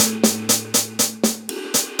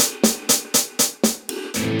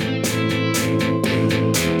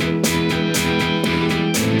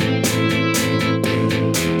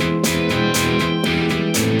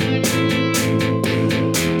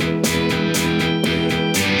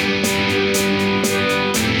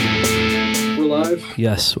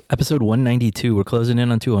Yes, episode 192. We're closing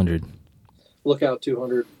in on 200. Look out,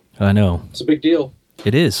 200. I know. It's a big deal.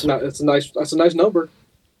 It is. That's a nice number.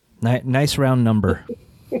 Nice round number.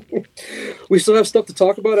 We still have stuff to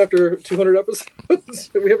talk about after 200 episodes.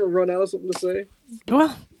 We haven't run out of something to say.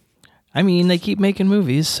 Well, I mean, they keep making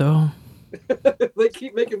movies, so... They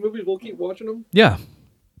keep making movies, we'll keep watching them? Yeah.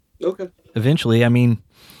 Okay. Eventually, I mean,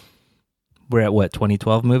 we're at,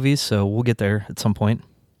 2012 movies, so we'll get there at some point.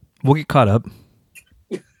 We'll get caught up.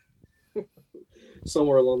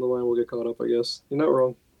 Somewhere along the line, we'll get caught up, I guess. You're not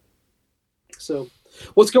wrong. So,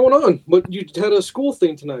 what's going on? You had a school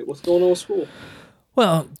thing tonight. What's going on with school?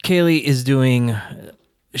 Well, Kaylee is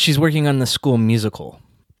she's working on the school musical.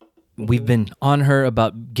 We've been on her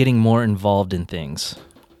about getting more involved in things.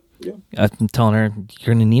 Yeah. I'm telling her,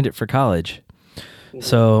 you're going to need it for college. Mm-hmm.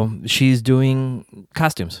 So she's doing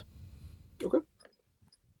costumes. Okay.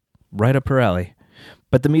 Right up her alley.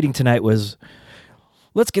 But the meeting tonight was,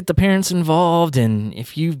 let's get the parents involved, and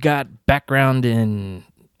if you've got background in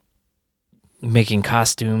making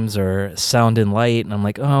costumes or sound and light, and I'm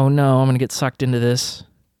like, oh no, I'm going to get sucked into this.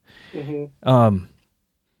 Mm-hmm.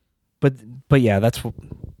 But yeah,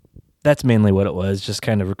 that's mainly what it was, just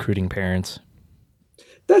kind of recruiting parents.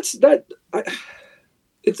 It's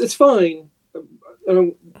fine.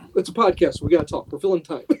 It's a podcast, so we got to talk. We're filling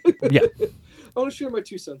time. Yeah. I want to share my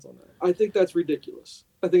 2 cents on that. I think that's ridiculous.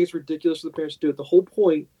 I think it's ridiculous for the parents to do it. The whole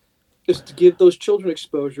point is to give those children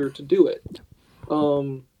exposure to do it.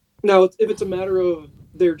 Now, if it's a matter of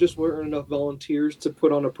there just weren't enough volunteers to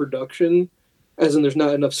put on a production, as in there's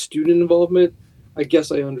not enough student involvement, I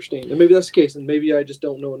guess I understand. And maybe that's the case, and maybe I just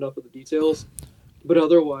don't know enough of the details. But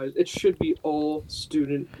otherwise, it should be all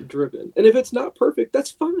student-driven. And if it's not perfect,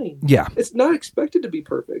 that's fine. Yeah. It's not expected to be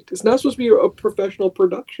perfect. It's not supposed to be a professional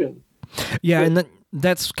production. Yeah, and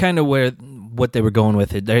that's kind of what they were going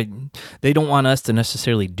with it. They don't want us to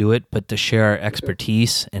necessarily do it, but to share our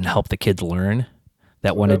expertise and help the kids learn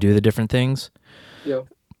that want to do the different things. Yeah.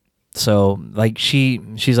 So, like,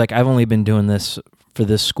 she's like, I've only been doing this for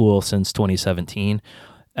this school since 2017.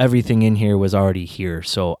 Everything in here was already here,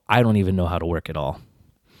 so I don't even know how to work it all.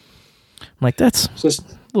 I'm like, that's a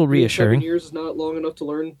little reassuring. 7 years is not long enough to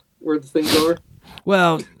learn where the things are.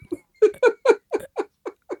 Well,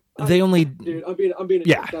 they only. Dude, I'm being a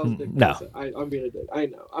yeah, dick. No. I'm being a dick. I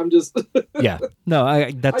know. I'm just. Yeah, no.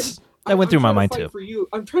 That went through my mind too.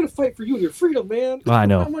 I'm trying to fight for you and your freedom, man. Well, I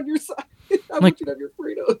know. I'm on your side. I want you to have your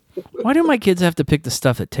freedom. Why do my kids have to pick the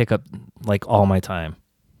stuff that take up like all my time?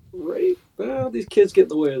 Right. Well, these kids get in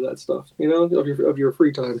the way of that stuff, of your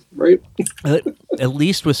free time, right? At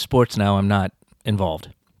least with sports now, I'm not involved.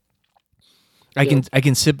 I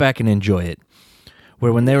can sit back and enjoy it.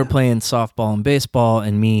 Where when they were playing softball and baseball,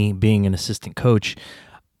 and me being an assistant coach,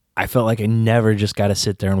 I felt like I never just got to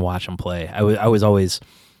sit there and watch them play. I was always,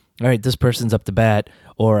 all right, this person's up to bat,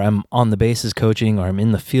 or I'm on the bases coaching, or I'm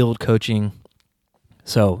in the field coaching.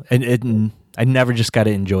 So I never just got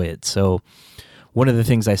to enjoy it. So one of the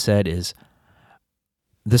things I said is,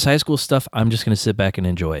 this high school stuff, I'm just going to sit back and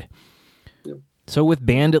enjoy. Yep. So with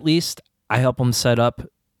band, at least, I help them set up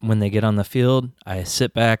when they get on the field. I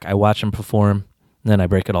sit back, I watch them perform, and then I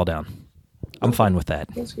break it all down. I'm fine with that.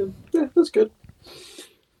 That's good. Yeah, that's good.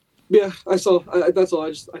 Yeah, that's all. I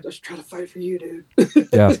just try to fight for you, dude.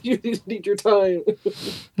 Yeah. You need your time.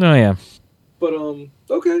 Oh, yeah. But,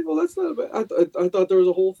 okay, well, that's not bad. I thought there was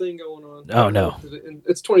a whole thing going on. Oh, no.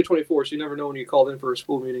 It's 2024, so you never know when you called in for a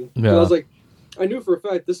school meeting. Yeah. I was like, I knew for a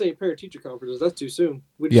fact this ain't parent-teacher conferences. That's too soon.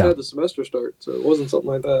 We just had the semester start, so it wasn't something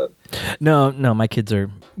like that. No, my kids are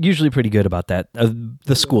usually pretty good about that,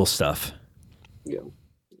 the school stuff. Yeah.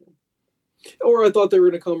 Or I thought they were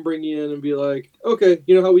going to come bring you in and be like, okay,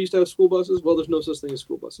 you know how we used to have school buses? Well, there's no such thing as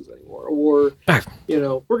school buses anymore. Or,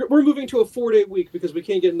 we're moving to a 4-day week because we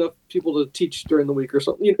can't get enough people to teach during the week or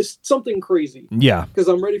something. It's something crazy. Yeah. Because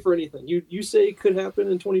I'm ready for anything. You say it could happen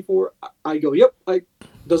in 24. I go, yep.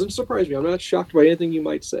 Doesn't surprise me. I'm not shocked by anything you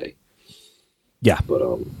might say. Yeah. But,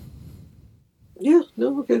 yeah,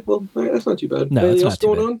 no, okay. Well, all right, that's not too bad. No, anything else not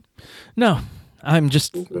too going bad. on? No, I'm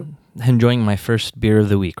just enjoying my first beer of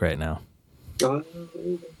the week right now. Well,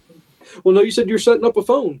 no, you said you're setting up a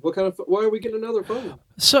phone. Why are we getting another phone?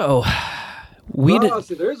 So,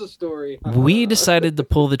 see, there's a story. We decided to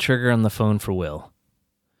pull the trigger on the phone for Will.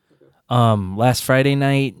 Last Friday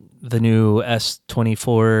night, the new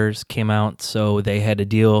S24s came out, so they had a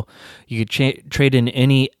deal. You could trade in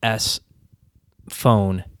any S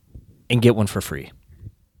phone and get one for free.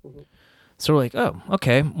 Mm-hmm. So we're like, oh,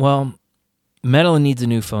 okay. Well, Madeline needs a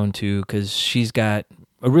new phone too because she's got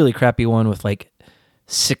a really crappy one with like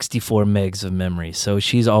 64 megs of memory. So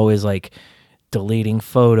she's always like deleting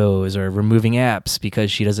photos or removing apps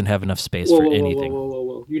because she doesn't have enough space for anything.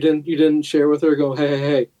 Whoa. You didn't share with her, go,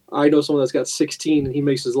 hey, I know someone that's got 16 and he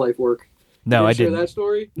makes his life work. No, I didn't. Share that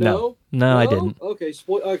story? No, I didn't. Okay,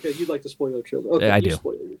 you'd like to spoil your children. Okay, I you do.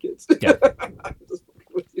 spoil your kids. Yeah.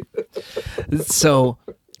 So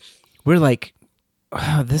we're like,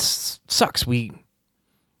 oh, this sucks. We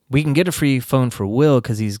can get a free phone for Will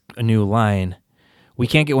because he's a new line. We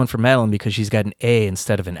can't get one for Madeline because she's got an A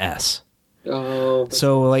instead of an S. Oh.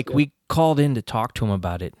 So we called in to talk to him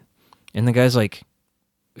about it, and the guy's like,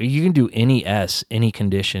 you can do any S, any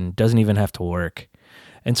condition, doesn't even have to work.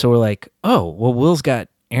 And so we're like, oh, well, Will's got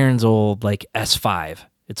Aaron's old like S5.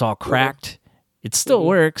 It's all cracked. It still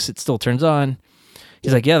works. It still turns on.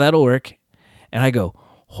 He's like, yeah, that'll work. And I go,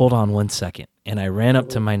 hold on 1 second. And I ran up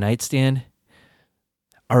to my nightstand.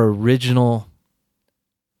 Our original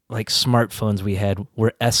like smartphones we had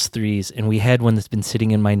were S3s, and we had one that's been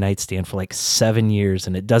sitting in my nightstand for like 7 years,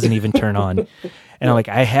 and it doesn't even turn on. And I'm like,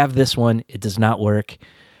 I have this one. It does not work.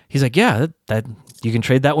 He's like, yeah, that you can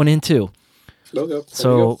trade that one in too. Okay.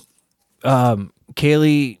 So,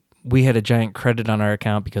 Kaylee, we had a giant credit on our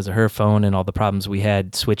account because of her phone and all the problems we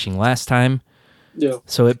had switching last time. Yeah.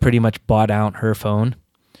 So it pretty much bought out her phone.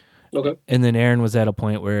 Okay. And then Erin was at a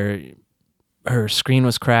point where her screen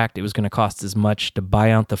was cracked. It was going to cost as much to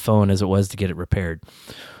buy out the phone as it was to get it repaired.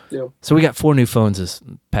 Yeah. So we got 4 new phones this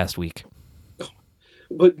past week.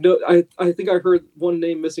 But no, I think I heard one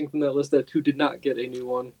name missing from that list who did not get a new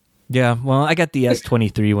one. Yeah, well, I got the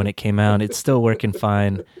S23 when it came out. It's still working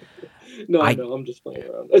fine. No, I'm just playing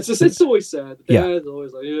around. It's always sad. Dad's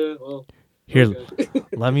always like, yeah, well. Here, okay.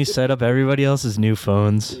 let me set up everybody else's new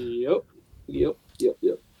phones. Yep.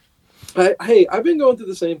 Hey, I've been going through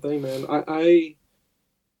the same thing, man.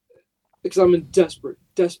 Because I'm in desperate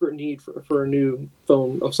need for a new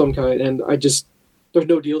phone of some kind, and there's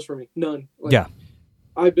no deals for me, none. Yeah.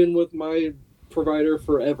 I've been with my provider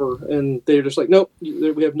forever, and they're just like, nope,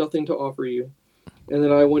 we have nothing to offer you. And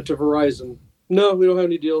then I went to Verizon. No, we don't have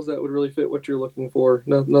any deals that would really fit what you're looking for.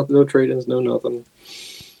 No trade-ins, no nothing.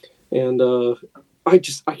 And I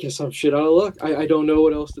guess I'm shit out of luck. I don't know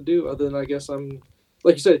what else to do other than I guess I'm,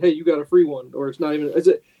 like you said, hey, you got a free one, or it's not even. Is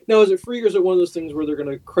it free, or is it one of those things where they're going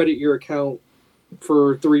to credit your account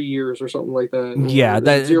for 3 years or something like that? Yeah,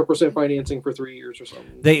 that 0% financing for 3 years or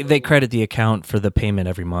something. They credit the account for the payment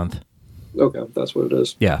every month. Okay, that's what it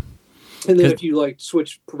is. Yeah. And then if you like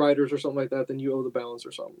switch providers or something like that, then you owe the balance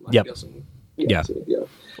or something. I'm guessing. Yeah.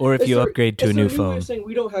 Or if you upgrade to a new phone. Way of saying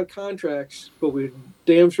we don't have contracts, but we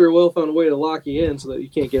damn sure well found a way to lock you in so that you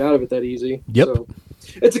can't get out of it that easy. Yep. So,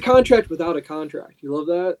 it's a contract without a contract. You love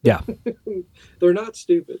that? Yeah. They're not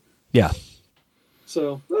stupid. Yeah.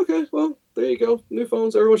 So, okay, well, there you go. New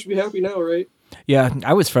phones. Everyone should be happy now, right? Yeah,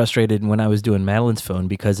 I was frustrated when I was doing Madeline's phone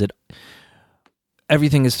because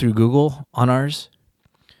everything is through Google on ours.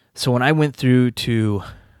 So when I went through to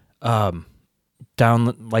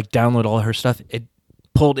download all her stuff, it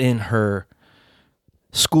pulled in her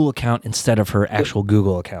school account instead of her actual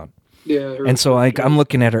Google account. Yeah. And so I'm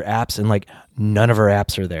looking at her apps and like none of her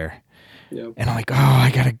apps are there. Yeah. And I'm like, oh,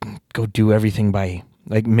 I gotta go do everything by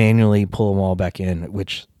like manually pull them all back in,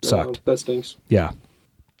 which sucked. That stinks. Yeah.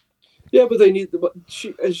 Yeah, but they need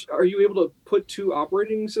are you able to put 2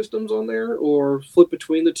 operating systems on there or flip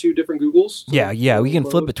between the 2 different Googles? Yeah, we can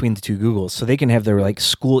flip between the 2 Googles, so they can have their like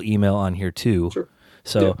school email on here too. Sure.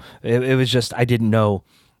 So it was just I didn't know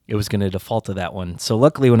it was going to default to that one. So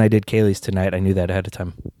luckily, when I did Kaylee's tonight, I knew that ahead of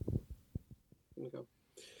time. Okay.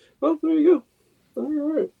 Well, there you go. All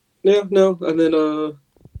right. Yeah. No, and then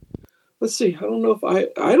let's see. I don't know if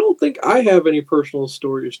I don't think I have any personal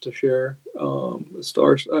stories to share.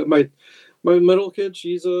 Stars. My middle kid,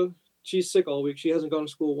 she's sick all week. She hasn't gone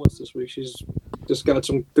to school once this week. She's just got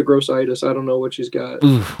the grossitis. I don't know what she's got.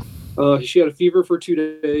 She had a fever for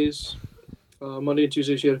 2 days. Monday and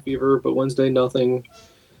Tuesday she had a fever, but Wednesday nothing.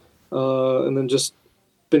 And then just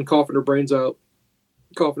been coughing her brains out.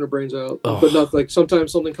 But not like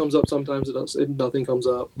sometimes something comes up, sometimes nothing comes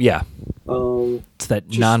up. Yeah. It's that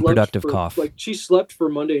non-productive cough. Like she slept for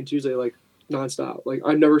Monday and Tuesday like nonstop. Like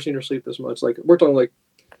I've never seen her sleep this much. Like we're talking like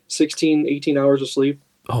 16, 18 hours of sleep.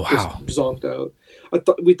 Oh wow. Just zonked out.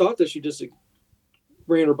 We thought that she just like,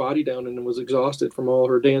 ran her body down and was exhausted from all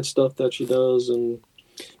her dance stuff that she does and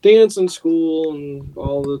dance and school and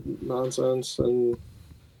all the nonsense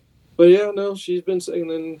but yeah, no, she's been sick.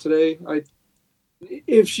 And then today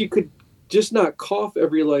if she could just not cough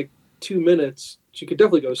every like 2 minutes, she could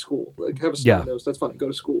definitely go to school. Like have a snot nose, that's fine, go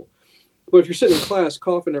to school. But if you're sitting in class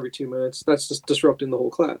coughing every 2 minutes, that's just disrupting the whole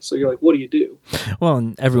class. So you're like, what do you do? Well,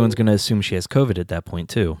 and everyone's going to assume she has COVID at that point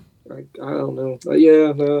too. I don't know.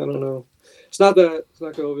 Yeah, no, I don't know. It's not that. It's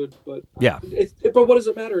not COVID, but Yeah. But what does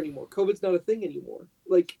it matter anymore? COVID's not a thing anymore.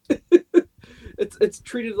 Like, it's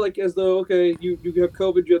treated like as though, okay, you have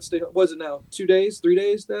COVID, you have to stay. What is it now? 2 days, 3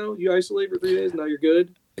 days now? You isolate for 3 days, now you're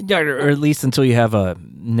good. Yeah, or at least until you have a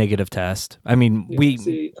negative test. I mean,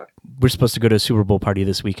 we're supposed to go to a Super Bowl party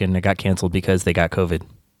this weekend. It got canceled because they got COVID.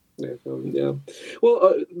 Yeah.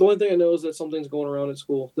 Well, the one thing I know is that something's going around at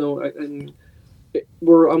school. No,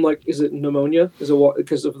 I'm like, is it pneumonia? Is it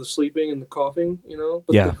because of the sleeping and the coughing? You know,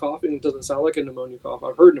 but the coughing doesn't sound like a pneumonia cough.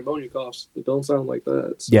 I've heard pneumonia coughs. They don't sound like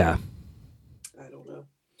that. So, yeah. I don't know.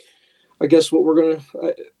 I guess what we're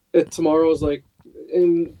gonna tomorrow is like,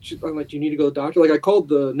 and I'm like, do you need to go to the doctor? Like, I called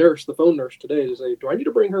the phone nurse today to say, do I need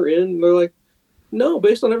to bring her in? And they're like, no,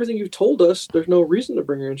 based on everything you've told us, there's no reason to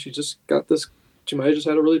bring her in. She just got this. She might have just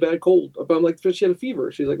had a really bad cold. But I'm like, she had a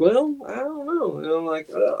fever. She's like, well, I don't know. And I'm like,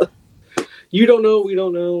 you don't know, we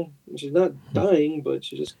don't know. And she's not dying, but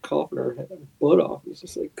she's just coughing her blood off. It's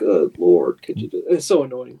just like, good Lord, could you do? It's so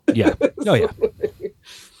annoying. Yeah. Oh yeah.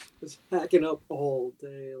 It's hacking up all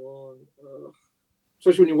day long.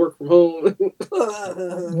 Especially when you work from home.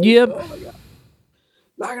 Yep. Oh my God.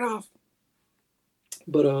 Knock it off.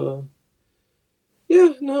 But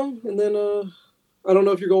yeah, no. And then I don't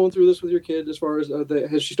know if you're going through this with your kid as far as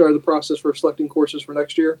has she started the process for selecting courses for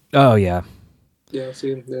next year? Oh yeah. Yeah,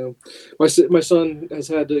 see, yeah. My son has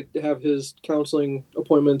had to have his counseling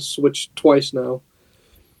appointments switched twice now.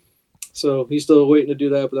 So he's still waiting to do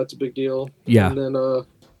that, but that's a big deal. Yeah. And then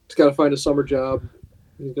he's got to find a summer job.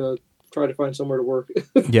 He's gonna try to find somewhere to work.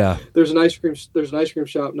 Yeah. There's an ice cream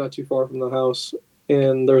shop not too far from the house,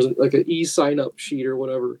 and there's like an sign up sheet or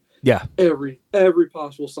whatever. Yeah. Every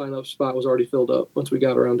possible sign up spot was already filled up once we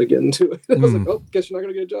got around to getting to it. I was like, oh, guess you're not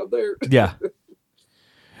gonna get a job there. Yeah.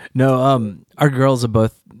 No, our girls are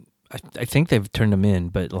both. I think they've turned them in,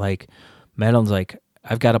 but like, Madeline's like,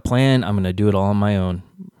 I've got a plan. I'm gonna do it all on my own.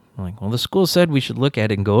 I'm like, well, the school said we should look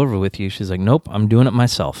at it and go over with you. She's like, nope, I'm doing it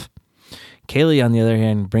myself. Kaylee, on the other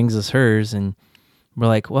hand, brings us hers, and we're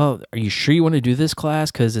like, well, are you sure you want to do this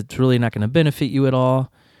class? Because it's really not going to benefit you at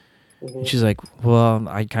all. Mm-hmm. She's like, well,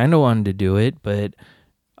 I kind of wanted to do it, but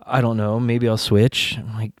I don't know. Maybe I'll switch.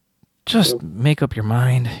 I'm like, just make up your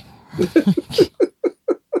mind.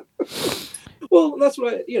 Well, that's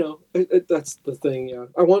what that's the thing. Yeah,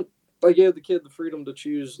 I gave the kid the freedom to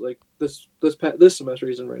choose like this semester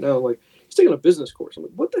he's in right now. Like, he's taking a business course. I'm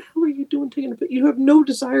like, what the hell are you doing taking you have no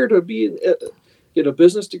desire to get a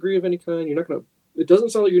business degree of any kind. You're not going to, it doesn't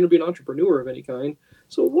sound like you're going to be an entrepreneur of any kind.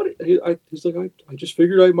 So what, he's like, I just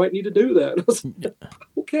figured I might need to do that. I was like,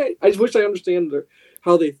 okay. I just wish I understand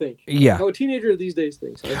how they think. Yeah. How a teenager these days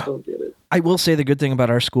thinks. I just don't get it. I will say the good thing about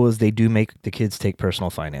our school is they do make the kids take personal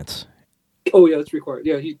finance. Oh yeah, it's required.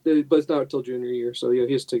 Yeah, but it's not until junior year. So yeah,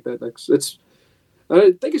 he has to take that next.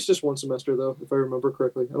 I think it's just one semester though, if I remember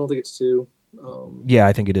correctly. I don't think it's two. Yeah,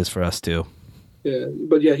 I think it is for us too. Yeah,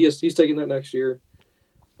 but yeah, he's taking that next year.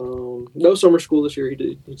 No summer school this year.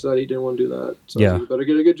 He decided he didn't want to do that. So yeah, you better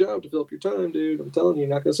get a good job to fill up your time, dude. I'm telling you, you're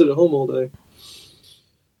not gonna sit at home all day.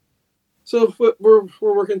 So we're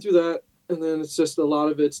working through that, and then it's just a lot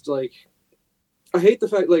of it's like, I hate the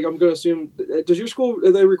fact, like, I'm going to assume, does your school,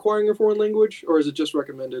 are they requiring a foreign language, or is it just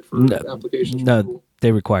recommended for applications? No,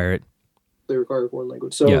 they require it. They require a foreign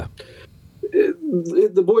language. So yeah.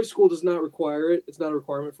 The boys' school does not require it. It's not a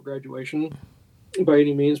requirement for graduation by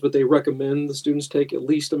any means, but they recommend the students take at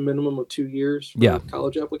least a minimum of 2 years for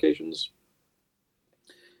college applications.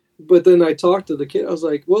 But then I talked to the kid. I was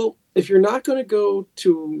like, well, if you're not going to go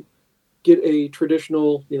to get a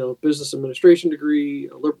traditional, business administration degree,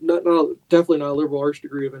 definitely not a liberal arts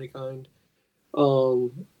degree of any kind.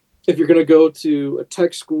 If you're going to go to a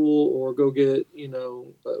tech school or go get,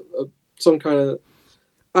 some kind of,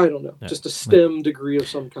 I don't know, just a STEM degree of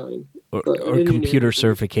some kind. Or computer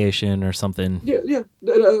certification or something. Yeah.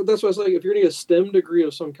 That's what I was like. If you're going to get a STEM degree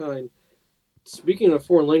of some kind, speaking a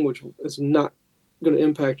foreign language is not going to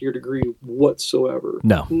impact your degree whatsoever.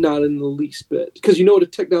 No. Not in the least bit. Because you know what a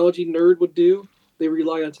technology nerd would do? They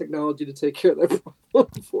rely on technology to take care of that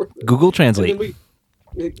problem for them. Google Translate.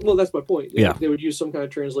 Well, that's my point. Yeah. They would use some kind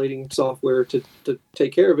of translating software to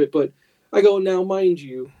take care of it. But I go, now, mind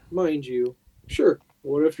you, sure,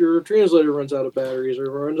 what if your translator runs out of batteries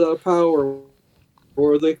or runs out of power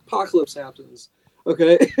or the apocalypse happens?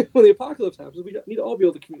 Okay? When the apocalypse happens, we need to all be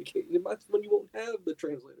able to communicate. And that's when you won't have the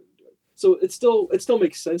translator to do it. So it still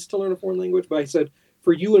makes sense to learn a foreign language. But I said,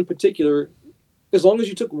 for you in particular, as long as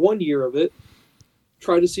you took 1 year of it,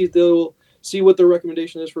 try to see if they'll see what their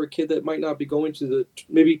recommendation is for a kid that might not be going to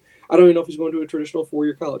maybe, I don't even know if he's going to a traditional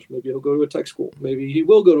 4-year college. Maybe he'll go to a tech school. Maybe he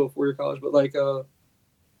will go to a 4-year college. But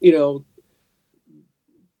you know,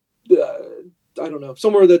 I don't know,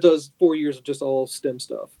 somewhere that does 4 years of just all STEM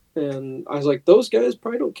stuff. And I was like, those guys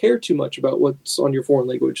probably don't care too much about what's on your foreign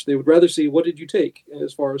language. They would rather see what did you take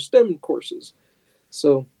as far as STEM courses.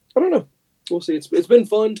 So I don't know. We'll see. It's been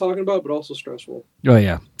fun talking about, but also stressful. Oh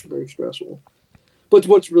yeah, very stressful. But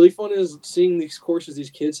what's really fun is seeing these courses these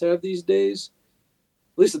kids have these days.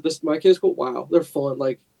 At least at my kids' school, wow, they're fun.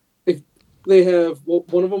 Like if they have,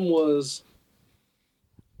 one of them was,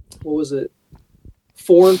 what was it?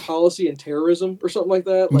 Foreign policy and terrorism or something like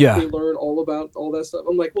that. Like they learn all about all that stuff.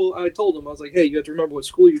 I'm like, well, I told them, I was like, hey, you have to remember what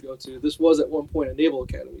school you go to. This was at one point a Naval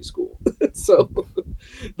Academy school. So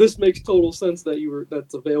this makes total sense that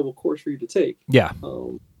that's available course for you to take. Yeah.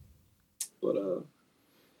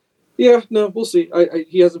 Yeah, no, we'll see.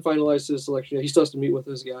 He hasn't finalized his selection yet. He still has to meet with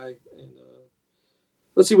this guy, and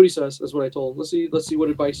let's see what he says. That's what I told him. Let's see what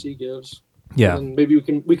advice he gives. Yeah, and maybe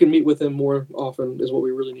we can meet with him more often. Is what we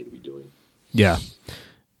really need to be doing. Yeah.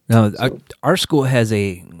 No, so. Our school has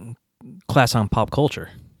a class on pop culture.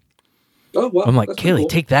 Oh wow! I'm like, Kaylee, cool.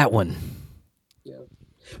 Take that one. Yeah,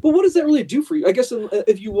 but what does that really do for you? I guess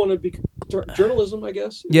if you want to be journalism, I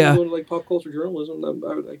guess. If you want to like pop culture journalism,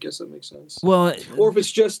 I guess that makes sense. Well, or if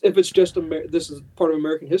it's just this is part of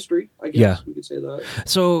American history, I guess we could say that.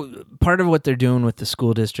 So part of what they're doing with the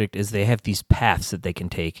school district is they have these paths that they can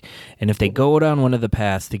take, and if they go down one of the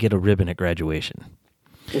paths, they get a ribbon at graduation.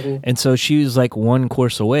 Mm-hmm. And so she was like one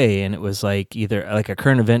course away, and it was like either like a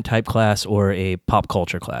current event type class or a pop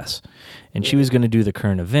culture class. And she was going to do the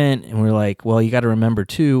current event, and we're like, well, you got to remember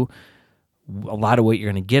too, a lot of what you're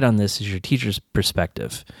going to get on this is your teacher's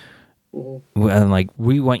perspective. Mm-hmm. And like,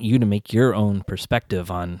 we want you to make your own perspective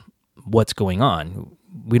on what's going on.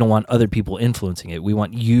 We don't want other people influencing it. We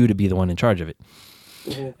want you to be the one in charge of it.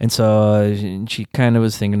 Mm-hmm. And so she kind of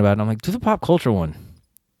was thinking about it. I'm like, do the pop culture one.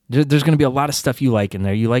 There's going to be a lot of stuff you like in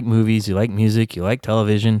there. You like movies, you like music, you like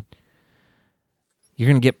television. You're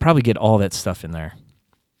going to probably get all that stuff in there.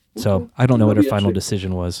 So I don't know what her final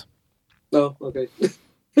decision was. Oh, okay.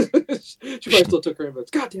 She probably still took her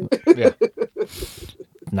invites. God damn it. Yeah.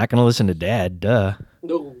 Not going to listen to Dad, duh.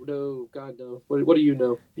 No, God no. What do you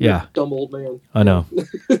know? You're a dumb old man. I know.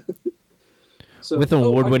 So, with an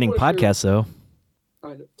award-winning podcast, though.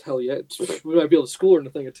 I know. Hell yeah. We might be able to school her in a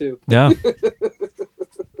thing or two. Yeah.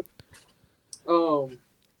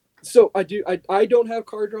 So I don't have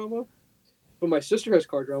car drama, but my sister has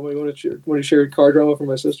car drama. You want to share car drama from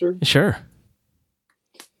my sister? Sure.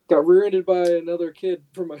 Got rear-ended by another kid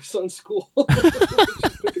from my son's school.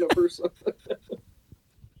 She's picking up her son.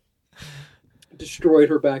 Destroyed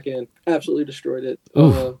her back end. Absolutely destroyed it.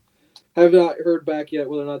 Have not heard back yet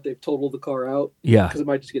whether or not they've totaled the car out. Yeah. Because it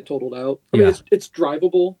might just get totaled out. I mean, it's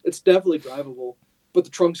drivable. It's definitely drivable. But the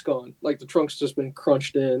trunk's gone. Like, the trunk's just been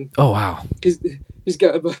crunched in. Oh, wow. He's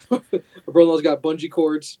got... My brother-in-law's got bungee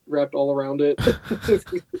cords wrapped all around it.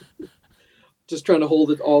 Just trying to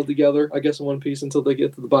hold it all together, I guess, in one piece until they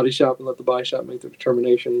get to the body shop and let the body shop make their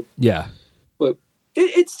determination. Yeah. But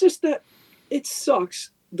it's just that... It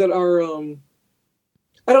sucks that our...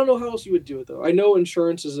 I don't know how else you would do it, though. I know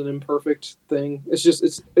insurance is an imperfect thing. It's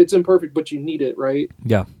just... It's imperfect, but you need it, right?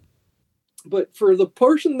 Yeah. But for the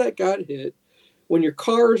person that got hit... When your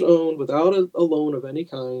car is owned without a loan of any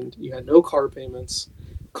kind, you had no car payments,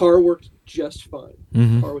 car worked just fine.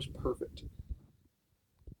 Mm-hmm. Car was perfect.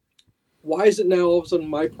 Why is it now all of a sudden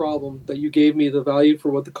my problem that you gave me the value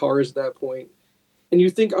for what the car is at that point? And you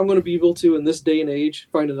think I'm going to be able to, in this day and age,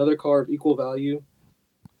 find another car of equal value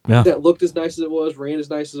that looked as nice as it was, ran as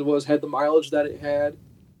nice as it was, had the mileage that it had,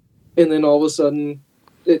 and then all of a sudden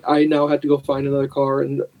I now had to go find another car,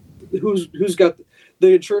 and who's got...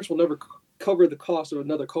 The insurance will never... cover the cost of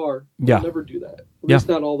another car. They'll never do that. At least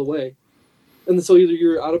not all the way. And so either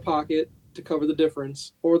you're out of pocket to cover the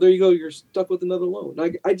difference, or there you go, you're stuck with another loan.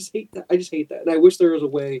 I just hate that. And I wish there was a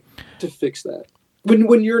way to fix that.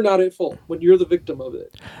 When you're not at fault, when you're the victim of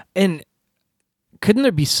it. And couldn't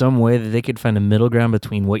there be some way that they could find a middle ground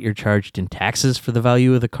between what you're charged in taxes for the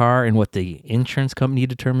value of the car and what the insurance company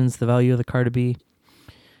determines the value of the car to be?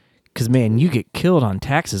 Because, man, you get killed on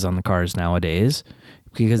taxes on the cars nowadays.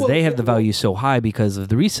 Because they have the value so high because of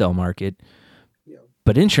the resale market,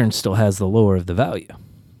 but insurance still has the lower of the value.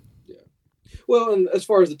 Yeah. Well, and as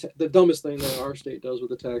far as the dumbest thing that our state does with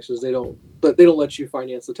the taxes, they don't let you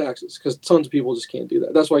finance the taxes because tons of people just can't do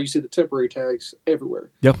that. That's why you see the temporary tags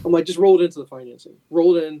everywhere. Yep. I'm like, just roll it into the financing.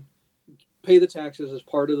 Roll it in, pay the taxes as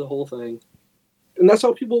part of the whole thing, and that's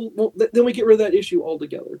how people. Then we get rid of that issue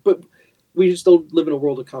altogether. But we just don't live in a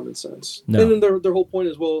world of common sense. No. And then their whole point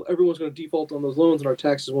is, well, everyone's going to default on those loans and our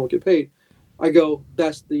taxes won't get paid. I go,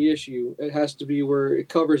 that's the issue. It has to be where it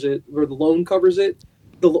covers it, where the loan covers it,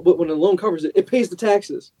 when the loan covers it, it pays the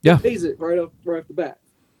taxes. Yeah. It pays it right off the bat.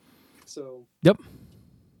 So. Yep.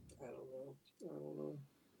 I don't know.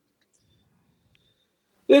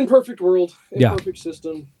 Imperfect world, imperfect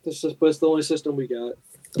system. But it's the only system we got.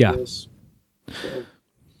 Yeah.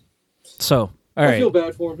 So, all right. I feel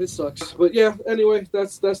bad for him. It sucks, but yeah. Anyway,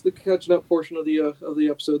 that's the catching up portion of the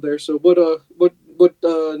episode there. So, what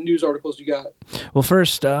news articles you got? Well,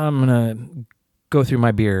 first I'm gonna go through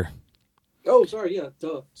my beer. Oh, sorry. Yeah,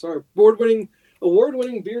 duh. Sorry.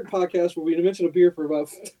 Award-winning beer podcast where we mention a beer for about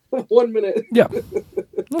 1 minute. Yeah,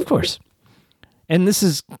 of course. And this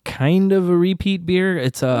is kind of a repeat beer.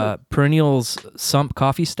 It's Perennial's Sump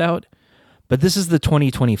Coffee Stout, but this is the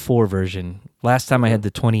 2024 version. Last time I had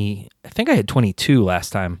I think I had 22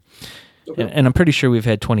 last time. Okay. And I'm pretty sure we've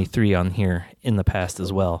had 23 on here in the past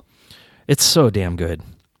as well. It's so damn good.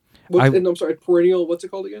 And I'm sorry, Perennial, what's it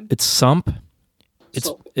called again? It's Sump.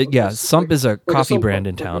 Sump is a coffee brand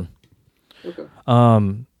in town. Okay.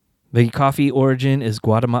 The coffee origin is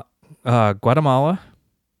Guatemala. Okay.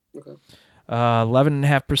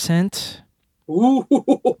 11.5%.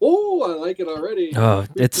 Ooh, I like it already. Oh,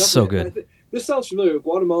 it's so good. This sounds familiar.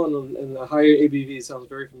 Guatemala and the higher ABV sounds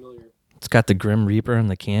very familiar. It's got the Grim Reaper in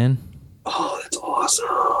the can. Oh, that's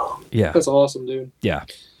awesome. Yeah. That's awesome, dude. Yeah.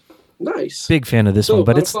 Nice. Big fan of this one,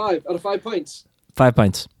 but it's out of 5 pints. 5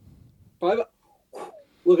 pints. 5.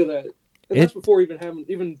 Look at that. And that's before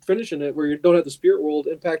even finishing it, where you don't have the spirit world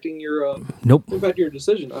impacting your impacting your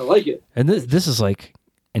decision. I like it. And this is like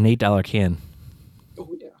an $8 can.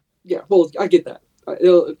 Oh yeah, yeah. Well, I get that.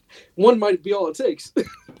 One might be all it takes.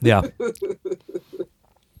 Yeah.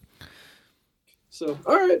 So,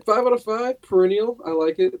 all right, 5 out of 5, Perennial. I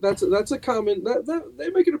like it. That's a common that they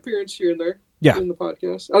make an appearance here and there. Yeah. In the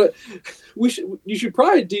podcast, you should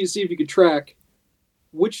probably see if you could track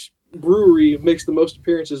which brewery makes the most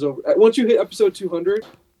appearances over. Once you hit episode 200,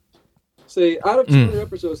 say out of 200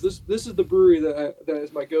 episodes, this is the brewery that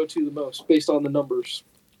is my go-to the most based on the numbers.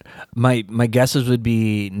 My guesses would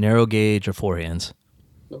be Narrow Gauge or Four Hands.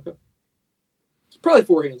 Okay. It's probably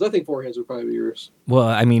Four Hands. I think Four Hands would probably be yours. Well,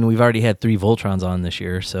 I mean, we've already had 3 Voltrons on this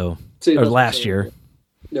year, or last year.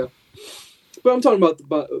 Yeah. But I'm talking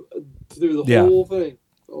about through the whole thing.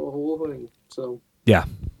 The whole thing. So. Yeah.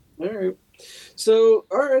 All right. So,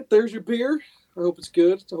 all right, there's your beer. I hope it's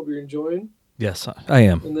good. I hope you're enjoying. Yes, I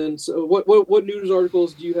am. And then, so what news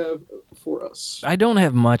articles do you have for us? I don't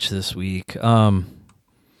have much this week.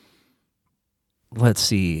 Let's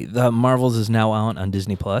see. The Marvels is now out on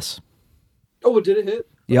Disney Plus. Oh, did it hit?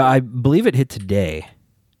 Yeah, I believe it hit today.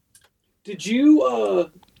 Did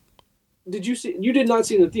you see? You did not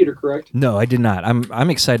see it in the theater, correct? No, I did not. I'm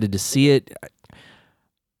excited to see it.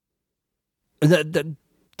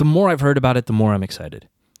 The more I've heard about it, the more I'm excited.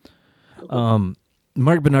 Okay.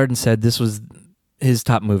 Mark Bernardin said this was his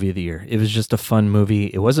top movie of the year. It was just a fun movie.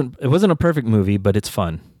 It wasn't a perfect movie, but it's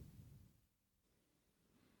fun.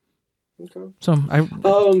 Okay. So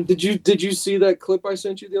did you see that clip I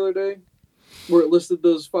sent you the other day, where it listed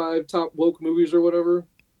those 5 top woke movies or whatever?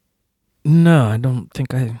 No, I don't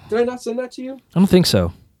think I. Did I not send that to you? I don't think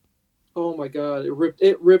so. Oh my god!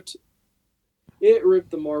 It ripped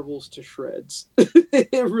the Marvels to shreds.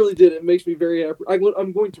 It really did. It makes me very happy.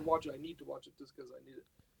 I'm going to watch it. I need to watch it just because I need to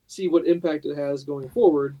see what impact it has going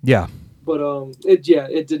forward. Yeah. But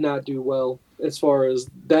it did not do well as far as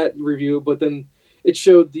that review. But then it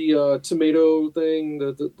showed the tomato thing,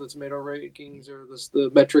 the tomato rankings or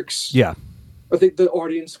the metrics. Yeah. I think the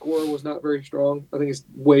audience score was not very strong. I think it's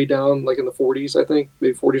way down, like in the 40s. I think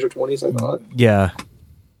maybe 40s or 20s. I thought. Yeah.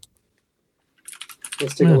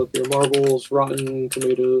 Let's take a look here. Marbles, Rotten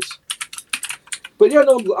Tomatoes. But yeah,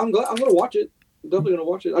 no, I'm glad. I'm gonna watch it. I'm definitely gonna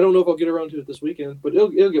watch it. I don't know if I'll get around to it this weekend, but it'll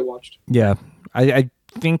get watched. Yeah, I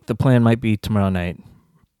think the plan might be tomorrow night.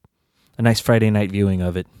 A nice Friday night viewing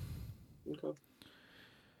of it. Okay.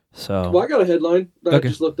 So. Well, I got a headline that I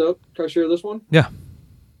just looked up. Can I share this one? Yeah.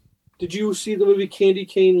 Did you see the movie Candy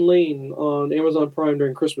Cane Lane on Amazon Prime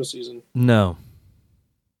during Christmas season? No.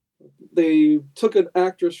 They took an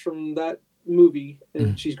actress from that movie,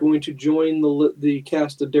 and she's going to join the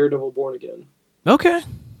cast of Daredevil Born Again. Okay.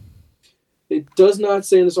 It does not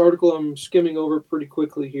say in this article, I'm skimming over pretty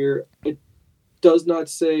quickly here, it does not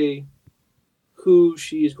say who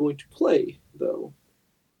she is going to play, though.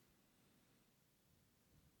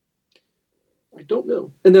 I don't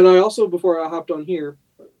know. And then I also, before I hopped on here,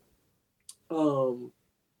 there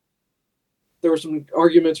were some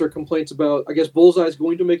arguments or complaints about, I guess, Bullseye's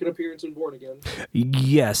going to make an appearance in Born Again.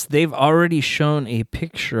 Yes, they've already shown a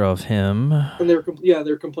picture of him. And they're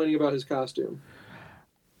complaining about his costume.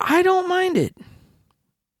 I don't mind it.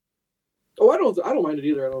 Oh, I don't mind it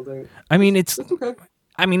either. I don't think. I mean, it's okay.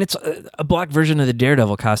 I mean, it's a black version of the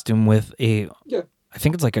Daredevil costume with I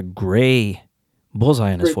think it's like a gray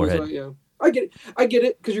bullseye on his forehead. Bullseye, yeah. I get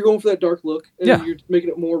it, because you're going for that dark look, and you're making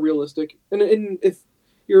it more realistic. And if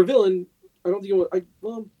you're a villain, I don't think you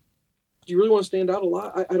want. Do you really want to stand out a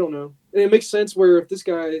lot? I don't know. And it makes sense where if this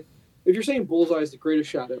guy, if you're saying Bullseye is the greatest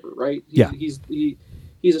shot ever, right? He's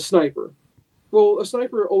a sniper. Well, a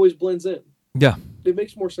sniper always blends in. Yeah. It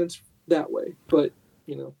makes more sense that way. But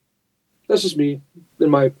that's just me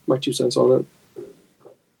and my 2 cents on it.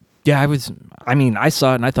 Yeah, I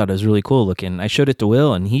saw it and I thought it was really cool looking. I showed it to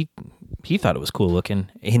Will and he thought it was cool looking,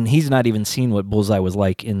 and he's not even seen what Bullseye was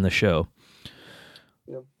like in the show.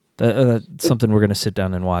 Yeah. That's something we're going to sit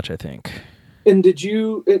down and watch, I think. And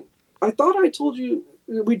I thought I told you,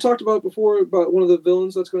 we talked about before about one of the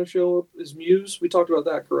villains that's going to show up is Muse. We talked about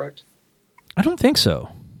that, correct? I don't think so.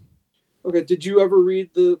 Okay, did you ever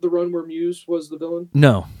read the run where Muse was the villain?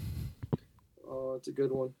 No. Oh, it's a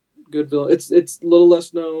good one. Good villain. It's a little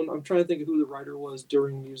less known. I'm trying to think of who the writer was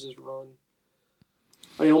during Muse's run.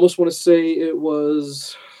 I almost want to say it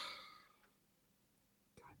was.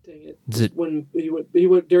 God dang it! When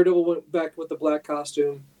Daredevil went back with the black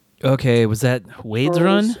costume. Okay, was that Wade's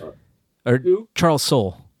run? Or who? Charles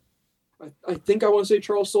Soule. I think I want to say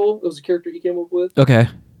Charles Soule. It was a character he came up with. Okay.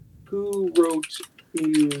 Who wrote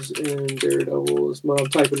Muse and Daredevil is what I'm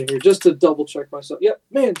typing in here just to double check myself. Yep,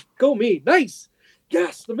 man, go me. Nice.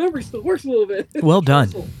 Yes, the memory still works a little bit. Well done.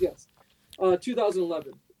 Soule, yes.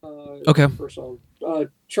 2011. Okay. First song.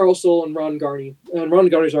 Charles Soule and Ron Garney. And Ron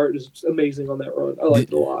Garney's art is amazing on that run. I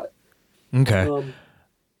liked it a lot. Okay.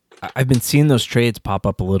 I've been seeing those trades pop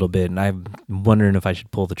up a little bit, and I'm wondering if I should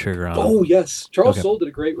pull the trigger on them. Oh, yes. Charles Soule did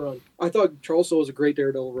a great run. I thought Charles Soule was a great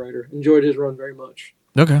Daredevil writer. Enjoyed his run very much.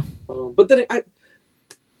 Okay. But then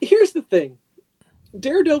here's the thing.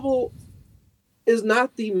 Daredevil is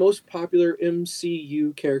not the most popular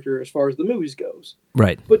MCU character as far as the movies goes.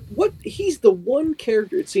 Right. But he's the one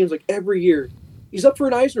character, it seems like every year, he's up for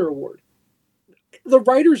an Eisner Award. The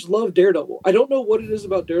writers love Daredevil. I don't know what it is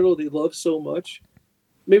about Daredevil they love so much.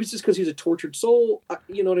 Maybe it's just because he's a tortured soul.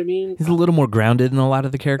 You know what I mean? He's a little more grounded than a lot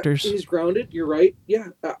of the characters. He's grounded. You're right. Yeah,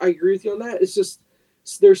 I agree with you on that. It's just,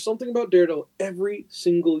 there's something about Daredevil every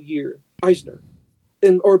single year. Eisner.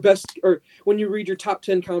 Or when you read your top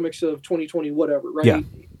 10 comics of 2020, whatever, right?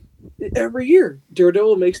 Yeah. Every year,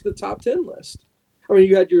 Daredevil makes the top 10 list. I mean,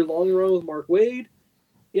 you had your long run with Mark Waid,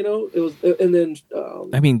 it was, and then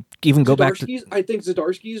even go back to, I think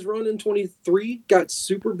Zdarsky's run in 23 got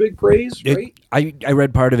super big praise, right? I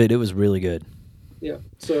read part of it. It was really good. Yeah.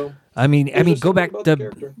 So go back to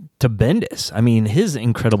Bendis. I mean, his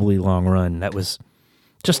incredibly long run, that was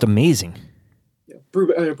just amazing. Yeah.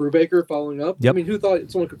 Brubaker following up. Yep. I mean, who thought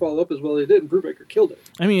someone could follow up as well as they did? And Brubaker killed it.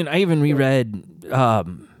 I mean, I even reread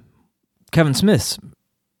Kevin Smith's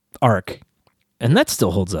arc, and that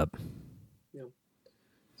still holds up. Yeah.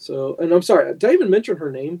 So, and I'm sorry, did I even mention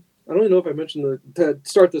her name? I don't even know if I mentioned to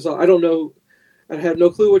start this off. I don't know. I have no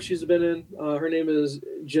clue what she's been in. Her name is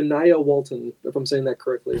Janiyah Walton, if I'm saying that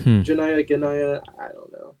correctly. Janiyah, I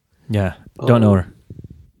don't know. Yeah, don't know her.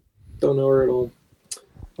 Don't know her at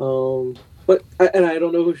all. But I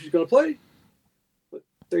don't know who she's going to play. But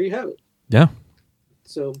there you have it. Yeah.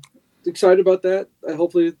 So excited about that.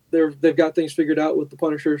 Hopefully they've got things figured out with the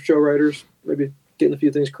Punisher show writers. Maybe getting a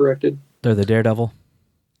few things corrected. They're the Daredevil.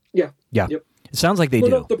 Yeah. Yeah. Yep. It sounds like they do.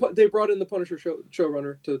 No, they brought in the Punisher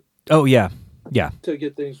showrunner to. Oh yeah. Yeah. To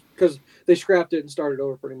get things, because they scrapped it and started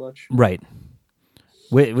over pretty much. Right.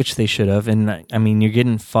 Which they should have. And I mean, you're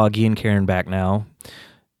getting Foggy and Karen back now.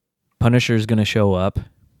 Punisher's going to show up.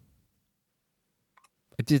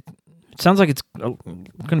 It sounds like it's going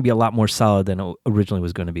to be a lot more solid than it originally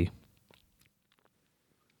was going to be.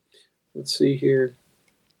 Let's see here.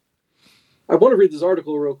 I want to read this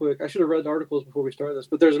article real quick. I should have read the articles before we started this,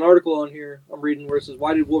 but there's an article on here I'm reading where it says,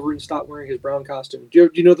 "Why did Wolverine stop wearing his brown costume?"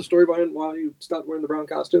 Do you know the story behind why he stopped wearing the brown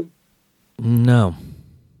costume? No.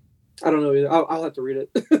 I don't know either. I'll have to read it.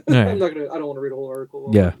 Right. I don't want to read a whole article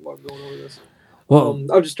while I'm going over this. Well,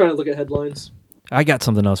 I'm just trying to look at headlines. I got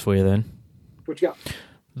something else for you then. What you got?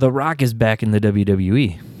 The Rock is back in the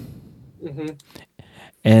WWE. Mm-hmm.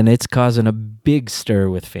 And it's causing a big stir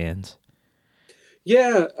with fans.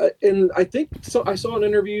 Yeah, and I think so. I saw an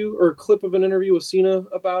interview or a clip of an interview with Cena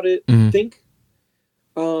about it. Mm-hmm. I think,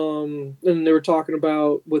 and they were talking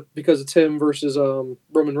about because it's him versus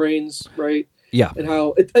Roman Reigns, right? Yeah, and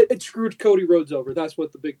how it screwed Cody Rhodes over. That's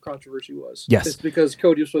what the big controversy was. Yes, it's because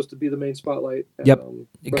Cody was supposed to be the main spotlight. Yep,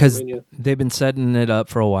 because they've been setting it up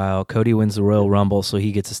for a while. Cody wins the Royal Rumble, so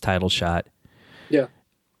he gets his title shot. Yeah,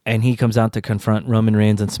 and he comes out to confront Roman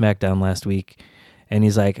Reigns on SmackDown last week, and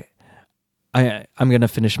he's like, I'm gonna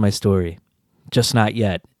finish my story, just not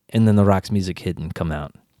yet. And then The Rock's music hit and come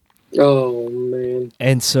out. Oh man!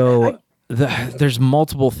 And so there's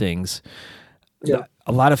multiple things. Yeah.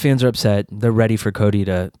 A lot of fans are upset. They're ready for Cody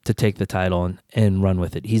to take the title and run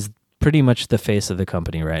with it. He's pretty much the face of the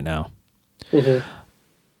company right now. Mm-hmm.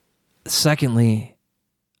 Secondly,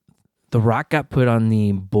 The Rock got put on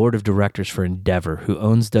the board of directors for Endeavor, who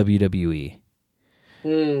owns WWE.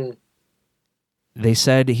 They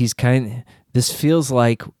said this feels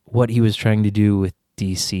like what he was trying to do with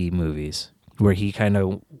DC movies, where he kind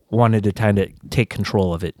of wanted to take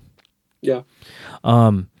control of it. Yeah.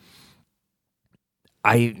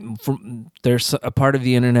 There's a part of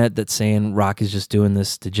the internet that's saying Rock is just doing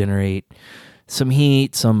this to generate some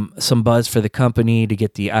heat, some buzz for the company to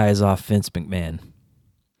get the eyes off Vince McMahon.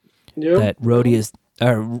 Yeah.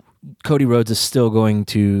 That Cody Rhodes is still going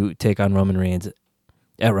to take on Roman Reigns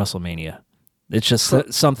at WrestleMania. It's just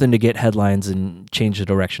something to get headlines and change the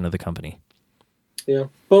direction of the company. Yeah.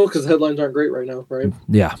 Well, because headlines aren't great right now, right?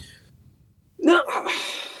 Yeah. No,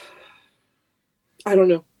 I don't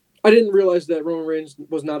know. I didn't realize that Roman Reigns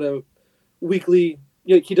was not a weekly.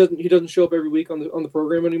 Yeah, he doesn't show up every week on the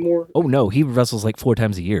program anymore. Oh no, he wrestles like 4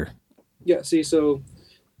 times a year. Yeah. See, so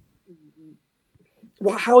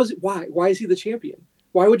why is he the champion?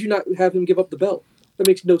 Why would you not have him give up the belt? That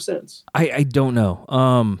makes no sense. I don't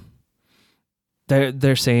know.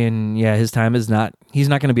 They're saying his time is not. He's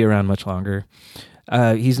not going to be around much longer.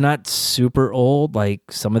 He's not super old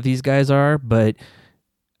like some of these guys are, but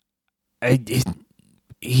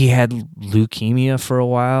he had leukemia for a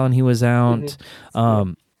while and he was out.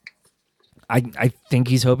 Mm-hmm. I think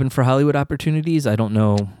he's hoping for Hollywood opportunities. I don't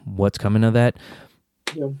know what's coming of that.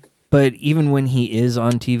 Yeah. But even when he is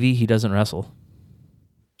on TV, he doesn't wrestle.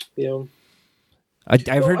 Yeah. I've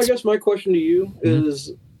heard. I guess my question to you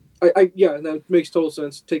is, and that makes total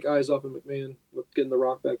sense. Take eyes off of McMahon with getting The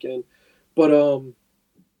Rock back in, but and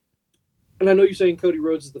I know you're saying Cody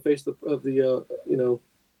Rhodes is the face of the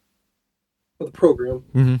program,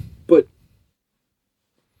 mm-hmm. but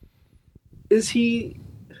is he?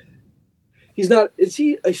 He's not. Is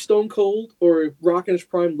he a Stone Cold or Rock in his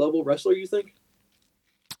prime level wrestler? You think?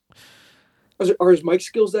 Are his mic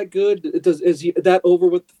skills that good? Is he that over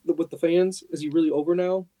with the fans? Is he really over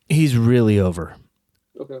now? He's really over.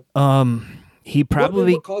 Okay. He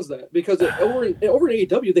probably what caused that? Because over in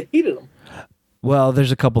AEW they hated him. Well,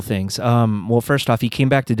 there's a couple things. Well, first off, he came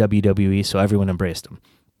back to WWE, so everyone embraced him.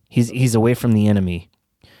 He's away from the enemy,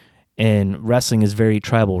 and wrestling is very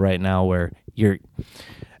tribal right now, where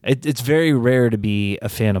it's very rare to be a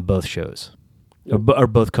fan of both shows or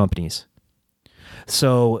both companies.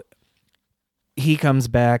 So he comes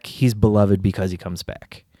back. He's beloved because he comes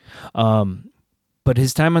back. But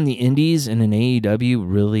his time on the indies and in AEW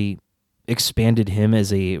really expanded him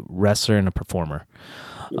as a wrestler and a performer.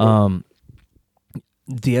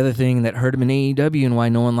 The other thing that hurt him in AEW and why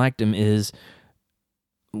no one liked him is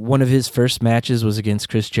one of his first matches was against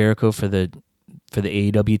Chris Jericho for the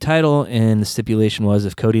AEW title, and the stipulation was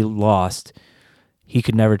if Cody lost, he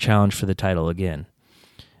could never challenge for the title again.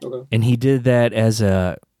 Okay. And he did that as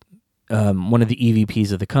one of the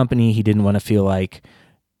EVPs of the company. He didn't want to feel like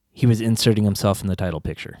he was inserting himself in the title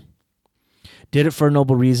picture. Did it for a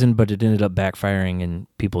noble reason, but it ended up backfiring, and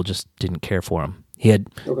people just didn't care for him.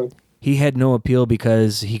 He had no appeal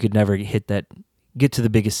because he could never get to the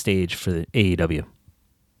biggest stage for the AEW.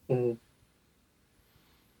 Mm-hmm.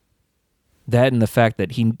 That and the fact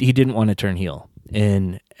that he didn't want to turn heel.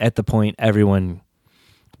 And at the point everyone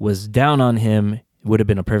was down on him, it would have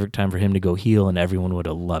been a perfect time for him to go heel, and everyone would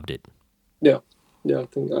have loved it. Yeah. Yeah, I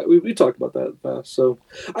think we talked about that in the past. So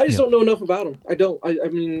I just don't know enough about him. I don't. I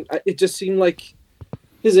mean, it just seemed like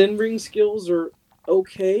his in-ring skills are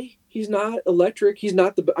okay. He's not electric. He's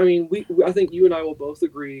not the. I mean, I think you and I will both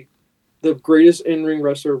agree the greatest in-ring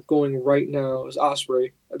wrestler going right now is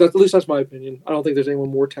Ospreay. At least that's my opinion. I don't think there's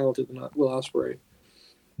anyone more talented than Will Ospreay.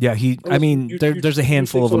 Yeah, there's a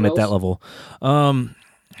handful of them at that level.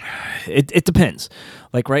 It depends.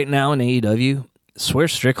 Like right now in AEW, Swear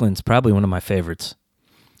Strickland's probably one of my favorites.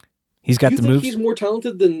 He's got the moves. He's more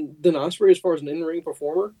talented than Ospreay as far as an in-ring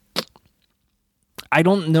performer? I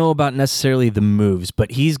don't know about necessarily the moves,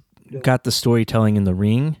 but he's got the storytelling in the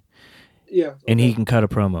ring. Yeah. Okay. And he can cut a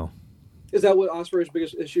promo. Is that what Ospreay's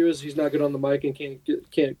biggest issue is? He's not good on the mic and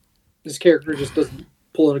can't his character just doesn't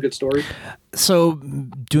pull in a good story? So,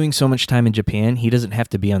 doing so much time in Japan, he doesn't have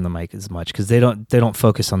to be on the mic as much because they don't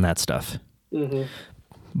focus on that stuff. Mm-hmm.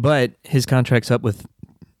 But his contract's up with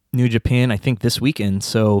New Japan, I think, this weekend.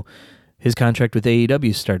 So his contract with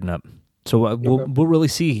AEW is starting up. So we'll really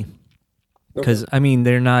see. Because, I mean,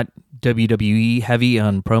 they're not WWE heavy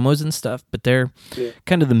on promos and stuff, but they're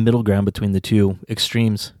kind of the middle ground between the two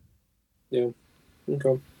extremes. Yeah.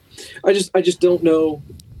 Okay. I just don't know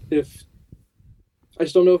if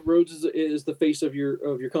Rhodes is the face of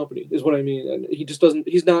your company, is what I mean, and he just doesn't.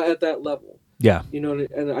 He's not at that level. Yeah. You know,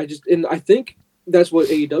 and I think that's what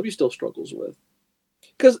AEW still struggles with,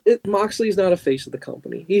 because Moxley's not a face of the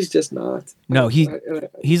company. He's just not. No, he's a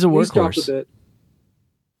workhorse. He's dropped a bit.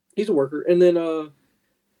 He's a worker, and then I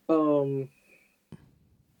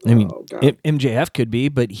mean, MJF could be,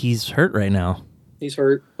 but he's hurt right now. He's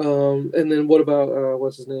hurt. And then what about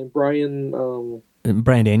what's his name? Brian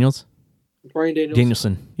Daniels. Brian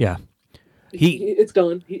Danielson. Yeah. It's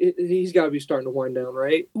done. He's got to be starting to wind down,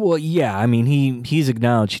 right? Well, yeah. I mean, he's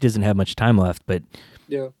acknowledged he doesn't have much time left, but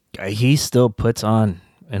yeah, he still puts on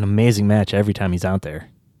an amazing match every time he's out there.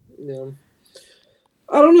 Yeah.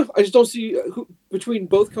 I don't know. I just don't see between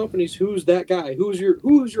both companies who's that guy. Who's your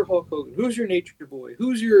Hulk Hogan? Who's your Nature Boy?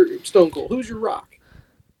 Who's your Stone Cold? Who's your Rock?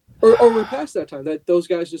 Or we're past that time that those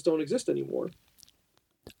guys just don't exist anymore.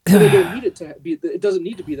 And they don't need it to be. It doesn't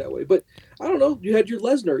need to be that way. But I don't know. You had your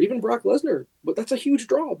Lesnar, even Brock Lesnar, but that's a huge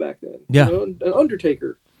draw back then. Yeah, you know, an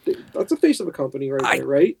Undertaker. That's a face of a company there,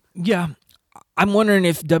 right? Yeah, I'm wondering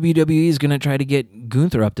if WWE is going to try to get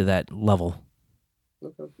Gunther up to that level.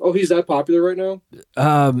 Okay. Oh, he's that popular right now?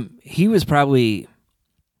 He was probably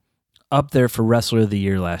up there for Wrestler of the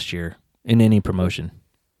Year last year in any promotion.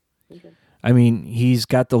 Okay. I mean, he's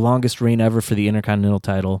got the longest reign ever for the Intercontinental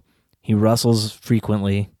title. He wrestles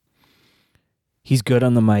frequently. He's good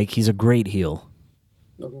on the mic. He's a great heel.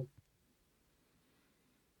 Okay.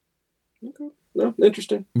 No,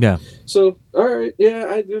 interesting. Yeah. So, all right.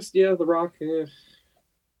 Yeah, The Rock. Yeah.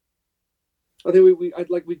 I think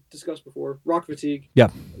like we discussed before, Rock fatigue. Yeah.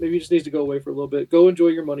 Maybe he just needs to go away for a little bit. Go enjoy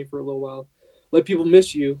your money for a little while. Let people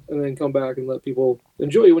miss you, and then come back and let people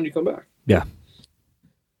enjoy you when you come back. Yeah.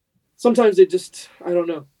 Sometimes they just, I don't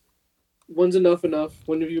know. When's enough?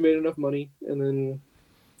 When have you made enough money? And then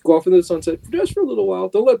go off into the sunset just for a little while.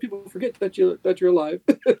 Don't let people forget that you're alive.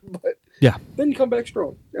 But yeah. Then you come back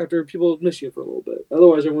strong after people miss you for a little bit.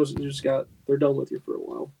 Otherwise, they're done with you for a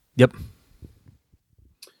while. Yep.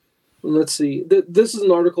 Let's see. This is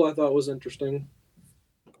an article I thought was interesting.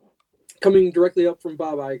 Coming directly up from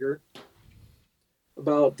Bob Iger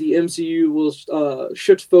about the MCU will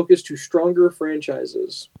shift focus to stronger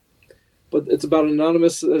franchises. But it's about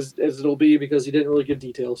anonymous as it'll be because he didn't really give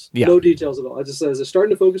details. Yeah. No details at all. It just says it's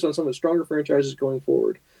starting to focus on some of the stronger franchises going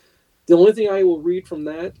forward. The only thing I will read from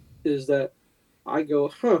that is that I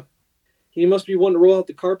go, he must be wanting to roll out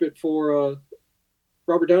the carpet for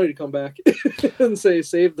Robert Downey to come back and say,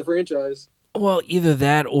 save the franchise. Well, either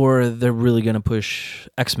that or they're really going to push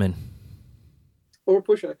X-Men. Or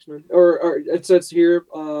push X-Men. Or it says here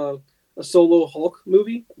a solo Hulk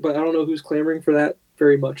movie, but I don't know who's clamoring for that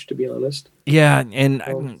very much, to be honest. Yeah, and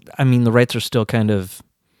I mean, the rights are still kind of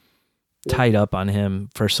tied up on him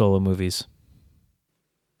for solo movies.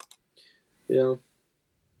 Yeah.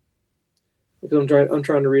 Because I'm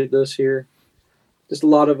trying to read this here. Just a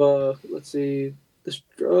lot of let's see. This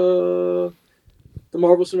the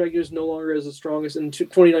Marvel Cinematic Universe no longer is the strongest. In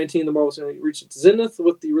 2019, the Marvel Cinematic reached its zenith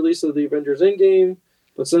with the release of the Avengers Endgame,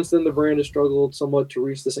 but since then the brand has struggled somewhat to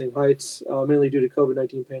reach the same heights, mainly due to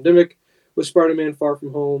COVID-19 pandemic, with Spider-Man Far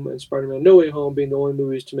From Home and Spider-Man No Way Home being the only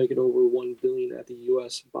movies to make it over $1 billion at the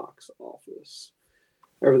U.S. box office.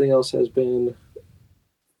 Everything else has been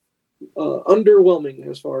underwhelming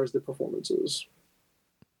as far as the performances.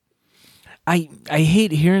 I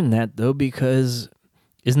hate hearing that, though, because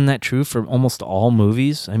isn't that true for almost all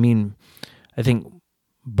movies? I mean, I think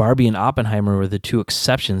Barbie and Oppenheimer were the two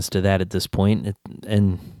exceptions to that at this point,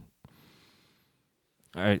 and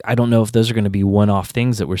I don't know if those are going to be one-off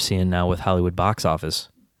things that we're seeing now with Hollywood box office.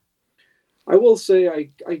 I will say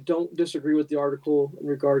I don't disagree with the article in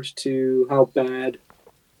regards to how bad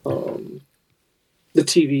the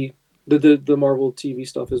TV, the Marvel TV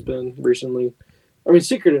stuff has been recently. I mean,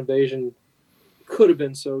 Secret Invasion could have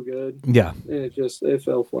been so good. Yeah. And it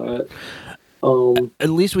fell flat. At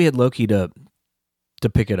least we had Loki to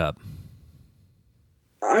pick it up.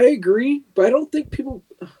 I agree, but I don't think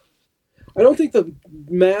the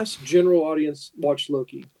mass general audience watched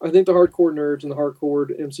Loki. I think the hardcore nerds and the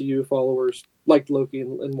hardcore MCU followers liked Loki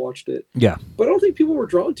and watched it. Yeah. But I don't think people were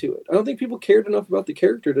drawn to it. I don't think people cared enough about the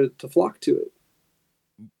character to flock to it.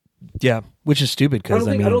 Yeah, which is stupid because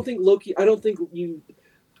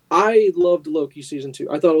I loved Loki season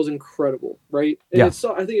 2. I thought it was incredible, right? And I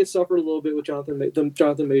think it suffered a little bit with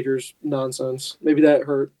Jonathan Majors nonsense. Maybe that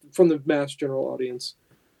hurt from the mass general audience.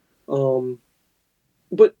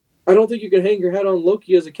 But I don't think you can hang your hat on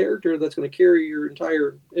Loki as a character that's going to carry your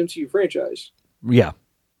entire MCU franchise. Yeah.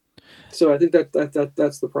 So I think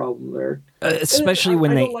that's the problem there. Especially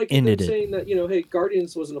when they ended it. Saying that, hey,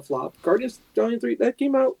 Guardians wasn't a flop. Guardians Volume 3, that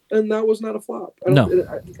came out, and that was not a flop. No.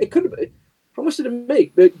 It could have been. How much did it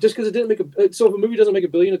make? Just because it didn't make so if a movie doesn't make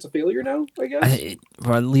 $1 billion, it's a failure now, I guess?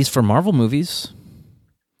 Or at least for Marvel movies.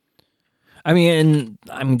 I mean,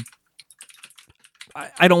 I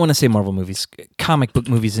don't want to say Marvel movies, comic book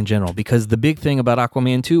movies in general, because the big thing about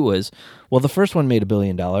Aquaman 2 was, well, the first one made $1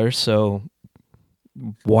 billion, so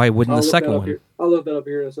why wouldn't the second one? I'll look that up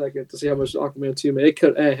here in a second to see how much Aquaman 2 made.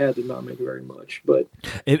 It had to not make very much, but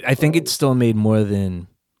I think it still made more than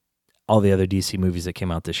all the other DC movies that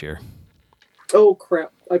came out this year. Oh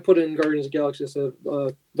crap! I put in Guardians of the Galaxy instead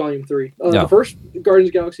of Volume 3. No. The first Guardians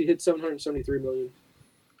of the Galaxy hit $773 million.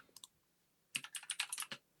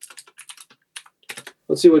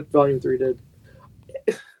 Let's see what Volume 3 did.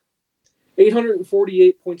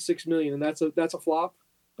 $848.6 million, and that's a flop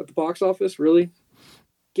at the box office. Really?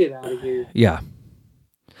 Get out of here. Yeah.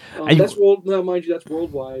 That's now, mind you, that's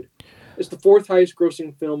worldwide. It's the fourth highest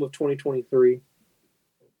grossing film of 2023.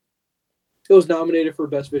 It was nominated for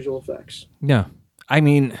Best Visual Effects. Yeah. I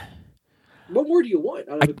mean, what more do you want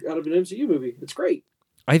out of an MCU movie? It's great.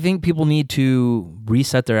 I think people need to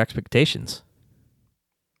reset their expectations.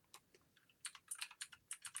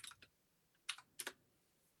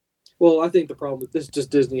 Well, I think the problem with this is just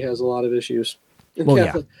Disney has a lot of issues.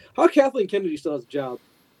 And how Kathleen Kennedy still has a job.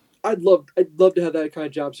 I'd love to have that kind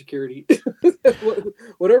of job security.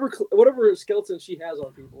 whatever skeleton she has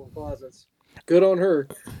on people in closets. Good on her.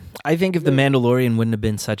 I think if The Mandalorian wouldn't have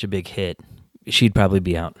been such a big hit, she'd probably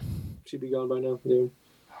be out. She'd be gone by now. Yeah.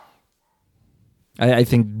 I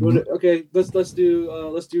think. Okay, let's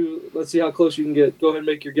see how close you can get. Go ahead and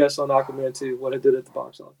make your guess on Aquaman 2. What it did at the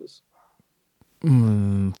box office.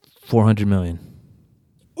 400 million.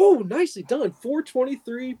 Oh, nicely done.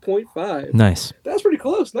 423.5. Nice. That's pretty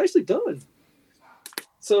close. Nicely done.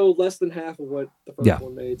 So less than half of what the first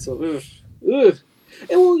one made. So, ugh.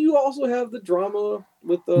 And you also have the drama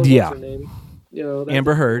with what's her name?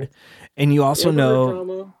 Amber Heard. And you also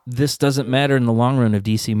know this doesn't matter in the long run of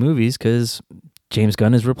DC movies because James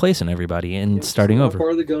Gunn is replacing everybody and starting over.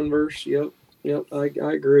 Part of the Gunverse. Yep. I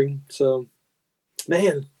agree. So,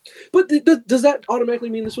 man. But does that automatically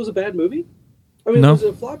mean this was a bad movie? I mean, was it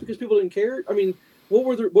a flop because people didn't care? I mean,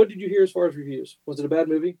 what did you hear as far as reviews? Was it a bad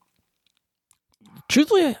movie?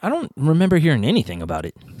 Truthfully, I don't remember hearing anything about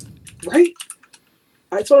it. Right?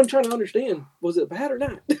 That's what I'm trying to understand. Was it bad or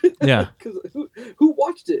not? Yeah. Because who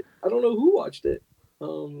watched it? I don't know who watched it.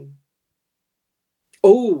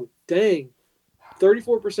 Oh, dang.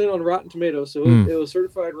 34% on Rotten Tomatoes, so it was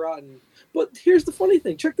certified rotten. But here's the funny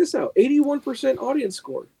thing. Check this out. 81% audience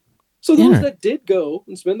score. So those that did go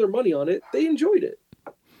and spend their money on it, they enjoyed it.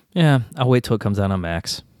 Yeah, I'll wait till it comes out on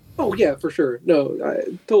Max. Oh, yeah, for sure. No,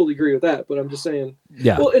 I totally agree with that, but I'm just saying.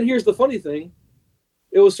 Yeah. Well, and here's the funny thing.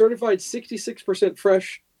 It was certified 66%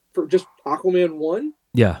 fresh for just Aquaman 1.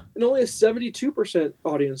 Yeah. And only a 72%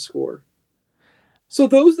 audience score. So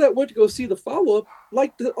those that went to go see the follow-up,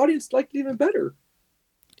 the audience liked it even better.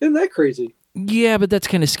 Isn't that crazy? Yeah, but that's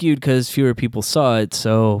kind of skewed because fewer people saw it,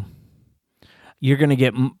 so you're going to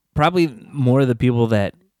get probably more of the people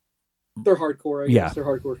that... They're hardcore, I guess. They're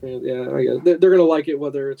hardcore fans. Yeah, I guess. They're going to like it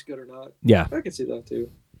whether it's good or not. Yeah. I can see that,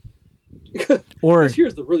 too. Or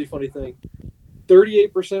here's the really funny thing.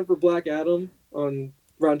 38% for Black Adam on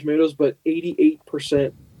Rotten Tomatoes, but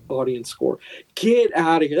 88% audience score. Get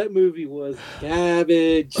out of here. That movie was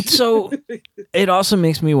garbage. So it also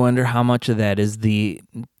makes me wonder how much of that is the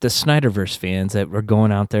Snyderverse fans that were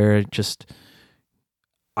going out there just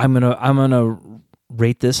I'm gonna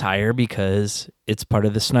rate this higher because it's part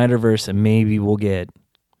of the Snyderverse and maybe we'll get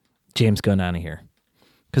James Gunn out of here.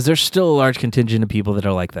 Because there's still a large contingent of people that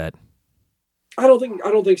are like that. I don't think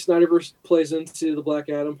Snyderverse plays into the Black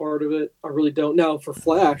Adam part of it. I really don't. Now for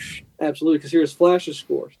Flash, absolutely, because here's Flash's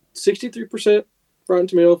score: 63% Rotten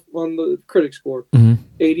Tomato on the critic score,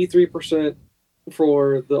 83%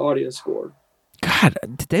 for the audience score. God,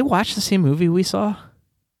 did they watch the same movie we saw?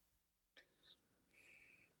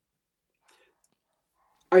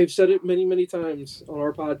 I've said it many, many times on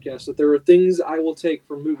our podcast that there are things I will take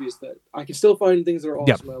from movies that I can still find things that are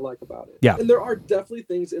awesome I like about it. Yeah. And there are definitely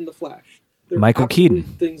things in The Flash. There Michael Keaton.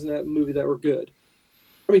 Things in that movie that were good.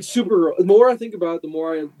 I mean, Supergirl. The more I think about it, the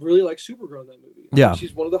more I really like Supergirl in that movie. I think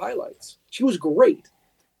she's one of the highlights. She was great.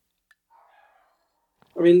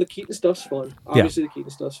 I mean, the Keaton stuff's fun. Obviously, the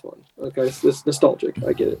Keaton stuff's fun. Okay, it's nostalgic.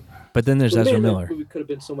 I get it. But then there's Ezra Miller. That movie could have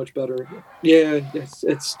been so much better. Yeah,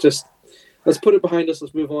 it's just... Let's put it behind us.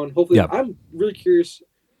 Let's move on. Hopefully, I'm really curious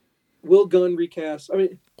Will Gunn recast? I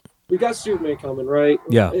mean, we got Superman coming, right?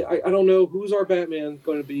 Yeah. I don't know who's our Batman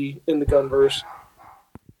going to be in the Gunverse.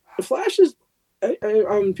 The Flash is.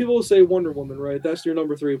 People will say Wonder Woman, right? That's your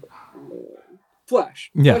number 3. Flash.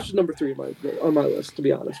 Yeah. Flash is number 3 on my list, to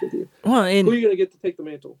be honest with you. Well, and who are you going to get to take the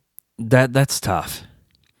mantle? That's tough.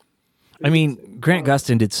 I mean, Grant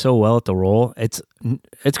Gustin did so well at the role. It's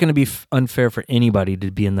going to be unfair for anybody to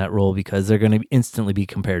be in that role because they're going to instantly be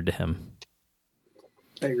compared to him.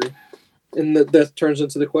 I agree. And that turns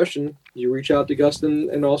into the question. You reach out to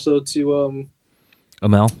Gustin and also to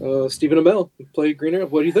Stephen Amell, who played Green Arrow.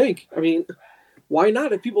 What do you think? I mean, why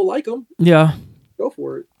not? If people like him, yeah, go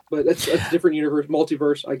for it. But that's a different universe,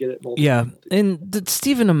 multiverse. I get it. Yeah, and the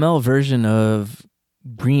Stephen Amell version of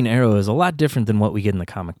Green Arrow is a lot different than what we get in the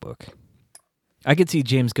comic book. I could see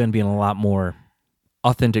James Gunn being a lot more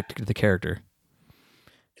authentic to the character.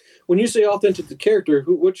 When you say authentic to the character,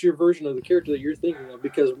 what's your version of the character that you're thinking of?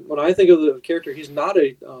 Because when I think of the character, he's not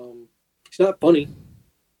funny.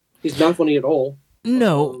 He's not funny at all.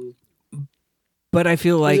 No, but I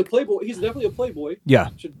feel like he's a playboy. He's definitely a playboy.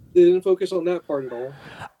 Yeah, they didn't focus on that part at all.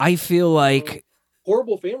 I feel like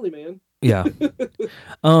horrible family man. Yeah.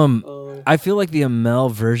 I feel like the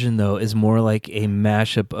Amell version though is more like a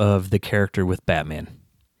mashup of the character with Batman.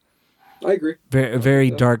 I agree.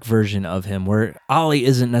 Very dark version of him, where Ollie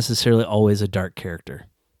isn't necessarily always a dark character.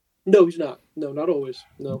 No, he's not. No, not always.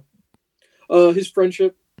 No. His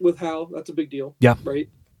friendship with Hal, that's a big deal. Yeah. Right?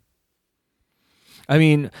 I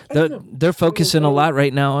mean, they're focusing a lot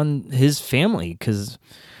right now on his family, because,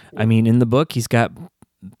 I mean, in the book, he's got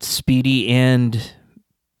Speedy and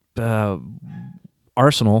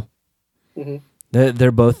Arsenal. Mm-hmm.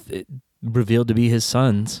 They're both revealed to be his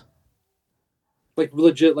sons. Like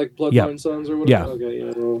legit, like bloodline sons or whatever?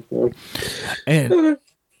 Yeah. Okay, yeah.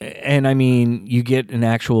 And I mean, you get an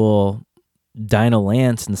actual Dinah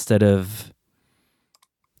Lance instead of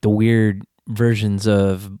the weird versions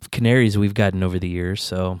of canaries we've gotten over the years,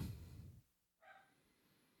 so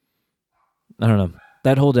I don't know.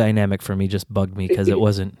 That whole dynamic for me just bugged me because it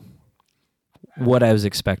wasn't what I was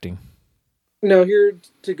expecting. Now, here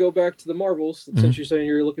to go back to the Marvels, since you're saying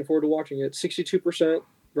you're looking forward to watching it, 62%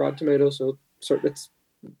 Rotten Tomatoes, so it's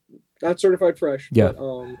not certified fresh, but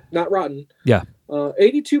not rotten. Yeah.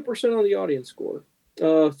 82% on the audience score.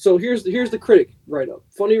 So here's the critic write-up.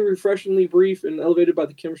 Funny, refreshingly brief, and elevated by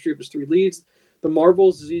the chemistry of its 3 leads, The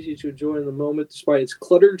Marvels is easy to enjoy in the moment despite its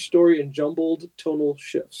cluttered story and jumbled tonal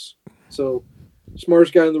shifts. So,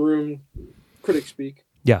 smartest guy in the room, critic speak.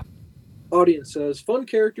 Yeah. Audience says, fun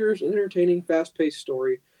characters, entertaining, fast-paced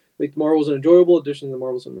story. Make the Marvels an enjoyable addition to the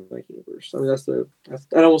Marvel Cinematic Universe. I mean,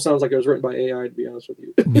 that almost sounds like it was written by AI, to be honest with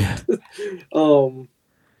you.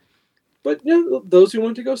 But yeah, those who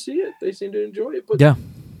went to go see it, they seem to enjoy it. But do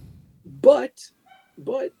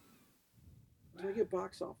I get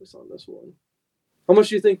box office on this one? How much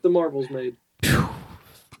do you think the Marvels made? $325.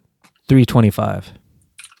 $325.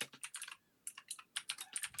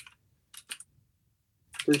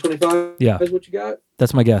 Yeah, is what you got.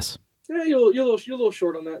 That's my guess. Yeah, you're a little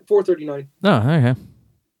short on that. $439. Oh, okay.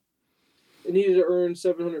 It needed to earn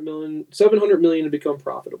 $700 million to become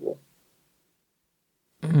profitable.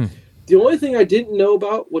 The only thing I didn't know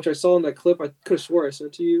about, which I saw in that clip, I could have swore I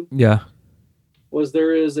sent to you. Yeah. Was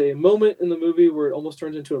there is a moment in the movie where it almost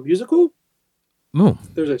turns into a musical. Oh.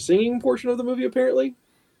 There's a singing portion of the movie, apparently.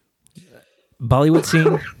 Bollywood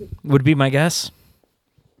scene would be my guess.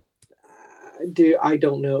 Dude, I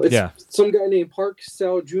don't know. It's some guy named Park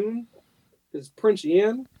Seo-joon. Is Prince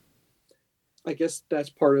Yan. I guess that's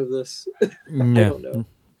part of this. I don't know.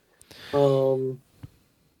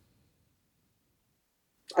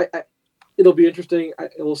 It'll be interesting.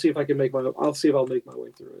 We'll see if I can I'll see if I'll make my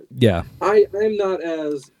way through it. Yeah. I'm not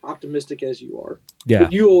as optimistic as you are. Yeah.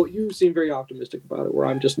 But you seem very optimistic about it, where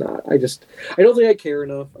I'm just not. I don't think I care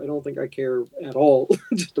enough. I don't think I care at all,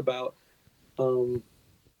 just about.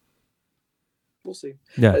 We'll see.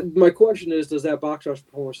 Yeah. My question is, does that box office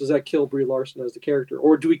performance, does that kill Brie Larson as the character?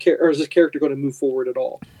 Or do we care, or is this character going to move forward at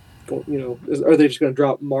all? You know, are they just going to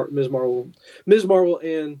drop Ms. Marvel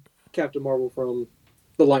and Captain Marvel from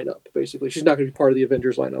the lineup, basically? She's not going to be part of the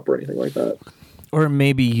Avengers lineup or anything like that. Or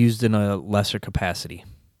maybe used in a lesser capacity.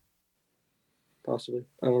 Possibly.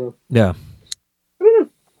 I don't know. Yeah. I don't know.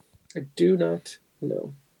 I do not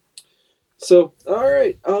know. So, all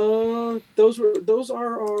right. Those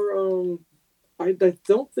are our I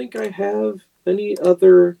don't think I have any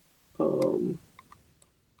other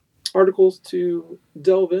articles to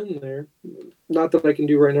delve in there. Not that I can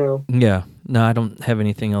do right now. Yeah. No, I don't have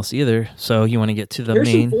anything else either. So you want to get to the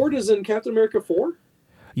Harrison main... Ford is in Captain America 4?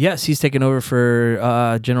 Yes, he's taking over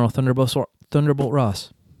for General Thunderbolt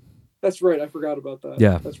Ross. That's right. I forgot about that.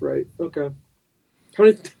 Yeah. That's right. Okay. How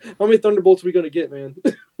many Thunderbolts are we going to get, man?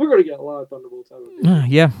 We're going to get a lot of Thunderbolts out of it.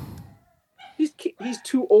 Yeah. He's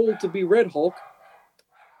too old to be Red Hulk.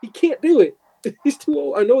 He can't do it. He's too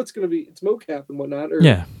old. I know it's mocap and whatnot, or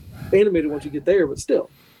animated once you get there, but still,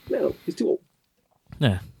 no, he's too old.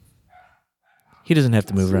 Yeah. He doesn't have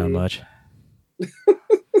to move around much.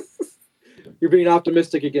 You're being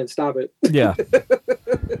optimistic again. Stop it. Yeah.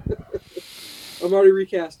 I'm already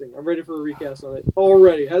recasting. I'm ready for a recast on it.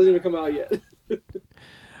 Already. Hasn't even come out yet.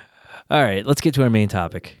 All right, let's get to our main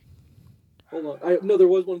topic. Hold on. No, there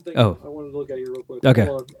was one thing I wanted to look at here real quick. Okay.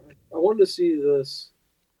 Hold on. I wanted to see this.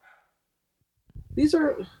 These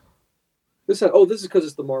are... This is because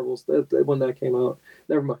it's the Marvels when that came out.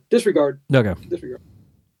 Never mind. Disregard. Okay. Disregard.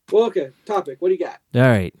 Well, okay. Topic. What do you got? All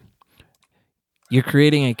right. You're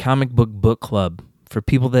creating a comic book club for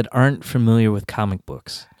people that aren't familiar with comic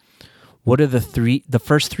books. What are the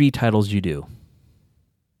first three titles you do?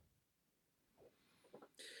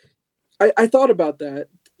 I thought about that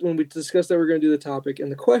when we discussed that we're going to do the topic,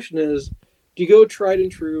 and the question is, do you go tried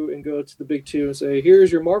and true and go to the big two and say,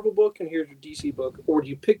 here's your Marvel book and here's your DC book, or do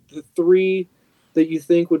you pick the three that you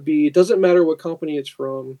think would be, it doesn't matter what company it's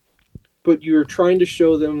from, but you're trying to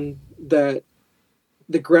show them that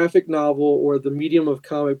the graphic novel or the medium of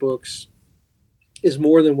comic books is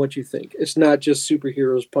more than what you think. It's not just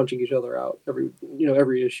superheroes punching each other out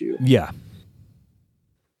every issue. Yeah.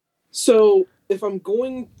 So if I'm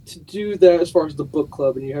going to do that as far as the book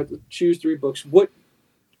club and you have to choose three books, what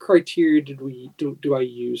criteria do I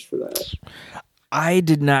use for that? I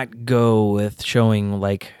did not go with showing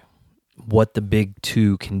like what the big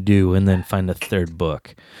two can do and then find a third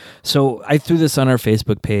book. So I threw this on our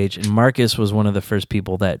Facebook page, and Marcus was one of the first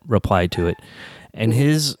people that replied to it. And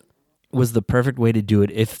his was the perfect way to do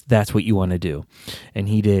it if that's what you want to do. And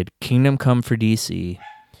he did Kingdom Come for DC.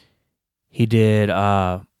 He did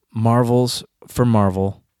Marvels for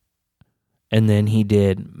Marvel. And then he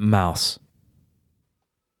did Mouse.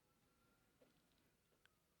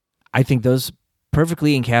 I think those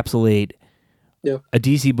perfectly encapsulate a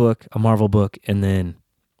DC book, a Marvel book, and then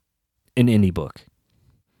an indie book.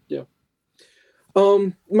 Yeah.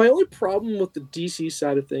 My only problem with the DC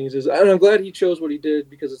side of things is, and I'm glad he chose what he did,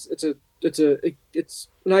 because it's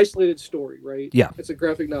an isolated story, right? Yeah. It's a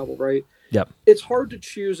graphic novel, right? Yep. It's hard to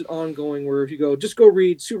choose an ongoing where if you just go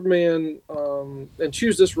read Superman and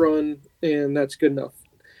choose this run and that's good enough.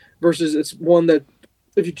 Versus it's one that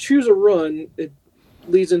if you choose a run, it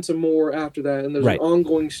leads into more after that, and there's an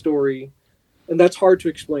ongoing story, and that's hard to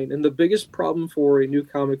explain. And the biggest problem for a new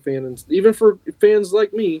comic fan, and even for fans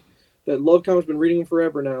like me that love comics, been reading them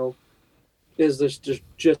forever now, is there's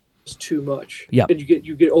just too much. Yeah. And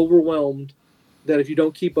you get overwhelmed that if you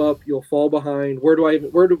don't keep up, you'll fall behind.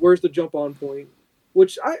 Where's the jump on point?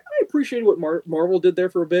 Which I appreciate what Marvel did there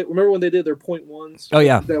for a bit. Remember when they did their point ones? Oh,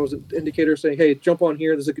 yeah. That was an indicator saying, hey, jump on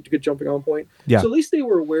here. This is a good jumping on point. Yeah. So at least they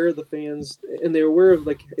were aware of the fans, and they were aware of,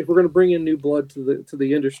 like, if we're going to bring in new blood to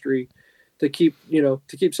the industry to keep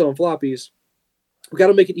selling floppies, we got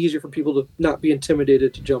to make it easier for people to not be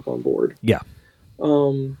intimidated to jump on board. Yeah.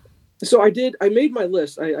 So I made my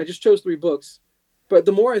list. I just chose three books, but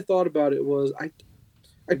the more I thought about it was I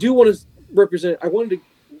wanted to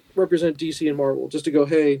represent DC and Marvel, just to go,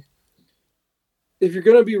 hey, if you're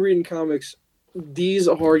going to be reading comics, these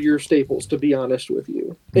are your staples, to be honest with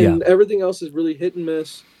you. And everything else is really hit and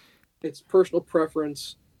miss. It's personal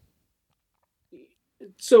preference.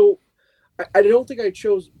 So I don't think I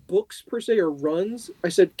chose books per se or runs. I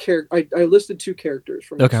said I listed two characters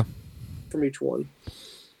from each one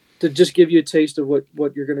to just give you a taste of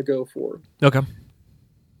what you're going to go for. Okay.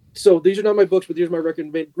 So these are not my books, but these are my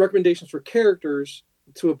recommendations for characters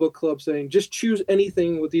to a book club, saying just choose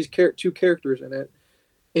anything with these two characters in it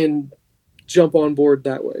and jump on board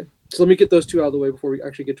that way. So let me get those two out of the way before we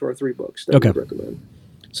actually get to our three books that we recommend.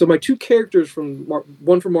 So my two characters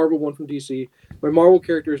one from Marvel, one from DC. My Marvel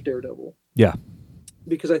character is Daredevil. Yeah.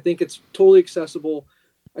 Because I think it's totally accessible.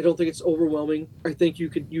 I don't think it's overwhelming. I think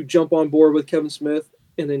you jump on board with Kevin Smith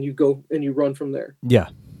and then you go and you run from there. Yeah.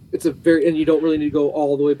 And you don't really need to go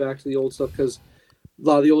all the way back to the old stuff, because a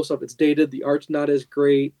lot of the old stuff, it's dated. The art's not as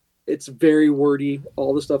great. It's very wordy.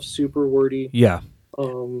 All the stuff's super wordy. Yeah.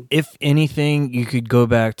 If anything, you could go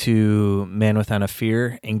back to Man Without a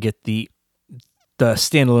Fear and get the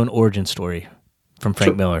standalone origin story from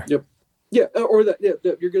Frank Miller. Yep. Yeah, or that. Yeah,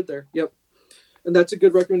 you're good there. Yep. And that's a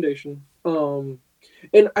good recommendation. And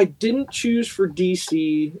I didn't choose for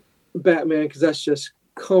DC Batman because that's just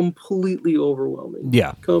completely overwhelming.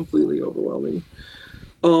 Yeah. Completely overwhelming.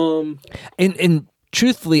 And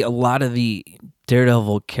truthfully, a lot of the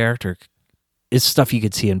Daredevil character is stuff you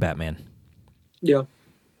could see in Batman. Yeah.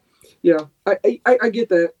 Yeah. I get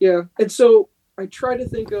that. Yeah. And so I try to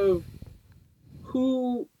think of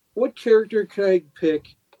what character could I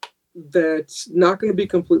pick that's not going to be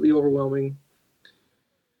completely overwhelming.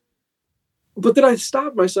 But then I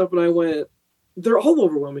stopped myself and I went, they're all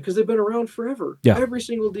overwhelming because they've been around forever. Yeah. Every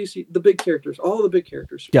single DC, the big characters, all the big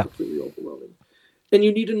characters are yeah. completely overwhelming. And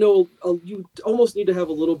you need to know, you almost need to have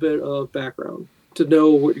a little bit of background to know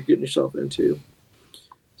what you're getting yourself into.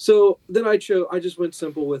 So then I just went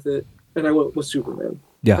simple with it, and I went with Superman.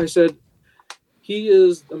 Yeah. I said, he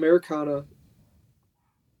is Americana.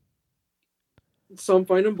 Some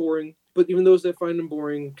find him boring, but even those that find him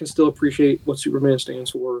boring can still appreciate what Superman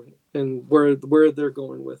stands for and where they're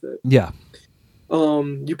going with it. Yeah.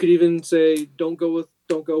 You could even say, don't go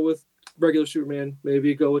with regular Superman.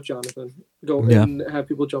 Maybe go with Jonathan. And have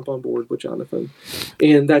people jump on board with Jonathan.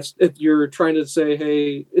 And that's, if you're trying to say,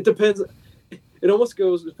 hey, it depends. It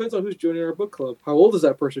depends on who's joining our book club. How old is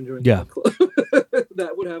that person joining the book club?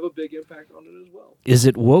 That would have a big impact on it as well. Is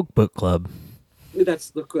it woke book club? That's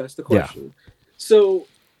the question. Yeah. So,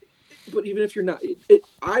 but even if you're not,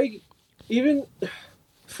 even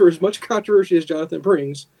for as much controversy as Jonathan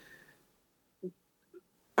brings,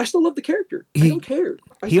 I still love the character. I don't care.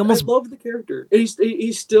 I love the character. And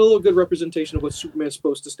he's still a good representation of what Superman's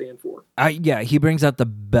supposed to stand for. He brings out the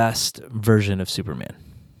best version of Superman.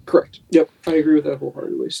 Correct. Yep, I agree with that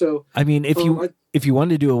wholeheartedly. So, I mean, if you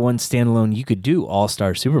wanted to do a one standalone, you could do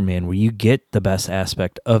All-Star Superman, where you get the best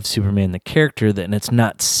aspect of Superman, the character, and it's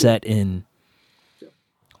not set in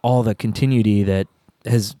all the continuity that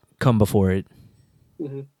has come before it.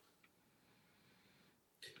 Mm-hmm.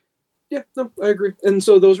 Yeah, no, I agree. And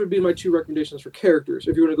so those would be my two recommendations for characters,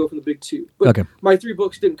 if you want to go from the big two. But my 3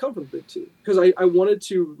 books didn't come from the big two, because I wanted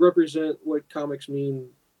to represent what comics mean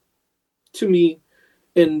to me,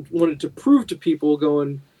 and wanted to prove to people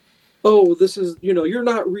going, oh, this is, you're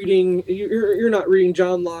not reading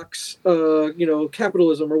John Locke's,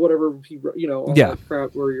 capitalism or whatever he, all that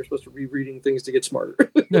crap where you're supposed to be reading things to get smarter.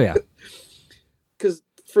 Oh, yeah. Because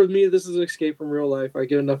for me, this is an escape from real life. I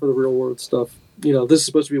get enough of the real world stuff. This is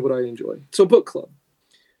supposed to be what I enjoy. So book club.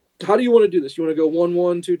 How do you want to do this? You want to go 1,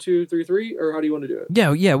 1, 2, 2, 3, 3, or how do you want to do it?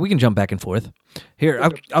 Yeah, we can jump back and forth. Here,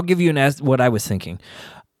 okay. I'll give you what I was thinking.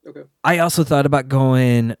 Okay. I also thought about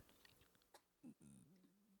going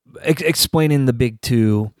explaining the big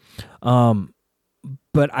two,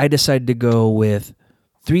 but I decided to go with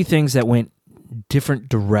 3 things that went different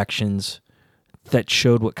directions that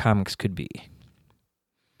showed what comics could be.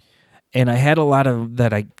 And I had a lot of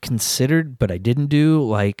that I considered, but I didn't do.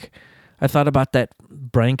 Like, I thought about that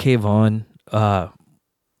Brian K. Vaughan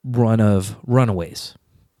run of Runaways.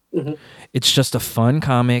 Mm-hmm. It's just a fun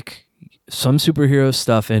comic, some superhero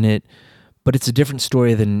stuff in it, but it's a different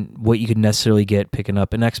story than what you could necessarily get picking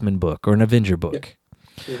up an X-Men book or an Avenger book.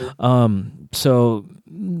 Yeah. Mm-hmm. So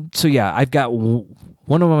yeah, I've got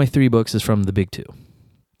one of my 3 books is from the big 2.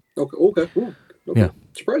 Okay. Ooh. Okay. Yeah.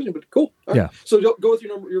 Surprising, but cool. All yeah. Right. So go with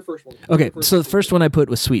your first one. Okay, so the first one I put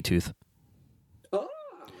was Sweet Tooth.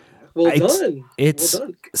 Well done. It's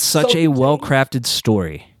such a well-crafted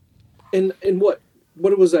story. And what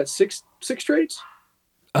was that? 6 trades?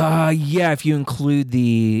 Yeah, if you include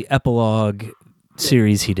the epilogue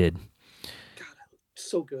series he did. God,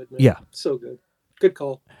 so good, man. Yeah. So good. Good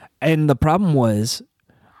call. And the problem was,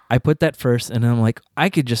 I put that first, and I'm like, I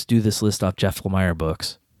could just do this list off Jeff Lemire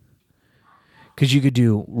books. Because you could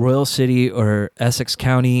do Royal City or Essex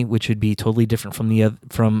County, which would be totally different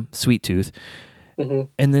from Sweet Tooth. Mm-hmm.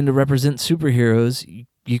 And then to represent superheroes,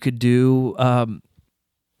 you could do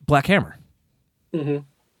Black Hammer. Mm-hmm.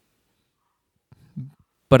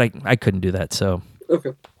 But I couldn't do that, so...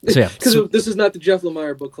 Okay. So yeah. Because this is not the Jeff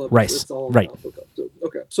Lemire book club. Right. It's all right. Book club. So,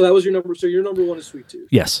 okay. So that was your number. So your number 1 is Sweet Tooth.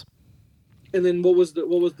 Yes. And then what was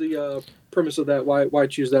the premise of that? Why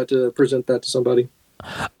choose that to present that to somebody?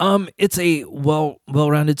 It's a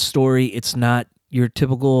well-rounded story. It's not your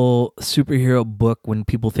typical superhero book when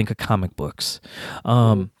people think of comic books.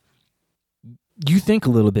 You think a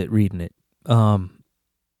little bit reading it. And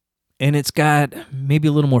it's got maybe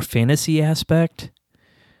a little more fantasy aspect,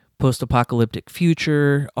 post-apocalyptic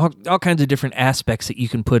future, all kinds of different aspects that you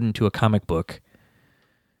can put into a comic book.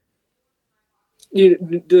 One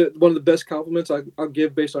of the best compliments I'll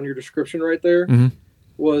give based on your description right there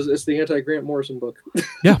was it's the anti-Grant Morrison book.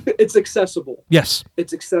 Yeah. It's accessible. Yes.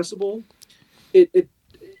 It's accessible.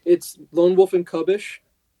 It's Lone Wolf and Cubbish,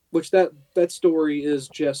 which that story is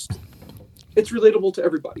just, it's relatable to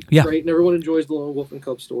everybody. Yeah. Right? And everyone enjoys the Lone Wolf and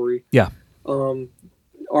Cub story. Yeah.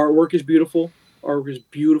 Artwork is beautiful. Artwork is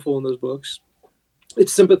beautiful in those books.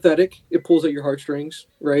 It's sympathetic. It pulls at your heartstrings,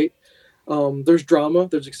 right? There's drama,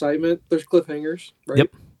 there's excitement, there's cliffhangers, right?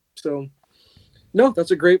 Yep. So, no,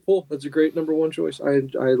 that's a great pull. That's a great number one choice. I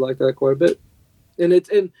like that quite a bit. And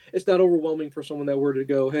it's not overwhelming for someone that were to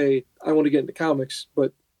go, hey, I want to get into comics,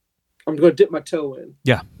 but I'm going to dip my toe in.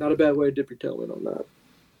 Yeah. Not a bad way to dip your toe in on that.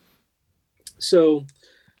 So,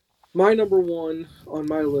 my number one on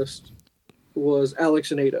my list was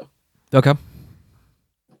Alex and Ada. Okay.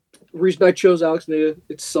 The reason I chose Alex and Ada,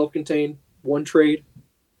 it's self-contained, one trade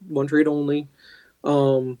only.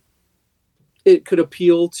 It could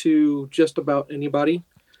appeal to just about anybody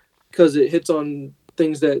because it hits on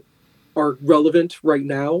things that are relevant right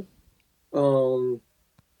now.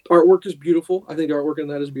 Artwork is beautiful. I think the artwork in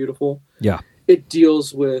that is beautiful. Yeah. It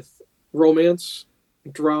deals with romance,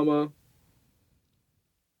 drama,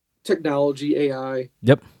 technology, AI.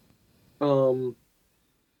 Yep. A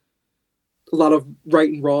lot of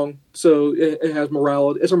right and wrong. So it has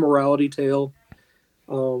morality. It's a morality tale.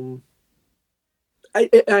 I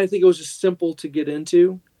think it was just simple to get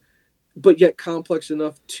into, but yet complex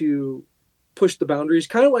enough to push the boundaries.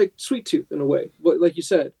 Kind of like Sweet Tooth in a way, but like you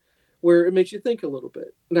said, where it makes you think a little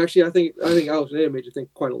bit. And actually, I think Alex and Ada made you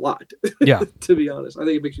think quite a lot. Yeah. To be honest, I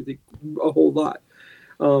think it makes you think a whole lot.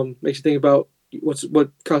 Makes you think about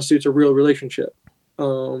what constitutes a real relationship.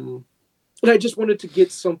 And I just wanted to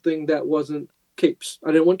get something that wasn't capes.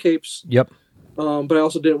 I didn't want capes. Yep. But I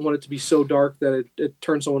also didn't want it to be so dark that it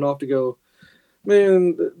turned someone off to go,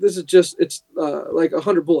 man, this is just, it's like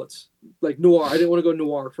 100 bullets. Like noir. I didn't want to go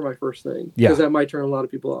noir for my first thing. Yeah. Because that might turn a lot of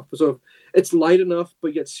people off. So it's light enough,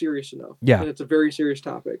 but yet serious enough. Yeah. And it's a very serious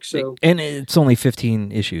topic. So And it's only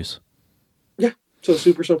 15 issues. yeah. So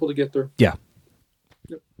super simple to get through. Yeah.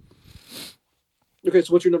 Yep. Okay,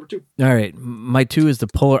 so what's your number two? All right. My two is the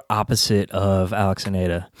polar opposite of Alex and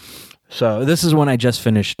Ada. So this is one I just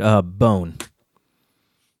finished, Bone.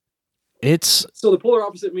 So the polar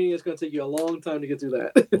opposite meaning is going to take you a long time to get through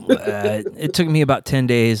that. It took me about 10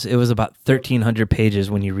 days. It was about 1,300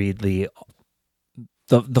 pages when you read the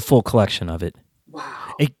full collection of it.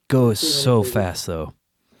 Wow. It goes so fast, though.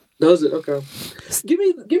 Does it? Okay. Give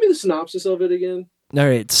me the synopsis of it again. All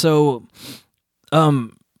right. So,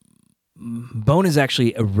 Bone is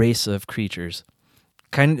actually a race of creatures.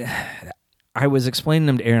 I was explaining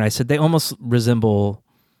them to Erin. I said they almost resemble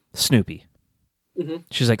Snoopy. Mm-hmm.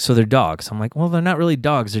 She's like, so they're dogs. I'm like, well, they're not really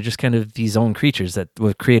dogs. They're just kind of these own creatures that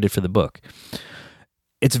were created for the book.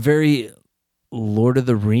 It's very Lord of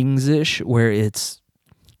the Rings-ish, where it's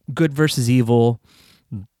good versus evil.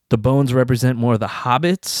 The bones represent more of the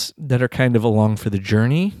hobbits that are kind of along for the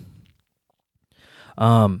journey.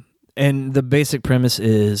 And the basic premise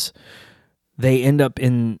is they end up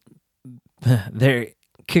they're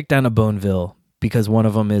kicked down to Boneville because one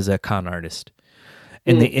of them is a con artist.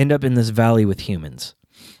 And they end up in this valley with humans.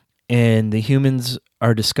 And the humans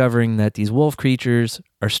are discovering that these wolf creatures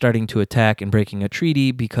are starting to attack and breaking a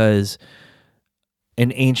treaty because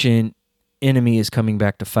an ancient enemy is coming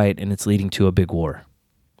back to fight, and it's leading to a big war.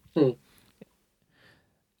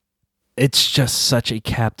 It's just such a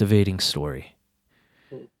captivating story.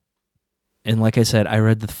 And like I said, I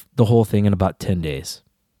read the whole thing in about 10 days.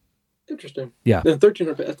 Interesting. Yeah.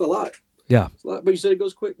 1,300, that's a lot. Yeah. It's a lot, but you said it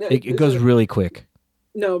goes quick. It goes really quick.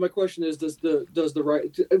 No, my question is, does the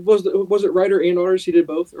was it writer and artist? He did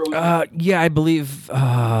both, or was yeah, I believe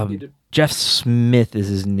Jeff Smith is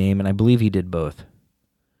his name, and I believe he did both.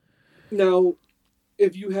 Now,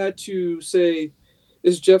 if you had to say,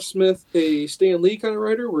 is Jeff Smith a Stan Lee kind of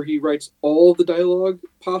writer, where he writes all of the dialogue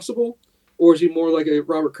possible, or is he more like a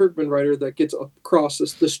Robert Kirkman writer that gets across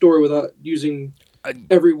the story without using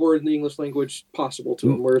every word in the English language possible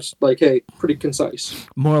to him, where it's like, hey, pretty concise?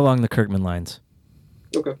 More along the Kirkman lines.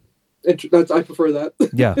 Okay, I prefer that.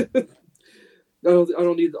 Yeah. I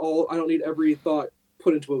don't need every thought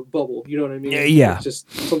put into a bubble. You know what I mean? Yeah. It's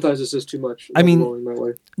just sometimes it's just too much. I mean, that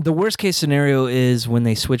way. The worst case scenario is when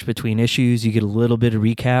they switch between issues, you get a little bit of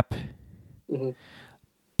recap. Mm-hmm.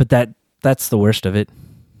 But that's the worst of it.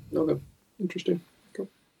 Okay, interesting. Okay.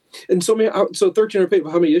 And so 1,300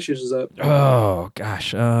 pages. How many issues is that? Oh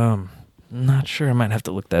gosh, not sure. I might have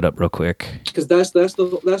to look that up real quick. Because that's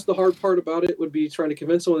the hard part about it, would be trying to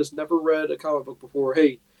convince someone that's never read a comic book before.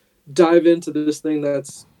 Hey, dive into this thing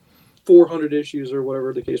that's 400 issues or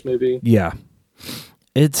whatever the case may be. Yeah,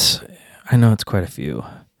 I know it's quite a few.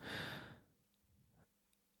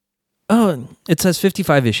 Oh, it says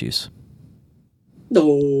 55 issues.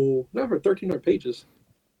 No, not for 1,300 pages.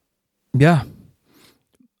 Yeah.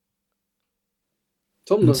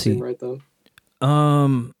 Something doesn't seem right then.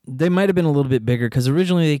 They might have been a little bit bigger because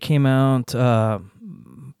originally they came out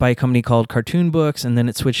by a company called Cartoon Books, and then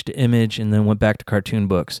it switched to Image, and then went back to Cartoon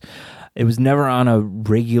Books. It was never on a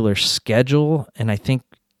regular schedule, and I think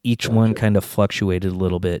each one kind of fluctuated a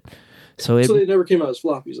little bit. So they never came out as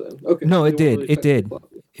floppies then. Okay. No, so it did. It did.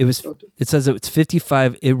 It was. Okay. It says it's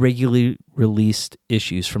 55 irregularly released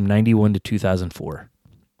issues from 91 to 2004.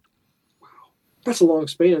 Wow, that's a long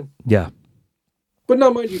span. Yeah. But now,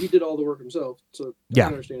 mind you, he did all the work himself, so yeah. I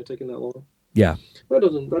understand it taking that long. Yeah. That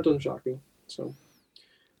doesn't shock me. So.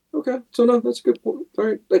 Okay, so no, that's a good point. All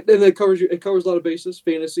right, and it covers a lot of bases: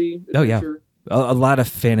 fantasy, adventure. Oh yeah, a lot of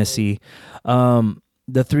fantasy.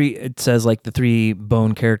 It says like the three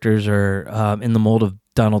Bone characters are in the mold of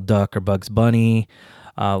Donald Duck or Bugs Bunny.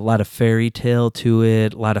 A lot of fairy tale to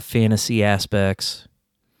it. A lot of fantasy aspects.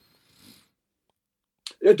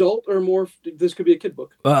 Adult or more? This could be a kid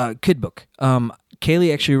book. Kid book.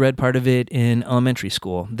 Kaylee actually read part of it in elementary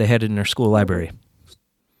school. They had it in their school library.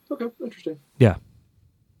 Okay, interesting. Yeah.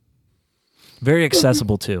 Very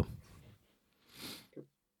accessible too.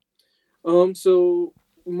 So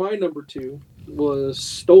my number 2 was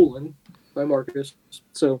Stolen by Marcus.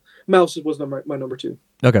 So Mouse was my number 2.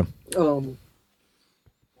 Okay.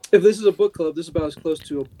 If this is a book club, this is about as close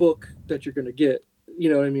to a book that you're going to get.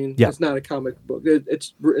 You know what I mean? Yeah. It's not a comic book.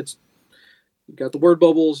 It's you got the word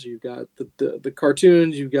bubbles, you got the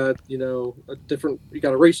cartoons, you got you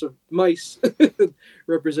got a race of mice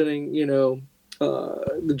representing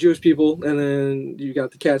the Jewish people, and then you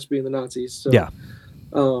got the cats being the Nazis. So, yeah.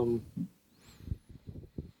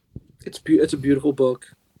 It's a beautiful book.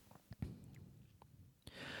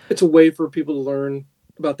 It's a way for people to learn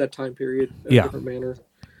about that time period in a different manner.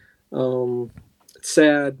 It's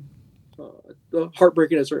sad,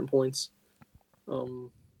 heartbreaking at certain points.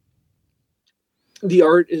 The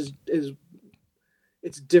art is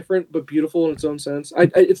it's different but beautiful in its own sense.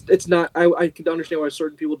 It's not. I can understand why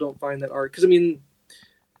certain people don't find that art, because I mean,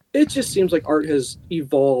 it just seems like art has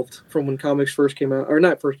evolved from when comics first came out, or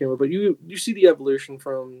not first came out, but you see the evolution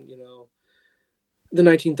from the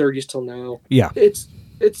 1930s till now. Yeah, it's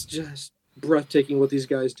just breathtaking what these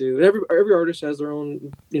guys do. And every artist has their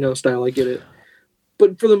own style. I get it,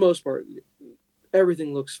 but for the most part,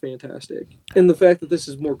 everything looks fantastic. And the fact that this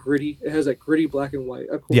is more gritty, it has that gritty black and white.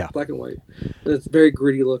 Of course, black and white. It's very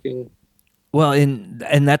gritty looking. Well, and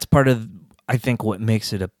that's part of, I think, what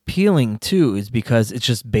makes it appealing too, is because it's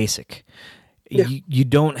just basic. Yeah. You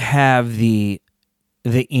don't have the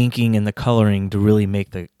inking and the coloring to really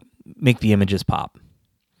make the images pop.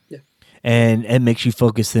 Yeah. And it makes you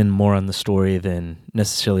focus in more on the story than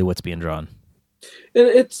necessarily what's being drawn. And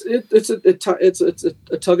it's a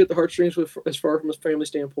tug at the heartstrings as far from a family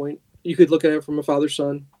standpoint. You could look at it from a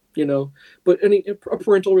father-son, but a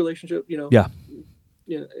parental relationship, Yeah.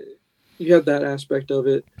 You have that aspect of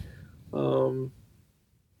it.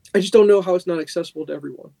 I just don't know how it's not accessible to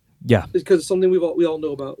everyone. Yeah. Because it's something we all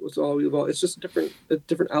know about. It's just a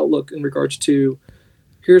different outlook in regards to,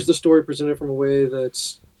 here's the story presented from a way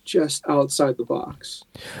that's just outside the box.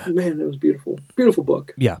 Man, it was beautiful. Beautiful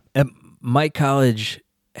book. Yeah. My college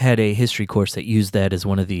had a history course that used that as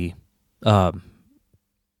one of the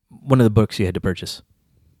books you had to purchase.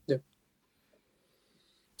 Yeah.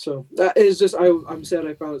 So that is just, I'm sad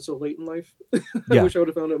I found it so late in life. I wish I would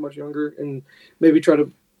have found it much younger and maybe try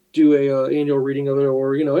to do a annual reading of it,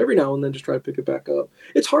 or every now and then just try to pick it back up.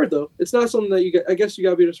 It's hard though. It's not something that I guess you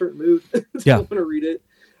got to be in a certain mood to want to read it.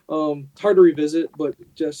 It's hard to revisit, but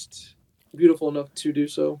just beautiful enough to do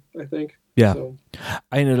so, I think. Yeah. So.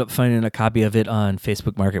 I ended up finding a copy of it on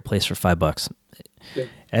Facebook Marketplace for $5. Yeah.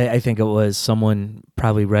 I think it was someone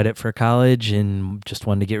probably read it for college and just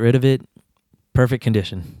wanted to get rid of it. Perfect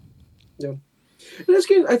condition. Yeah. And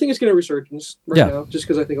I think it's getting a resurgence now, just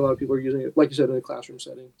because I think a lot of people are using it, like you said, in a classroom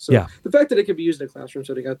setting. So the fact that it could be used in a classroom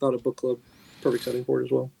setting, I thought a book club, perfect setting for it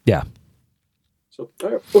as well. Yeah. So, all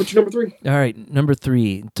right, what's your number 3? All right, number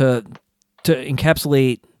 3. To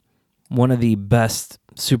encapsulate one of the best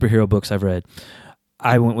superhero books I've read,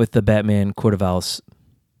 I went with the Batman Court of Owls.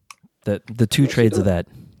 The two trades of that.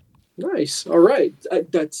 Nice. All right.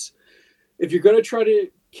 That's, if you're going to try to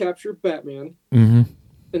capture Batman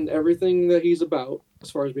and everything that he's about, as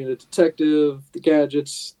far as being a detective, the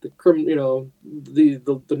gadgets, the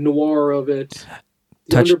the noir of it,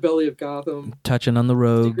 the underbelly of Gotham, touching on the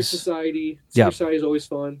rogues, Secret Society. Secret Society is always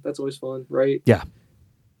fun. That's always fun, right? Yeah.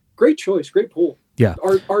 Great choice. Great pull. Yeah.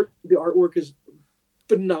 The artwork is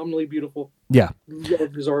phenomenally beautiful. Yeah.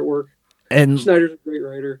 Love his artwork. And Snyder's a great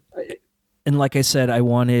writer. And like I said, I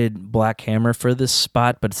wanted Black Hammer for this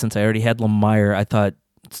spot, but since I already had Lemire, I thought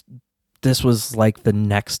this was like the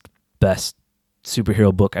next best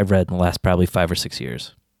superhero book I've read in the last probably 5 or 6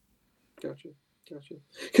 years. Gotcha.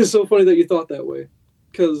 Because it's so funny that you thought that way.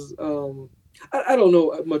 Because I don't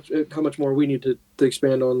know how much more we need to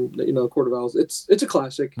expand on, Court of Owls. It's a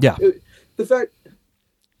classic. Yeah. The fact,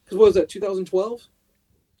 because what was that, 2012?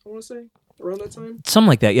 I want to say around that time. Something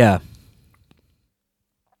like that. Yeah.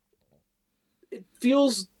 It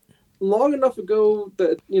feels long enough ago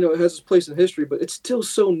that it has its place in history, but it's still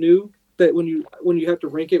so new that when you have to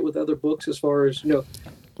rank it with other books, as far as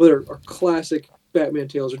whether are classic Batman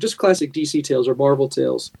tales or just classic DC tales or Marvel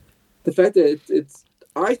tales, the fact that it's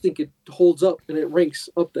I think it holds up and it ranks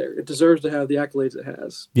up there. It deserves to have the accolades it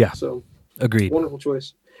has. Yeah. So agreed. Wonderful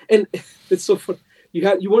choice. And it's so fun. You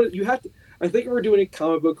have to. I think if we're doing a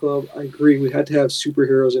comic book club, I agree. We had to have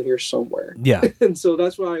superheroes in here somewhere. Yeah. And so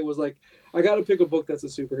that's why I was like, I got to pick a book that's a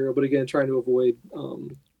superhero. But again, trying to avoid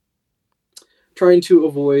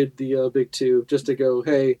the big two, just to go,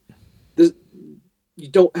 hey, this, you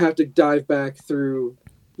don't have to dive back through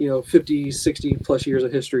 50, 60 plus years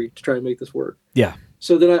of history to try and make this work. Yeah.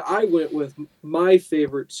 So then I went with my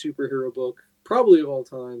favorite superhero book, probably of all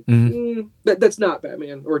time. Mm-hmm. That's not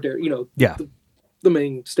Batman or Dare, yeah, the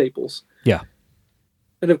main staples. Yeah.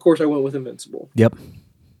 And of course I went with Invincible. Yep.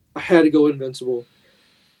 I had to go Invincible.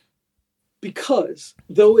 Because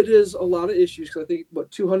though it is a lot of issues, because I think,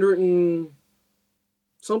 200 and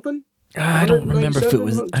something? I don't remember if it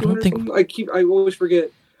was, I don't think. I always forget.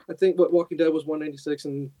 I think Walking Dead was 196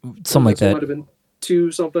 and something like that. Might have been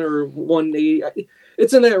 2 something or 180.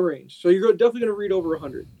 It's in that range. So you're definitely going to read over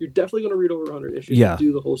 100. You're definitely going to read over 100 issues to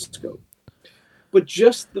do the whole scope. But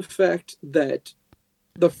just the fact that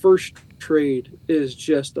the first trade is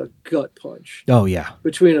just a gut punch. Oh yeah.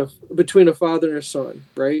 Between a father and a son,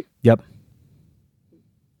 right? Yep.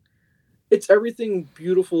 It's everything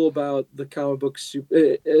beautiful about the comic book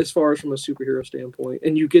as far as from a superhero standpoint.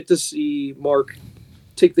 And you get to see Mark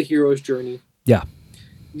take the hero's journey. Yeah.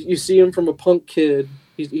 You see him from a punk kid.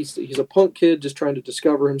 He's a punk kid just trying to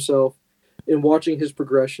discover himself, and watching his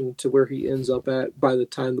progression to where he ends up at by the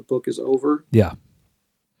time the book is over. Yeah.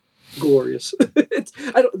 Glorious.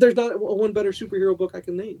 There's not one better superhero book I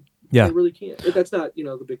can name. Yeah. I really can't. That's not,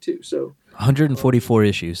 the big two. So 144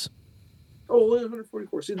 issues. Oh,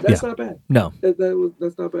 144. See, that's not bad. No. That's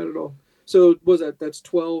not bad at all. So that's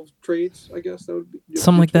 12 trades, I guess that would be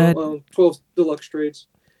something like 12, that. 12 deluxe trades.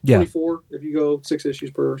 Yeah. 24 if you go 6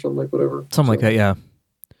 issues per or something like whatever. Something like that, yeah.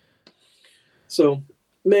 So,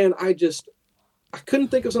 man, I couldn't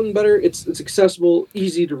think of something better. It's accessible,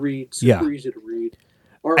 easy to read, super easy to read.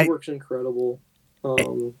 Artwork's incredible.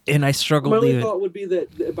 And I struggled. My only thought would be that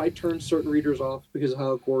it might turn certain readers off because of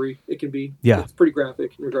how gory it can be. Yeah. It's pretty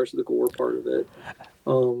graphic in regards to the gore part of it.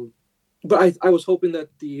 But I was hoping that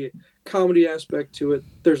the comedy aspect to it,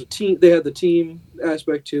 there's a team, they had the team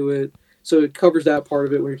aspect to it. So it covers that part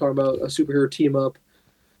of it when you're talking about a superhero team up,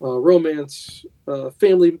 romance,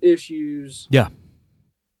 family issues. Yeah.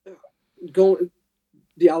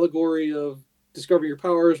 The allegory of discovering your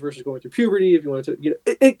powers versus going through puberty. If you want to,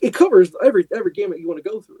 it covers every gamut you want to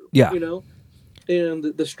go through. Yeah. And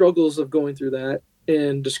the struggles of going through that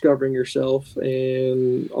and discovering yourself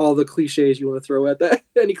and all the cliches you want to throw at that,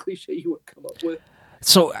 any cliche you want to come up with.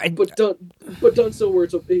 So but done so where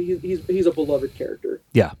he's a beloved character.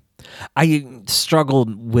 Yeah. I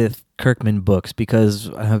struggled with Kirkman books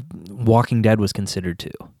because Walking Dead was considered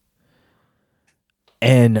too.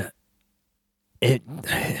 And it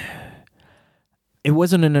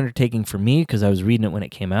wasn't an undertaking for me because I was reading it when it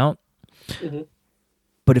came out. Mm-hmm.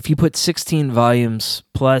 But if you put 16 volumes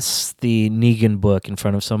plus the Negan book in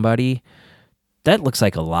front of somebody, that looks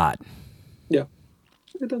like a lot. Yeah,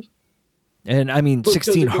 it does. And I mean,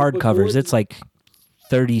 16 hardcovers, it's like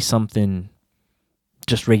 30-something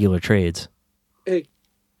just regular trades. Hey,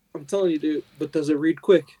 I'm telling you, dude, but does it read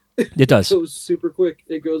quick? It does. It goes super quick.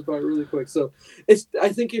 It goes by really quick. So I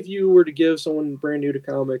think if you were to give someone brand new to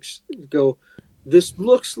comics, go, this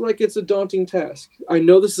looks like it's a daunting task. I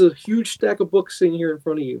know this is a huge stack of books sitting here in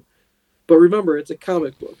front of you, but remember, it's a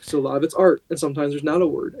comic book, so a lot of it's art, and sometimes there's not a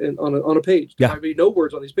word on a page. There might be no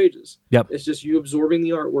words on these pages. Yep. It's just you absorbing the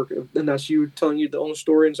artwork, and that's you telling you the own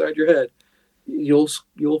story inside your head. You'll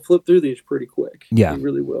flip through these pretty quick. Yeah, you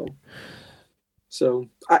really will. So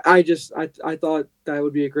I thought that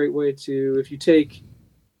would be a great way to, if you take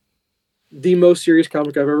the most serious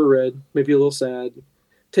comic I've ever read, maybe a little sad,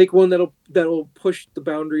 take one that'll push the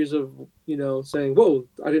boundaries of, saying, whoa,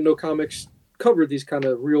 I didn't know comics covered these kind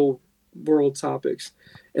of real world topics,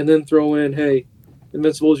 and then throw in, hey,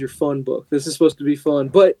 Invincible is your fun book. This is supposed to be fun,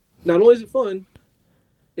 but not only is it fun,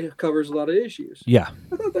 it covers a lot of issues. Yeah.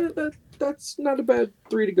 I thought that's not a bad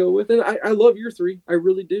 3 to go with, and I love your 3. I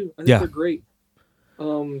really do. I think they're great.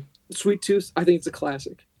 Sweet Tooth, I think it's a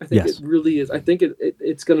classic. I think it really is. I think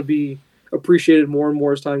it's going to be appreciated more and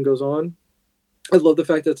more as time goes on. I love the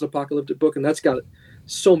fact that it's an apocalyptic book, and that's got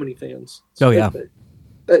so many fans. Oh, yeah.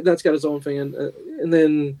 That's got its own fan. And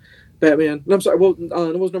then Batman. And I'm sorry, well,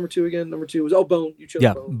 what was number 2 again? Number 2 was, Bone. You chose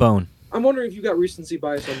Bone. Bone. I'm wondering if you got recency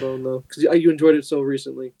bias on Bone, though, because you enjoyed it so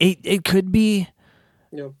recently. It could be.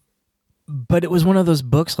 Yeah. But it was one of those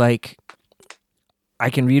books, like, I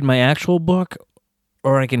can read my actual book,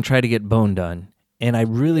 or I can try to get Bone done. And I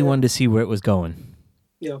really wanted to see where it was going.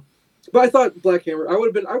 Yeah. But I thought Black Hammer. I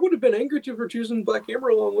would have been angry at you for choosing Black Hammer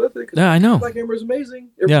along with it. Yeah, I know. Black Hammer is amazing.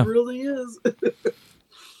 It really is.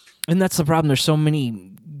 And that's the problem. There's so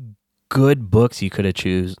many good books you could have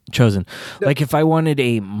chosen. Yeah. Like if I wanted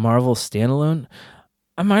a Marvel standalone,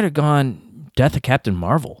 I might have gone Death of Captain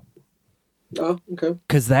Marvel. Oh, okay.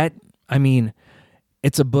 Because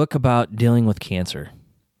it's a book about dealing with cancer.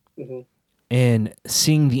 Mm-hmm. And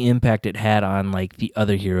seeing the impact it had on like the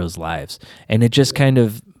other heroes' lives. And it just kind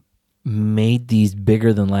of made these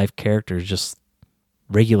bigger than life characters just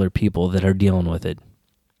regular people that are dealing with it.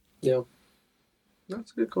 Yeah.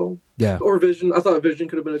 That's a good call. Yeah. Or Vision. I thought Vision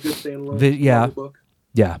could have been a good standalone book.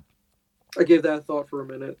 Yeah. I gave that a thought for a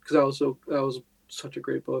minute because that was such a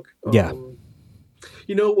great book. Yeah.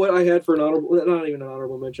 You know what I had for an honorable, not even an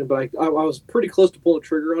honorable mention, but I was pretty close to pulling the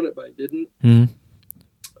trigger on it, but I didn't.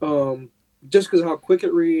 Mm-hmm. Just because of how quick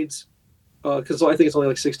it reads, because I think it's only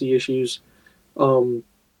like 60 issues.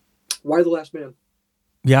 Why the Last Man?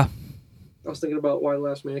 Yeah. I was thinking about Why the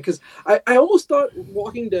Last Man because I almost thought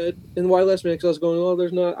Walking Dead and Why the Last Man because I was going,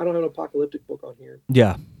 I don't have an apocalyptic book on here.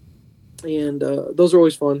 Yeah. And those are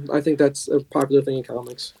always fun. I think that's a popular thing in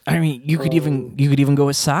comics. I mean, you could even go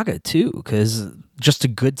with Saga too, because just a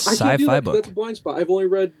good sci-fi book. That's a blind spot. I've only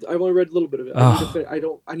read a little bit of it.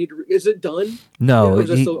 I need to. Is it done? No, or is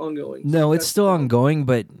it still ongoing? No, it's still ongoing.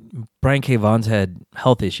 But Brian K. Vaughan's had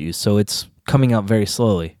health issues, so it's coming out very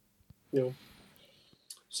slowly. Yeah.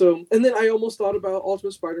 So, and then I almost thought about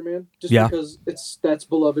Ultimate Spider-Man, just because that's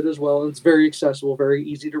beloved as well, and it's very accessible, very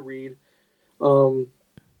easy to read. But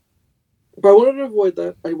I wanted to avoid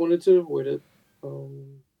that. I wanted to avoid it. I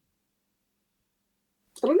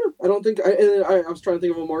don't know. I don't think... I was trying to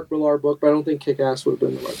think of a Mark Millar book, but I don't think Kick-Ass would have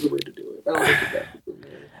been the way to do it. I don't think Kick-Ass would have been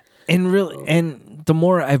there. And the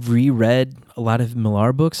more I've reread a lot of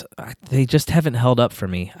Millar books, they just haven't held up for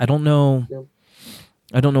me. I don't know... Yeah.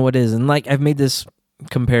 I don't know what it is. And like, I've made this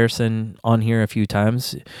comparison on here a few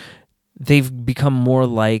times. They've become more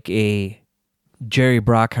like a Jerry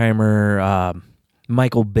Bruckheimer,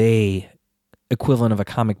 Michael Bay equivalent of a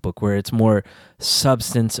comic book, where it's more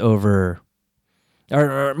substance over,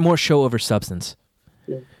 or more show over substance.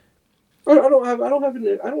 Yeah. I don't have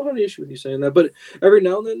any issue with you saying that, but every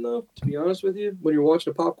now and then, though, to be honest with you, when you're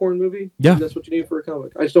watching a popcorn movie, that's what you need for a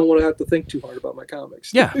comic. I just don't want to have to think too hard about my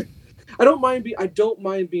comics. Yeah. I don't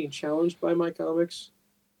mind being challenged by my comics,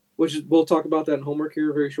 we'll talk about that in homework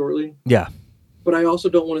here very shortly. Yeah. But I also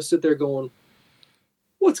don't want to sit there going,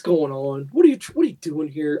 "What's going on? What are you doing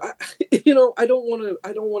here?" I don't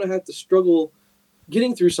want to have to struggle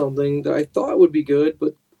getting through something that I thought would be good,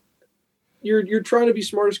 but you're trying to be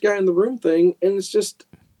smartest guy in the room thing, and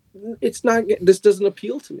it's not. This doesn't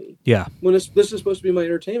appeal to me. Yeah. When this is supposed to be my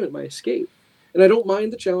entertainment, my escape. And I don't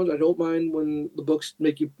mind the challenge. I don't mind when the books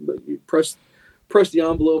make you press the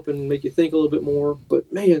envelope and make you think a little bit more. But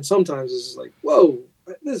man, sometimes it's just like, whoa,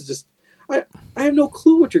 this is just. I have no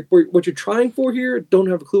clue what you're trying for here. Don't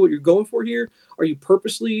have a clue what you're going for here. Are you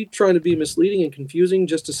purposely trying to be misleading and confusing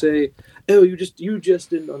just to say, oh, you just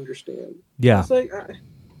didn't understand? Yeah. It's like,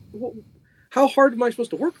 how hard am I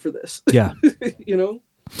supposed to work for this? Yeah.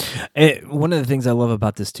 One of the things I love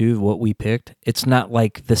about this too, what we picked, it's not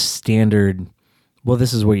like the standard. Well,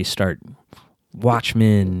 this is where you start.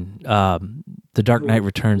 Watchmen, The Dark Knight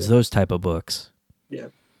Returns, those type of books. Yeah.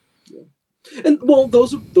 And well,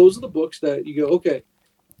 those are the books that you go, okay,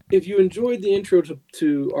 if you enjoyed the intro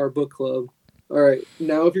to our book club, all right,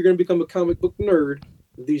 now if you're going to become a comic book nerd,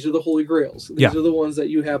 these are the holy grails. These are the ones that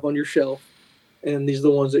you have on your shelf, and these are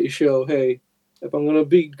the ones that you show, hey, if I'm going to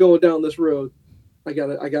be going down this road, I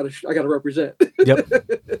gotta represent. Yep.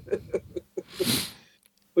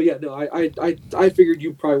 But yeah, no, I figured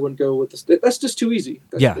you probably wouldn't go with this. That's just too easy.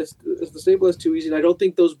 It's the stable is too easy, and I don't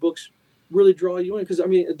think those books really draw you in. Because I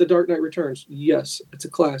mean, The Dark Knight Returns, yes, it's a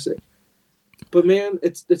classic, but man,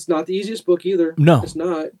 it's not the easiest book either. No, it's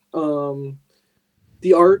not.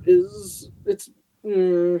 The art it's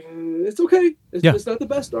okay. It's not the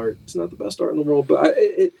best art. It's not the best art in the world, but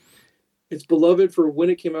it's beloved for when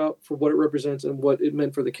it came out, for what it represents, and what it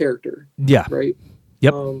meant for the character. Yeah. Right.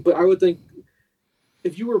 Yep. But I would think,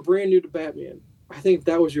 if you were brand new to Batman, I think if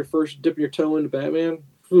that was your first dipping your toe into Batman,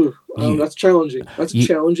 That's challenging. That's a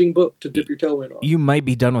challenging book to dip your toe in on. You might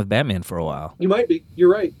be done with Batman for a while. You might be.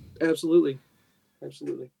 You're right. Absolutely.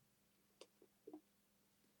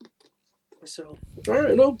 So, all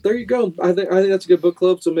right, no, there you go. I think that's a good book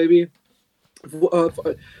club. So maybe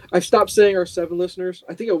I stopped saying our 7 listeners.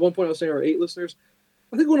 I think at one point I was saying our 8 listeners.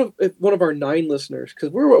 I think one of our 9 listeners, because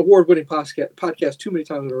we're award-winning podcast too many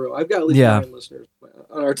times in a row. I've got at least 9 listeners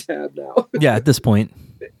on our tab now. Yeah, at this point.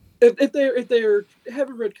 If they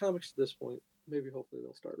haven't read comics at this point, maybe hopefully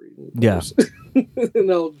they'll start reading. Yeah,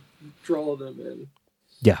 and I'll draw them in.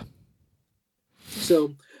 Yeah.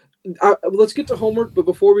 So. Let's get to homework, but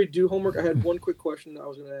before we do homework, I had one quick question I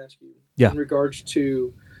was going to ask you in regards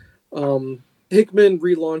to Hickman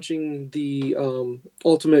relaunching the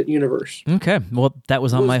Ultimate Universe. Okay, well, that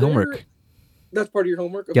was on my homework. That's part of your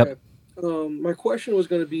homework? Okay. Yep. My question was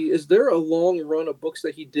going to be, is there a long run of books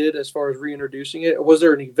that he did as far as reintroducing it? Was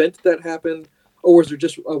there an event that happened, or was there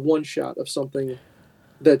just a one-shot of something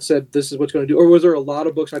that said this is what's going to do? Or was there a lot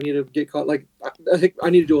of books I need to get caught? Like,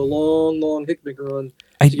 I need to do a long Hickman run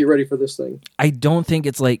to get ready for this thing. I don't think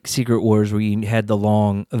it's like Secret Wars where you had the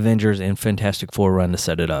long Avengers and Fantastic Four run to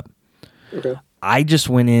set it up. Okay. I just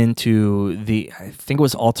went into I think it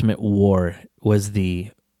was Ultimate War was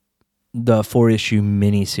the 4-issue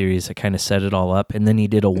mini-series that kind of set it all up, and then he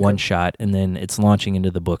did a one-shot, and then it's launching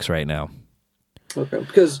into the books right now. Okay,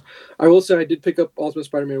 because I will say I did pick up Ultimate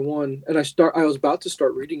Spider-Man 1, and I was about to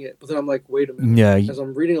start reading it, but then I'm like, wait a minute. Yeah. As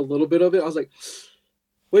I'm reading a little bit of it, I was like,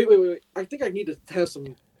 wait. I think I need to have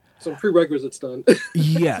some prerequisites done.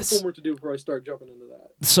 Yes. Some homework to do before I start jumping into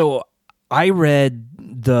that. So I read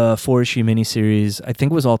the 4-issue miniseries, I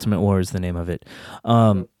think it was Ultimate War is the name of it,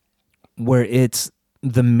 where it's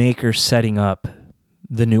the maker setting up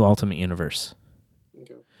the new Ultimate Universe.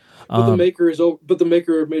 Okay. But the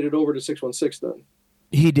maker made it over to 616 then.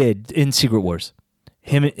 He did in Secret Wars.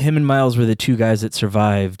 Him and Miles were the 2 guys that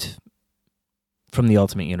survived from the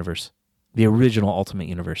Ultimate Universe. The original Ultimate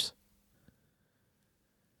Universe.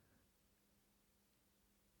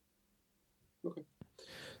 Okay.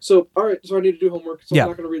 So, all right. So I need to do homework. So I'm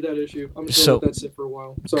not going to read that issue. I'm just going to let that sit for a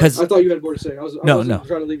while. Sorry. I thought you had more to say. I wasn't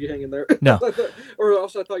trying to leave you hanging there. No. Or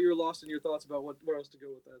also I thought you were lost in your thoughts about where else to go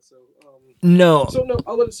with that. So no. So no,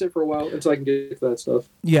 I'll let it sit for a while until I can get to that stuff.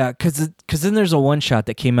 Yeah, because then there's a one-shot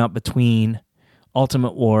that came out between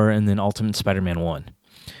Ultimate War and then Ultimate Spider-Man 1.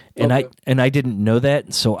 And I didn't know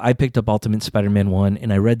that, so I picked up Ultimate Spider-Man 1,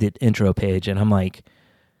 and I read the intro page, and I'm like,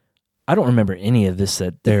 I don't remember any of this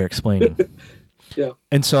that they're explaining. Yeah.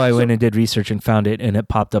 And so I went and did research and found it, and it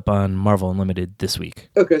popped up on Marvel Unlimited this week.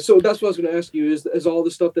 Okay, so that's what I was going to ask you. Is all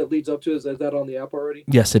the stuff that leads up to, is that on the app already?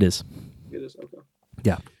 Yes, it is. It is, okay.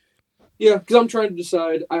 Yeah. Yeah, because I'm trying to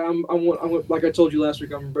decide. I'm like I told you last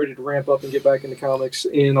week, I'm ready to ramp up and get back into comics,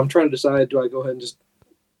 and I'm trying to decide, do I go ahead and just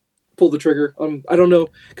pull the trigger? I don't know,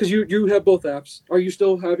 because you have both apps. Are you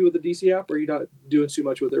still happy with the DC app, or are you not doing too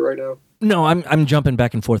much with it right now? No, I'm jumping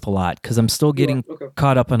back and forth a lot because I'm still getting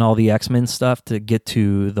caught up on all the X-Men stuff to get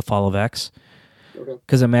to the Fall of X. Okay.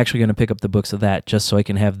 Because I'm actually going to pick up the books of that just so I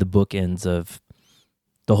can have the bookends of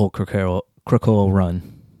the whole Krakoa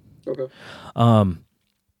run. Okay.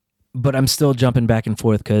 But I'm still jumping back and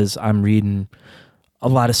forth because I'm reading a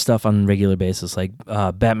lot of stuff on a regular basis, like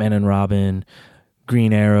Batman and Robin,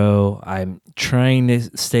 Green Arrow. I'm trying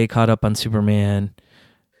to stay caught up on Superman.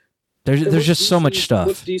 There's just so much stuff.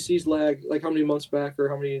 What's DC's lag? Like how many months back, or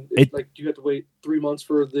how many? Do you have to wait 3 months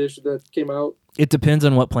for the issue that came out? It depends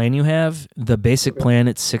on what plan you have. The basic plan,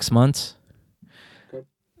 it's 6 months. Okay.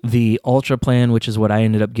 The Ultra plan, which is what I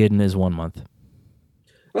ended up getting, is 1 month.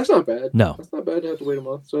 That's not bad. No, that's not bad to have to wait a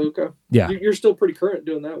month. So okay. Yeah, you're still pretty current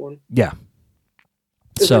doing that one. Yeah.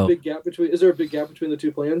 Is there a big gap between the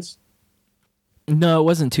 2 plans? No, it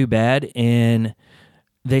wasn't too bad, and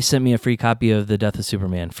they sent me a free copy of The Death of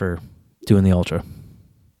Superman for doing the Ultra.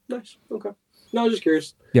 Nice. Okay. No, I was just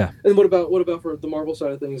curious. Yeah. And what about for the Marvel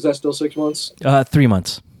side of things? Is that still 6 months? 3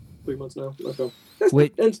 months. 3 months now.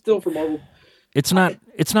 Okay. And still for Marvel. It's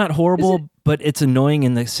not horrible, but it's annoying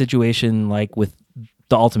in the situation like with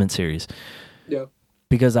the Ultimate series. Yeah.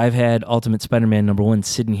 Because I've had Ultimate Spider-Man #1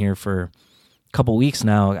 sitting here for a couple weeks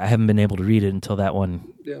now. I haven't been able to read it until that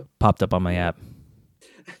one popped up on my app.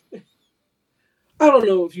 I don't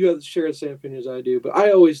know if you share the same opinion as I do, but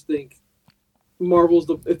I always think Marvel's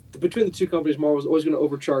between the 2 companies, Marvel's always going to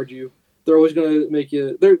overcharge you. They're always going to make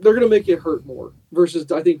you. They're going to make it hurt more.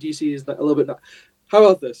 Versus, I think DC is a little bit. How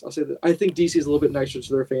about this? I'll say that I think DC is a little bit nicer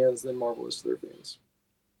to their fans than Marvel is to their fans.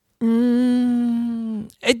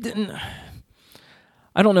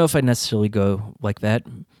 I don't know if I'd necessarily go like that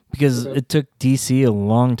because it took DC a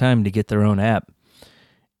long time to get their own app.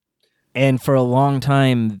 And for a long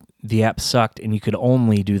time, the app sucked, and you could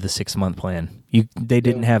only do the 6-month plan. They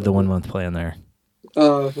didn't have the 1-month plan there.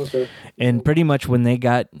 Okay. And pretty much when they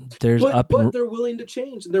got theirs But up, they're willing to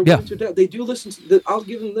change, and they're willing to adapt. They do listen. I'll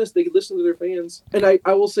give them this. They listen to their fans, and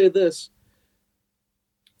I will say this: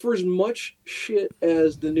 for as much shit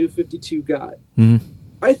as the New 52 got,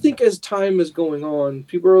 I think as time is going on,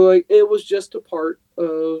 people are like, it was just a part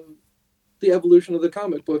of the evolution of the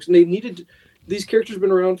comic books, and they needed. These characters have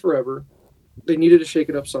been around forever. They needed to shake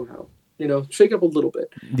it up somehow. Shake it up a little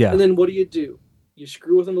bit. Yeah. And then what do? You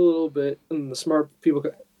screw with them a little bit, and the smart people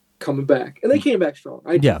coming back, and they came back strong.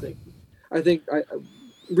 I think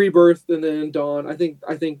Rebirth and then Dawn. I think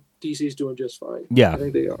DC's doing just fine. Yeah, I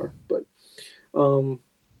think they are. But,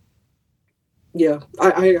 yeah,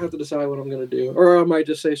 I have to decide what I'm gonna do, or I might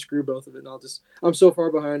just say screw both of it. And I'm so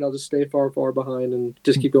far behind. I'll just stay far behind and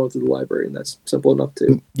just keep going through the library, and that's simple enough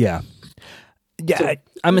too. Yeah. Yeah, so,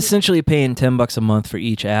 I'm essentially paying $10 a month for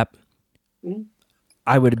each app. Mm-hmm.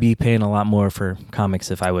 I would be paying a lot more for comics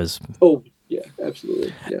if I was. Oh yeah,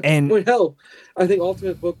 absolutely. Yeah. And hell, I think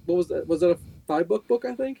Ultimate Book. What was that? Was that a 5-book?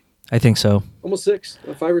 I think. I think so. Almost 6,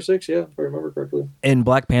 5 or 6. Yeah, if I remember correctly. And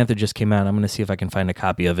Black Panther just came out. I'm going to see if I can find a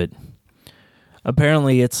copy of it.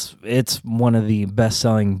 Apparently, it's one of the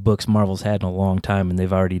best-selling books Marvel's had in a long time, and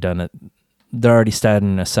they've already done it. They're already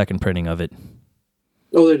starting a second printing of it.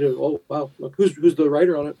 Oh, they do. Oh, wow. Who's the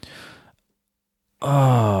writer on it?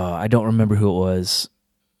 Oh, I don't remember who it was.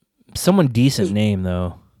 Someone decent name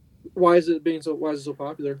though. Why is it so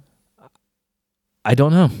popular? I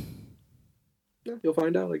don't know. Yeah, you'll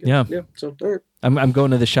find out, I guess. Yeah. Yeah. So all right. I'm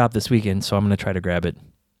going to the shop this weekend, so I'm going to try to grab it.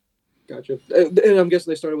 Gotcha. And I'm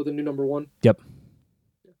guessing they started with a new number 1. Yep.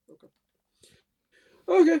 Yeah,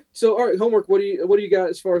 okay. So all right, homework. What do you got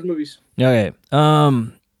as far as movies? Okay.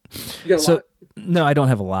 You got a lot? No, I don't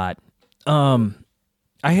have a lot.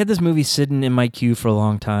 I had this movie sitting in my queue for a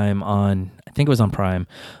long time on, I think it was on Prime,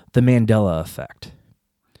 The Mandela Effect.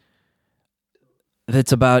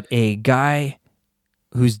 That's about a guy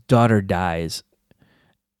whose daughter dies,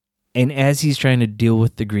 and as he's trying to deal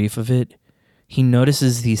with the grief of it, he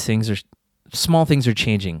notices small things are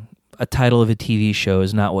changing. A title of a TV show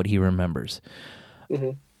is not what he remembers.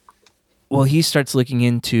 Mm-hmm. Well, he starts looking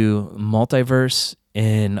into multiverse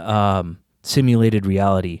and simulated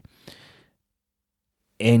reality.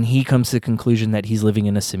 And he comes to the conclusion that he's living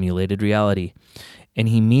in a simulated reality. And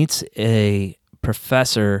he meets a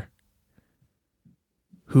professor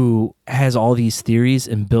who has all these theories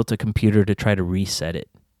and built a computer to try to reset it.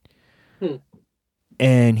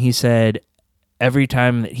 And he said every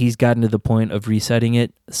time that he's gotten to the point of resetting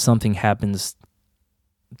it, something happens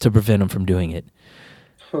to prevent him from doing it.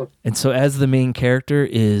 And so as the main character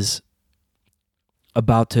is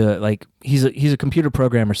about to, he's a computer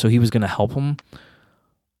programmer, so he was going to help him.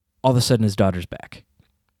 All of a sudden, his daughter's back.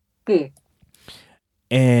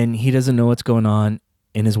 And he doesn't know what's going on,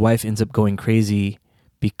 and his wife ends up going crazy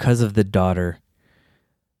because of the daughter,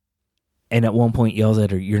 and at one point yells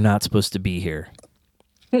at her, "You're not supposed to be here."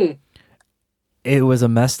 It was a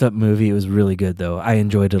messed up movie. It was really good, though. I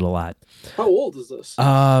enjoyed it a lot. How old is this?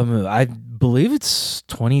 I believe it's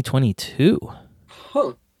 2022.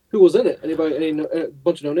 Huh. Who was in it? Anybody? A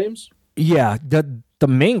bunch of no-names? Yeah, the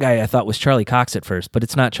main guy I thought was Charlie Cox at first, but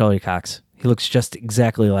it's not Charlie Cox. He looks just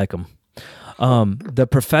exactly like him. The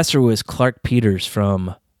professor was Clark Peters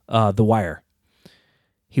from The Wire.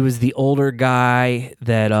 He was the older guy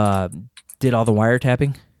that did all the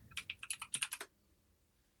wiretapping.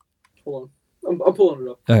 Hold on. I'm pulling it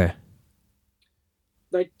up. Okay.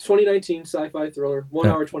 2019 sci-fi thriller, 1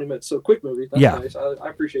 hour 20 minutes. So quick movie. That's nice. I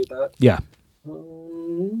appreciate that. Yeah.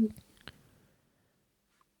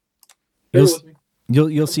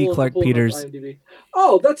 You'll see Clark Peters.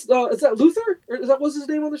 Oh, that's is that Luther? Or was his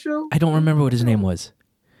name on the show? I don't remember what his name was.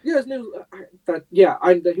 Yeah, his name. He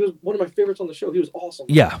was one of my favorites on the show. He was awesome.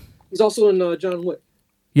 Yeah. He's also in John Wick.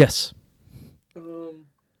 Yes.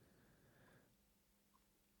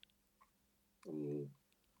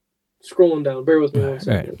 Scrolling down. Bear with me 1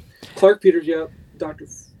 second. Right. Clark Peters, yeah.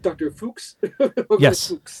 Dr. Fuchs. Yes.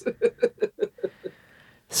 Fuchs.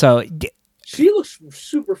 So she looks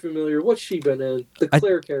super familiar. What's she been in? The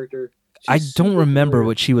Claire character. I don't remember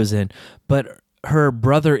what she was in, but her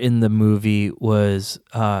brother in the movie was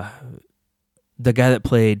the guy that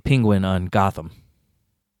played Penguin on Gotham.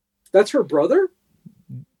 That's her brother?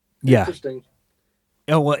 Yeah. Interesting.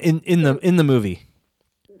 Oh well, in the movie.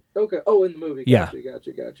 Okay. Oh, in the movie. Gotcha.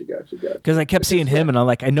 Because I kept seeing him, and I'm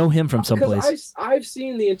like, I know him from someplace. I've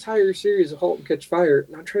seen the entire series of *Halt and Catch Fire*,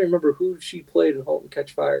 and I'm trying to remember who she played in *Halt and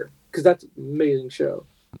Catch Fire*, because that's an amazing show.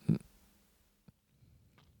 I'm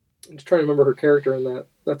just trying to remember her character in that.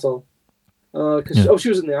 That's all. She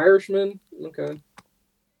was in The Irishman. Okay,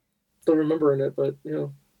 don't remember in it, but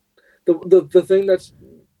the thing that's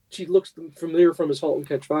she looks familiar from is *Halt and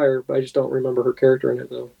Catch Fire*, but I just don't remember her character in it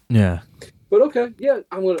though. Yeah. But okay, yeah,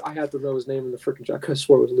 I have to know his name in the freaking job. I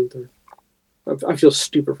swore it was Luther. I feel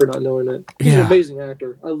stupid for not knowing it. He's an amazing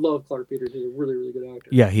actor. I love Clark Peters. He's a really, really good actor.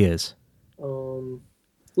 Yeah, he is.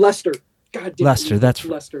 Lester. God damn. Lester. That's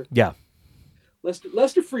Lester. Yeah.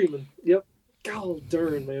 Lester Freeman. Yep. God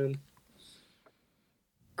darn, man.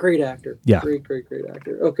 Great actor. Yeah. Great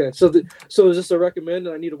actor. Okay, so is this a recommend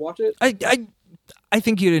and I need to watch it? I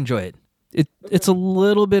think you'd enjoy it. It's a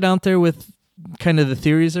little bit out there with kind of the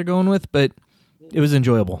theories they're going with, but it was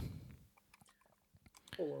enjoyable.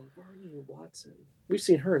 Hold on, Varney Watson. We've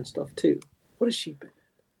seen her and stuff too. What has she been?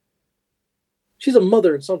 She's a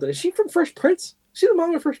mother in something. Is she from Fresh Prince? Is she the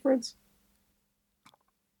mom of Fresh Prince?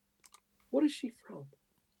 What is she from?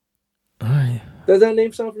 Does that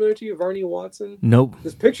name sound familiar to you, Varney Watson? Nope.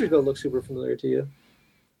 This picture's gonna look super familiar to you.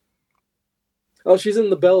 Oh, she's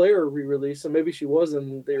in the Bel Air re-release, so maybe she was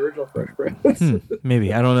in the original Fresh Prince.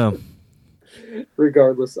 Maybe, I don't know.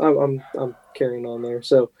 Regardless, I'm carrying on there.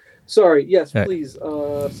 So, sorry. Yes, please.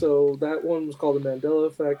 So that one was called The Mandela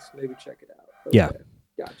Effect. Maybe check it out. Okay. Yeah.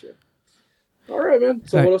 Gotcha. All right, man.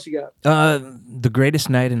 So what else you got? The Greatest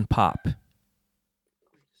Night in Pop.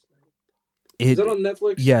 Is that on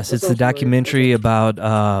Netflix? Yes, it's the documentary about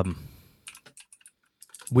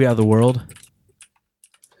We Are the World.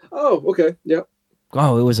 Oh, okay. Yep.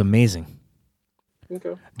 Oh, it was amazing.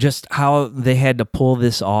 Okay. Just how they had to pull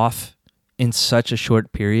this off in such a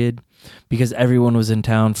short period because everyone was in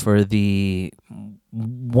town for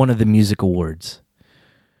one of the music awards.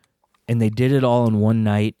 And they did it all in one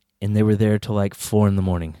night, and they were there till like 4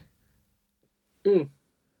 a.m.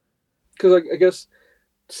 Because I guess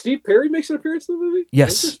Steve Perry makes an appearance in the movie?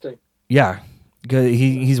 Yes. Interesting. Yeah.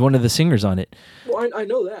 He's one of the singers on it. Well, I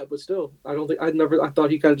know that, but still, I thought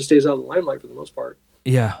he kind of just stays out of the limelight for the most part.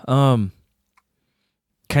 Yeah.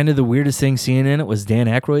 Kind of the weirdest thing seeing in it was Dan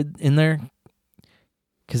Aykroyd in there.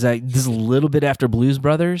 Because this is a little bit after Blues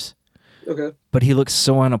Brothers. Okay. But he looks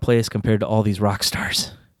so on a place compared to all these rock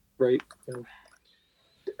stars. Right.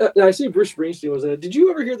 Yeah. I see Bruce Springsteen was in it. Did you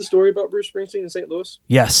ever hear the story about Bruce Springsteen in St. Louis?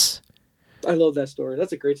 Yes. I love that story.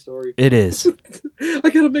 That's a great story. It is. I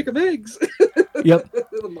gotta make them eggs. Yep.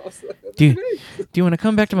 Do you want to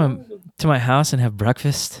come back to my house and have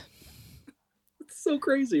breakfast? It's so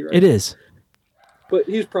crazy, right? It is. But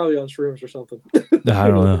he's probably on shrooms or something. I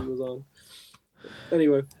don't know. He was on.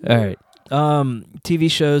 Anyway. All right. TV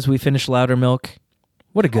shows. We finished Loudermilk.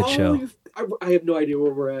 What a good show. I have no idea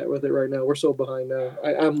where we're at with it right now. We're so behind now.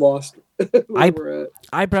 I'm lost where we're at.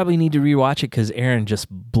 I probably need to rewatch it because Aaron just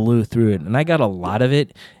blew through it, and I got a lot of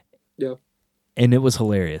it. Yeah. And it was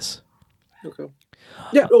hilarious. Okay.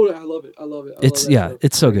 Yeah. Oh, I love it. I love it.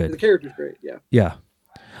 It's so good. The character's great. Yeah. Yeah.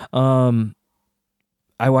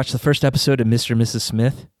 I watched the first episode of Mr. and Mrs.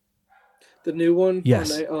 Smith. The new one.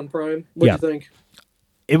 Yes. On Prime. What do you think?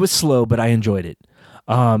 It was slow, but I enjoyed it.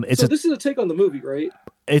 This is a take on the movie, right?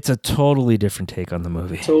 It's a totally different take on the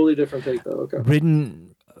movie. Totally different take, though. Okay.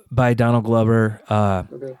 Written by Donald Glover.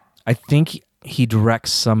 Okay. I think he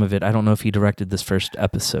directs some of it. I don't know if he directed this first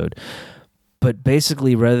episode. But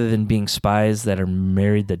basically, rather than being spies that are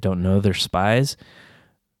married that don't know they're spies,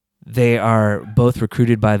 they are both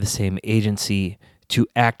recruited by the same agency to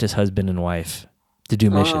act as husband and wife to do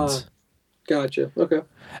missions. Gotcha. Okay.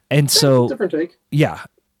 And so... different take. Yeah.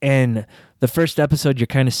 And the first episode, you're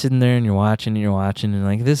kind of sitting there and you're watching and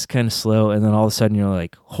like, this is kind of slow. And then all of a sudden you're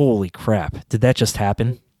like, holy crap, did that just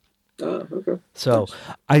happen? Okay. So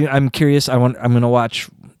I'm curious. I'm going to watch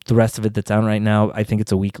the rest of it that's out right now. I think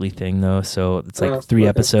it's a weekly thing though. So it's like 3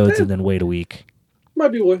 episodes and then wait a week.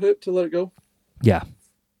 Might be worth it to let it go. Yeah.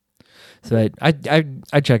 So I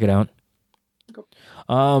check it out. Okay.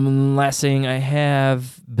 Last thing I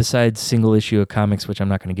have, besides single issue of comics, which I'm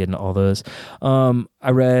not going to get into all those, I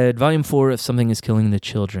read Volume 4 of Something is Killing the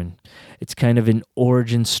Children. It's kind of an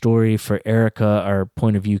origin story for Erica, our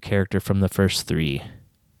point of view character from the first 3.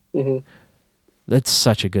 Mm-hmm. That's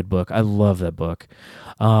such a good book. I love that book.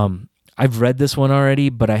 I've read this one already,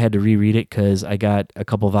 but I had to reread it because I got a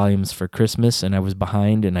couple volumes for Christmas and I was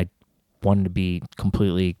behind and I wanted to be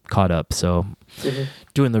completely caught up. So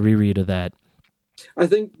doing the reread of that. I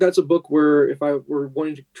think that's a book where if I were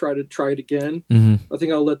wanting to try it again, I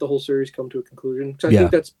think I'll let the whole series come to a conclusion. I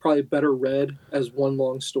think that's probably better read as one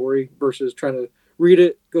long story versus trying to read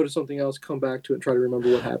it, go to something else, come back to it, and try to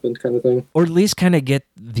remember what happened kind of thing. Or at least kind of get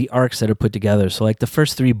the arcs that are put together. So like the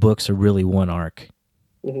first 3 books are really one arc.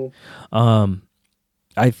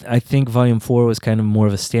 I think Volume 4 was kind of more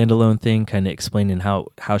of a standalone thing, kind of explaining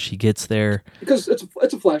how she gets there. Because it's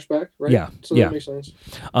a flashback, right? Yeah, So yeah. that makes sense.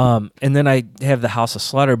 And then I have the House of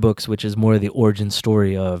Slaughter books, which is more of the origin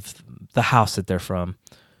story of the house that they're from.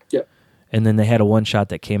 Yeah. And then they had a one-shot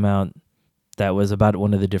that came out that was about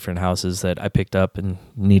one of the different houses that I picked up and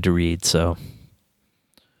need to read, so...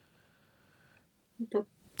 Okay.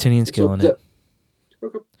 Tinian's killing it.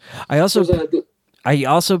 Okay. I also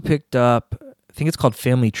picked up, I think it's called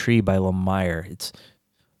Family Tree by Lemire. It's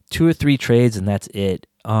 2 or 3 trades and that's it.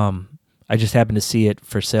 I just happened to see it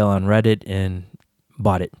for sale on Reddit and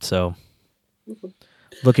bought it. So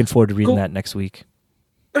looking forward to reading that next week.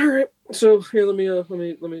 All right. So here, let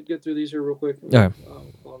me get through these here real quick. Okay.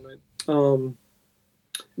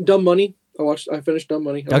 Dumb Money. I finished Dumb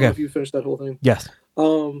Money. I don't know if you finished that whole thing. Yes.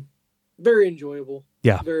 Very enjoyable.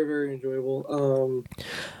 Yeah. Very, very enjoyable.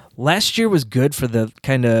 Last year was good for the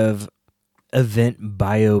kind of event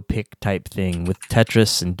biopic type thing with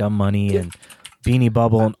Tetris and Dumb Money and Beanie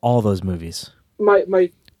Bubble and all those movies.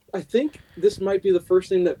 I think this might be the first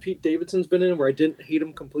thing that Pete Davidson's been in where I didn't hate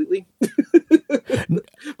him completely.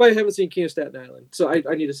 But I haven't seen King of Staten Island, so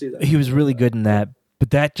I need to see that. He was really good in that, but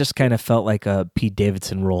that just kind of felt like a Pete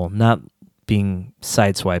Davidson role, not being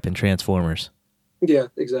Sideswipe in Transformers. Yeah,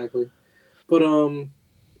 exactly. But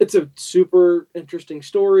it's a super interesting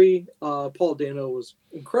story. Paul Dano was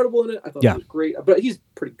incredible in it. I thought he was great, but he's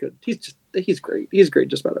pretty good. He's great. He's great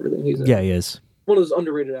just about everything he's in. Yeah, he is. One of those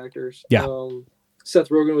underrated actors. Yeah. Seth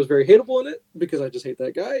Rogen was very hateable in it because I just hate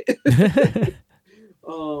that guy.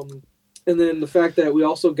 And then the fact that we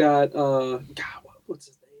also got what's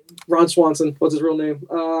his name? Ron Swanson. What's his real name?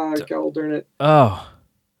 God darn it. Oh.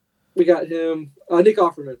 We got him. Nick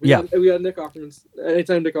Offerman. We got Nick Offerman.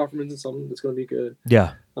 Anytime Nick Offerman's in something, it's going to be good.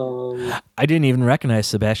 Yeah. I didn't even recognize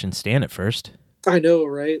Sebastian Stan at first. I know,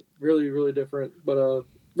 right? Really, really different, but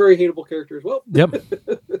very hateable character as well. Yep.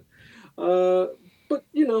 But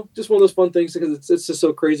just one of those fun things because it's just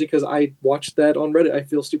so crazy. Because I watched that on Reddit. I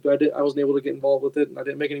feel stupid. I wasn't able to get involved with it, and I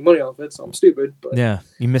didn't make any money off it, so I'm stupid. But yeah,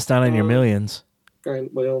 you missed out on your millions. Here's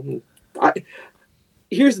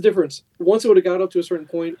the difference. Once it would have got up to a certain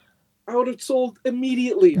point, I would have sold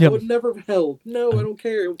immediately. Yep. I would never have held. No, I don't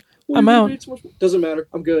care. I'm out. So doesn't matter.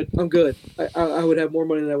 I'm good. I would have more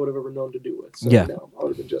money than I would have ever known to do with. So I would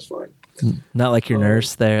have been just fine. Not like your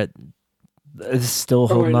nurse there is still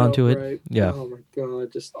holding on to it. Right? Yeah. Oh my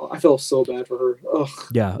god, I felt so bad for her. Ugh.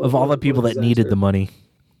 Yeah, of all the people that needed the money.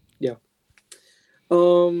 Yeah.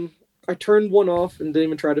 I turned one off and didn't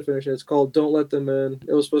even try to finish it. It's called Don't Let Them In.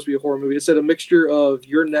 It was supposed to be a horror movie. It said a mixture of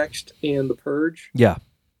You're Next and The Purge. Yeah.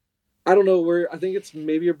 I don't know where. I think it's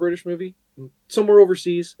maybe a British movie. Somewhere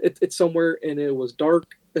overseas. It's somewhere, and it was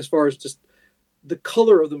dark as far as just the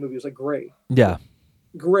color of the movie was like gray. Yeah.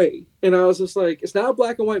 Gray. And I was just like, it's not a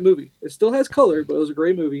black and white movie. It still has color, but it was a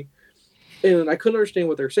gray movie. And I couldn't understand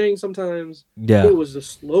what they're saying sometimes. Yeah. It was the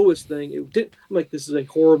slowest thing. I'm like, this is a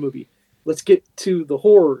horror movie. Let's get to the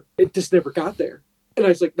horror. It just never got there. And I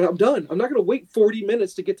was like, I'm done. I'm not going to wait 40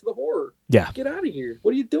 minutes to get to the horror. Yeah. Get out of here.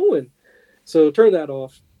 What are you doing? So turn that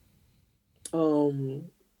off.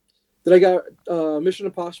 Then I got Mission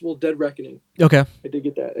Impossible Dead Reckoning. Okay. I did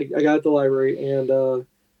get that. I got it at the library. And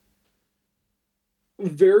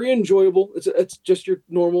very enjoyable. It's just your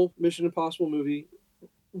normal Mission Impossible movie.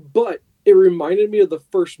 But it reminded me of the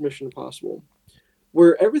first Mission Impossible,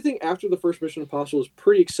 where everything after the first Mission Impossible is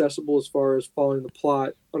pretty accessible as far as following the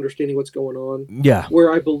plot, understanding what's going on. Yeah.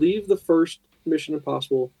 Where I believe the first Mission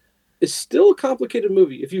Impossible is still a complicated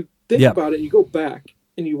movie. If you think about it, and you go back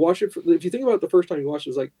and you watch it. If you think about it the first time you watched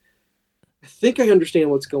it, it's like, I think I understand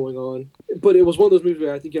what's going on. But it was one of those movies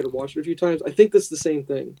where I think you had to watch it a few times. I think that's the same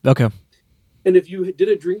thing. Okay. And if you did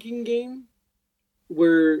a drinking game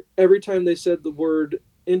where every time they said the word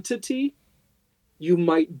entity, you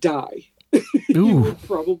might die. You would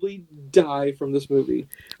probably die from this movie.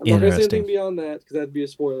 I'm not going to say anything beyond that because that'd be a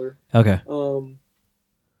spoiler. Okay.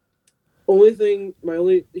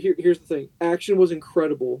 Here's the thing. Action was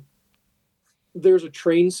incredible. There's a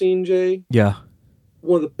train scene, Jay. Yeah.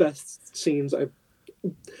 One of the best scenes I've...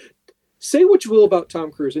 Say what you will about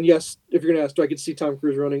Tom Cruise. And yes, if you're going to ask, do I get to see Tom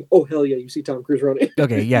Cruise running? Oh, hell yeah, you see Tom Cruise running.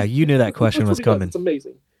 Okay, yeah, you knew that question was coming. It's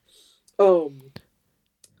amazing. But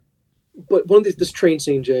one of this train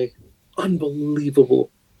scene, Jay,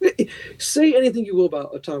 unbelievable. Say anything you will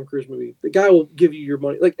about a Tom Cruise movie. The guy will give you your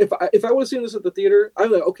money. Like, if I would have seen this at the theater,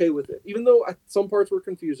 I'm like, okay with it. Even though some parts were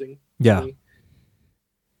confusing. Yeah.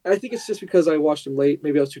 I think it's just because I watched him late.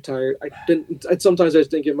 Maybe I was too tired. Sometimes I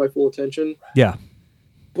just didn't get my full attention. Yeah.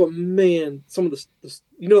 But man, some of the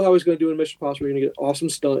you know how he's going to do in Mission Impossible. You're going to get an awesome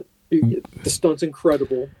stunt. The stunt's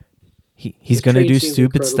incredible. He's going to do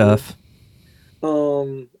stupid stuff.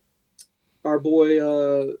 Our boy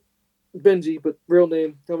Benji, but real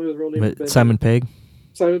name. Tell me his real name. But Simon Pegg.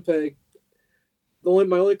 Simon Pegg.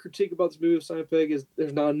 My only critique about this movie of Simon Pegg is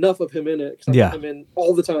there's not enough of him in it. Because I put him in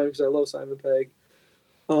all the time because I love Simon Pegg.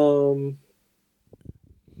 And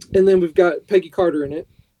then we've got Peggy Carter in it.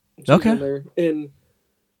 She's in there. And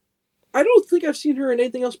I don't think I've seen her in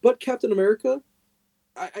anything else but Captain America.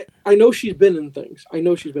 I know she's been in things.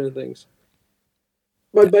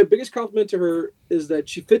 My biggest compliment to her is that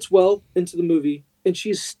she fits well into the movie, and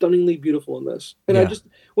she's stunningly beautiful in this. And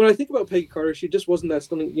when I think about Peggy Carter, she just wasn't that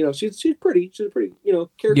stunning. You know, she's pretty. She's a pretty,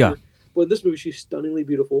 character. Yeah. But in this movie, she's stunningly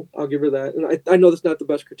beautiful. I'll give her that. And I know that's not the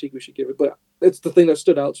best critique we should give it, but it's the thing that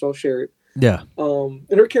stood out, so I'll share it. Yeah. And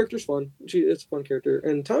her character's fun. It's a fun character.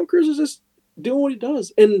 And Tom Cruise is just doing what he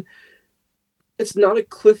does. And it's not a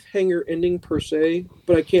cliffhanger ending per se,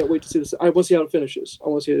 but I can't wait to see this. I want to see how it finishes. I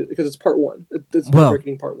want to see it because it's part one. It's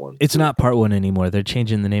Reckoning part one. It's not part one anymore. They're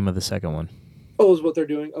changing the name of the second one. Oh, is what they're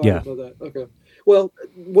doing? Oh, yeah. I didn't know that. Okay. Well,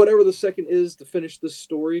 whatever the second is to finish this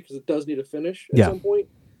story, because it does need a finish at some point,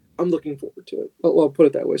 I'm looking forward to it. I'll put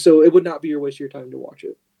it that way. So it would not be your waste of your time to watch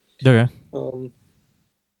it. Okay.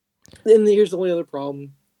 And here's the only other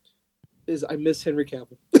problem is I miss Henry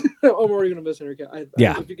Cavill. I'm already going to miss Henry Cavill.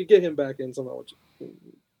 If you could get him back in somehow,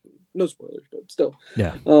 no spoilers, but still.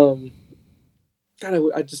 Yeah. God,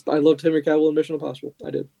 I loved Henry Cavill in Mission Impossible.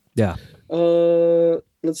 I did. Yeah.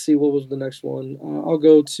 Let's see, what was the next one? I'll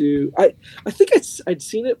go to. I think I'd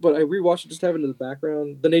seen it, but I rewatched it just having it in the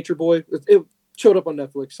background. The Nature Boy. It showed up on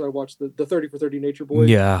Netflix, so I watched the 30 for 30 Nature Boy.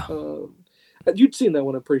 Yeah. You'd seen that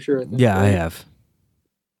one, I'm pretty sure. I think, yeah, right? I have.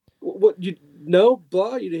 What you know,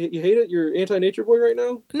 blah? You hate it? You're anti-Nature Boy right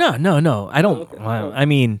now? No. I don't. Okay. I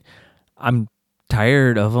mean, I'm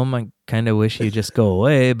tired of them. I kind of wish he'd just go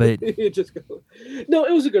away, but No,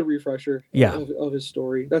 it was a good refresher. Of his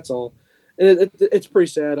story. That's all. And it's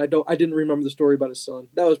pretty sad. I didn't remember the story about his son.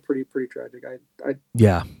 That was pretty tragic. I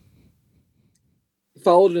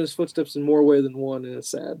followed in his footsteps in more way than one, and it's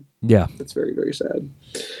sad. Yeah. It's very, very sad.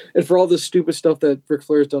 And for all the stupid stuff that Ric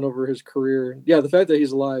Flair's done over his career, the fact that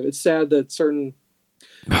he's alive, it's sad that certain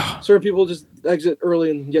people just exit early,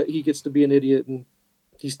 and yet he gets to be an idiot, and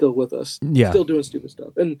he's still with us. Yeah. Still doing stupid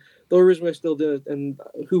stuff. And the only reason I still did it, and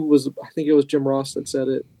I think it was Jim Ross that said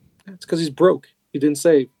it, it's because he's broke. He didn't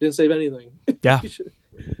save anything. Yeah.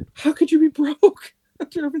 How could you be broke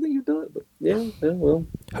after everything you've done? But well.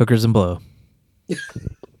 Hookers and blow. Is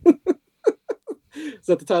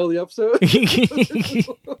that the title of the episode?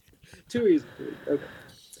 Too easy.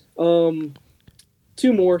 Okay.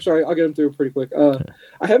 Two more. Sorry, I'll get them through pretty quick.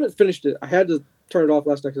 I haven't finished it. I had to turn it off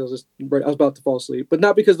last night because I was about to fall asleep, but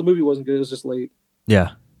not because the movie wasn't good. It was just late.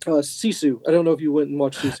 Yeah. Sisu. I don't know if you went and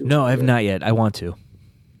watched Sisu. No, I have not yet. I want to.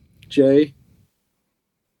 Jay.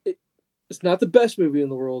 It's not the best movie in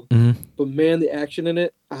the world, but man, the action in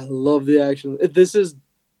it, I love the action. This is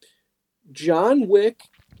John Wick,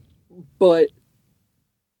 but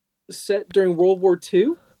set during World War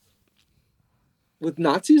II with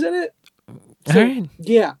Nazis in it. So, right.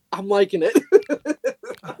 Yeah, I'm liking it.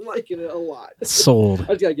 I'm liking it a lot. Sold.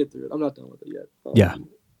 I just gotta get through it. I'm not done with it yet. Yeah.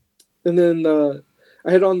 And then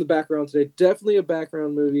I had on the background today. Definitely a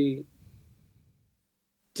background movie.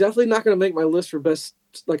 Definitely not going to make my list for best,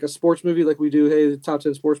 like a sports movie, like we do. Hey, the top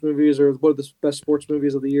 10 sports movies, or what are the best sports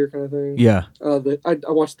movies of the year, kind of thing. Yeah. I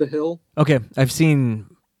watched The Hill. Okay, I've seen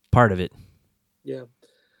part of it. Yeah.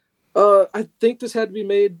 I think this had to be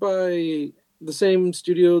made by the same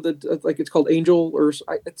studio that like it's called Angel or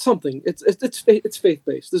it's something. It's faith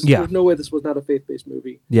based. There's no way this was not a faith based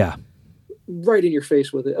movie. Yeah. Right in your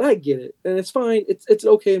face with it, and I get it, and it's fine. It's an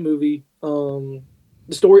okay movie. The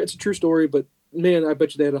story, it's a true story, but man, I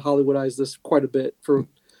bet you they had to Hollywoodize this quite a bit for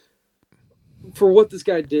what this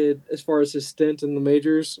guy did as far as his stint in the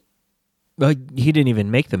majors. Well, he didn't even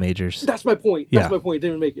make the majors. That's my point. That's my point. He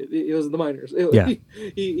didn't make it. It was in the minors.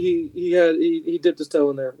 He dipped his toe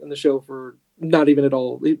in there in the show for not even at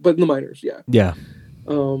all, but in the minors. Yeah. Yeah.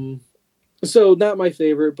 So not my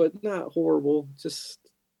favorite, but not horrible. Just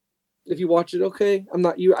if you watch it, okay. I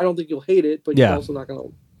don't think you'll hate it, but you're also not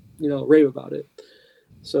gonna, rave about it.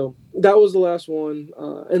 So that was the last one.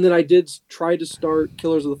 And then I did try to start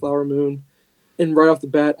Killers of the Flower Moon, and right off the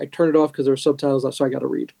bat, I turned it off because there were subtitles, so I got to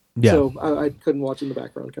read. Yeah. So I couldn't watch in the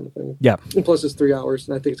background, kind of thing. Yeah. And plus, it's 3 hours,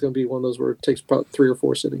 and I think it's going to be one of those where it takes about 3 or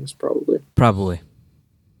 4 sittings, probably. Probably.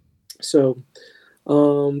 So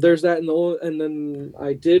there's that, and then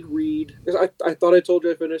I did read. I thought I told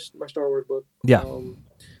you I finished my Star Wars book. Yeah.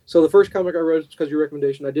 So the first comic I read, because of your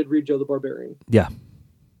recommendation, I did read Joe the Barbarian. Yeah.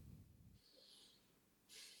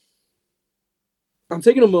 I'm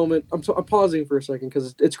taking a moment. I'm pausing for a second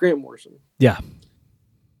because it's Grant Morrison. Yeah.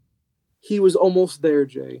 He was almost there,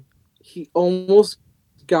 Jay. He almost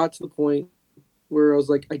got to the point where I was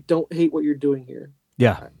like, I don't hate what you're doing here.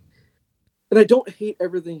 Yeah. And I don't hate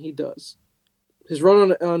everything he does. His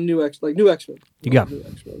run on New X-Men. Yeah. New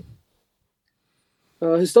X-Men.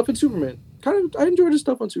 His stuff in Superman. I enjoyed his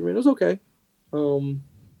stuff on Superman. It was okay.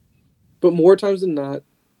 But more times than not,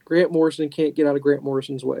 Grant Morrison can't get out of Grant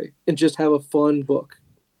Morrison's way and just have a fun book.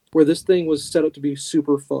 Where this thing was set up to be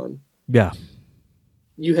super fun. Yeah.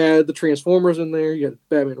 You had the Transformers in there. You had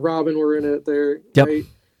Batman and Robin were in it there. Yep. Right?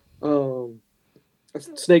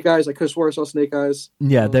 Snake Eyes. I could have swore I saw Snake Eyes.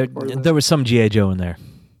 Yeah, there was some G.I. Joe in there.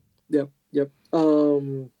 Yep.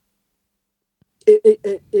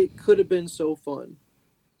 It could have been so fun.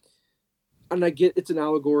 And I get it's an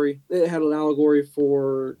allegory. It had an allegory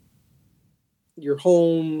for your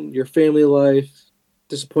home, your family life,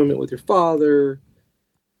 disappointment with your father,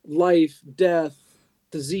 life, death,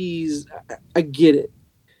 disease. I get it.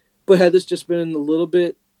 But had this just been a little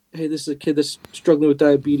bit, hey, this is a kid that's struggling with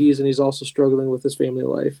diabetes and he's also struggling with his family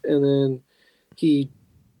life. And then he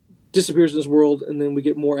disappears in this world and then we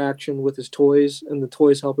get more action with his toys and the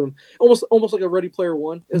toys help him. Almost like a Ready Player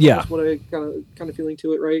One. Is what I kind of feeling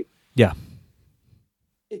to it, right? Yeah.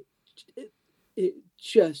 It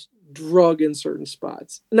just drug in certain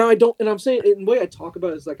spots. Now I don't, and I'm saying in the way I talk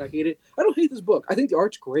about it is like I hate it. I don't hate this book. I think the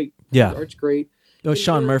art's great. Yeah. The art's great. No,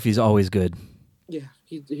 Sean Murphy's always good. Yeah,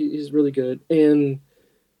 he's really good. And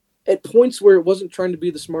at points where it wasn't trying to be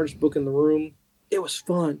the smartest book in the room, it was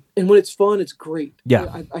fun. And when it's fun, it's great.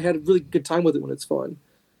 Yeah. I had a really good time with it when it's fun.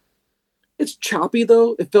 It's choppy,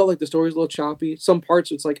 though. It felt like the story's a little choppy. Some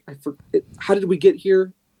parts, it's like, how did we get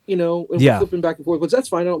here? And we're flipping back and forth. But that's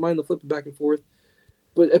fine. I don't mind the flipping back and forth.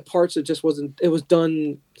 But at parts, it just wasn't. It was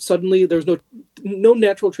done suddenly. There's no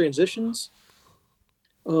natural transitions.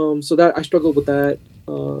 So that I struggled with that.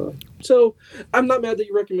 So I'm not mad that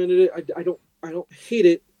you recommended it. I don't hate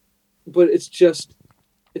it, but it's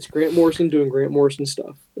Grant Morrison doing Grant Morrison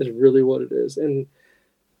stuff is really what it is. And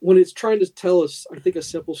when it's trying to tell us, I think, a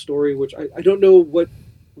simple story, which I don't know what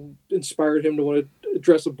inspired him to want to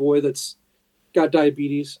address a boy that's got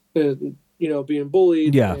diabetes and being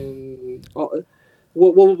bullied. Yeah. And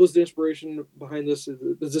what was the inspiration behind this?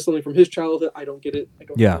 Is this something from his childhood? I don't get it. I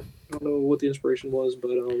don't know what the inspiration was,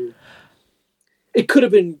 but it could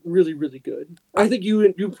have been really, really good. I think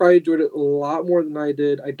you probably enjoyed it a lot more than I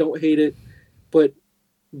did. I don't hate it, but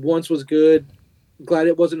once was good. Glad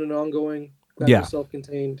it wasn't an ongoing. Glad it was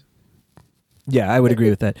self-contained. Yeah, I would agree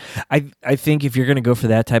with that. I think if you're going to go for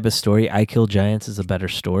that type of story, I Kill Giants is a better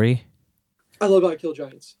story. I love I Kill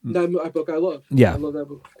Giants. That book I love. Yeah. I love that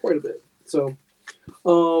book quite a bit. So,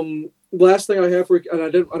 last thing I have for, and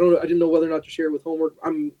I didn't know whether or not to share it with homework.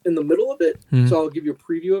 I'm in the middle of it, so I'll give you a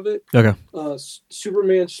preview of it. Okay.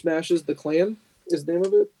 Superman Smashes the Klan is the name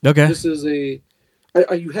of it. Okay. This is you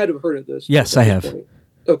had to have heard of this. Yes, I have.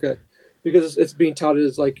 Okay. Because it's being touted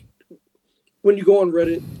as like, when you go on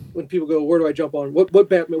Reddit, when people go, where do I jump on? What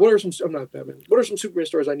Batman? What are some Superman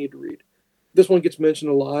stories I need to read? This one gets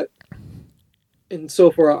mentioned a lot. And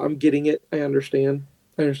so far, I'm getting it. I understand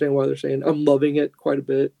why they're saying. I'm loving it quite a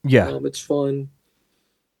bit. Yeah. It's fun.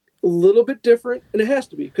 A little bit different, and it has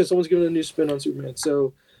to be because someone's giving a new spin on Superman.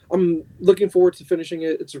 So I'm looking forward to finishing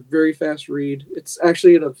it. It's a very fast read. It's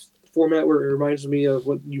actually in a format where it reminds me of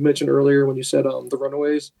what you mentioned earlier when you said The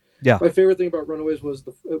Runaways. Yeah. My favorite thing about Runaways was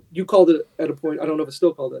you called it at a point, I don't know if it's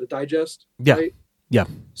still called that, a digest. Yeah. Right? Yeah.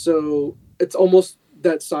 So it's almost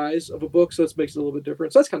that size of a book, so it makes it a little bit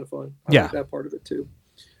different. So that's kind of fun. I like that part of it too.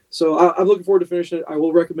 So I'm looking forward to finishing it. I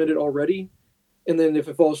will recommend it already. And then if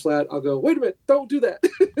it falls flat, I'll go, wait a minute, don't do that.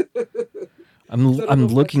 I'm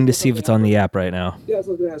looking to see if it's on the app right now. Yeah, I was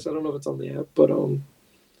looking at it. So I don't know if it's on the app, but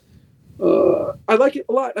I like it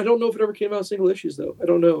a lot. I don't know if it ever came out in single issues, though. I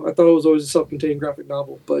don't know. I thought it was always a self-contained graphic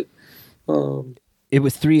novel, but it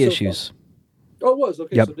was 3 issues. Oh, it was?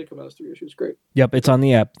 Okay, yep. So it did come out as 3 issues. Great. Yep, it's on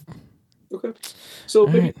the app. Okay. So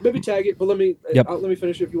maybe tag it, but let me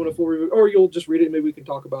finish it if you want a full review, or you'll just read it and maybe we can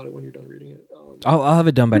talk about it when you're done reading it. I'll have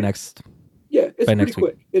it done by next. Yeah, it's by pretty next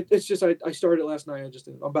quick. It's just I started it last night.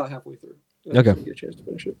 I'm about halfway through. I okay. Didn't get a chance to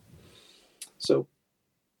finish it. So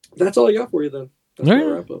that's all I got for you then. That's my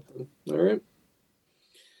wrap up. Then. All right.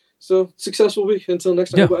 So successful week until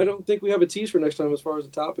next time. Yeah. But I don't think we have a tease for next time as far as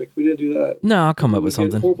the topic. We didn't do that. No, I'll come up with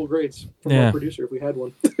something. Horrible grades from our producer if we had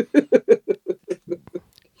one.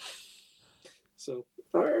 So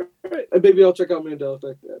all right, maybe I'll check out Mandela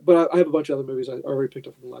Effect. But I have a bunch of other movies I already picked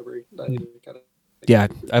up from the library. That I need to kind of. Yeah,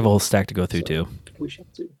 I have a whole stack to go through too. We shall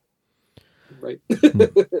see. Right.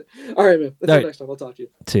 All right, man. Until next time, I'll talk to you.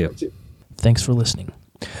 See you. Right, see you. Thanks for listening.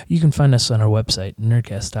 You can find us on our website,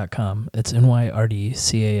 Nyrdcast.com. It's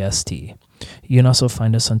Nyrdcast. You can also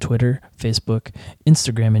find us on Twitter, Facebook,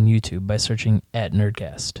 Instagram, and YouTube by searching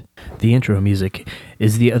 @Nyrdcast. The intro music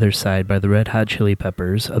is The Other Side by the Red Hot Chili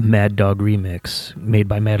Peppers, a Mad Dog remix made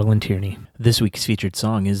by Madeline Tierney. This week's featured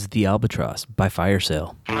song is The Albatross by Fire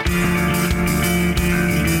Sale.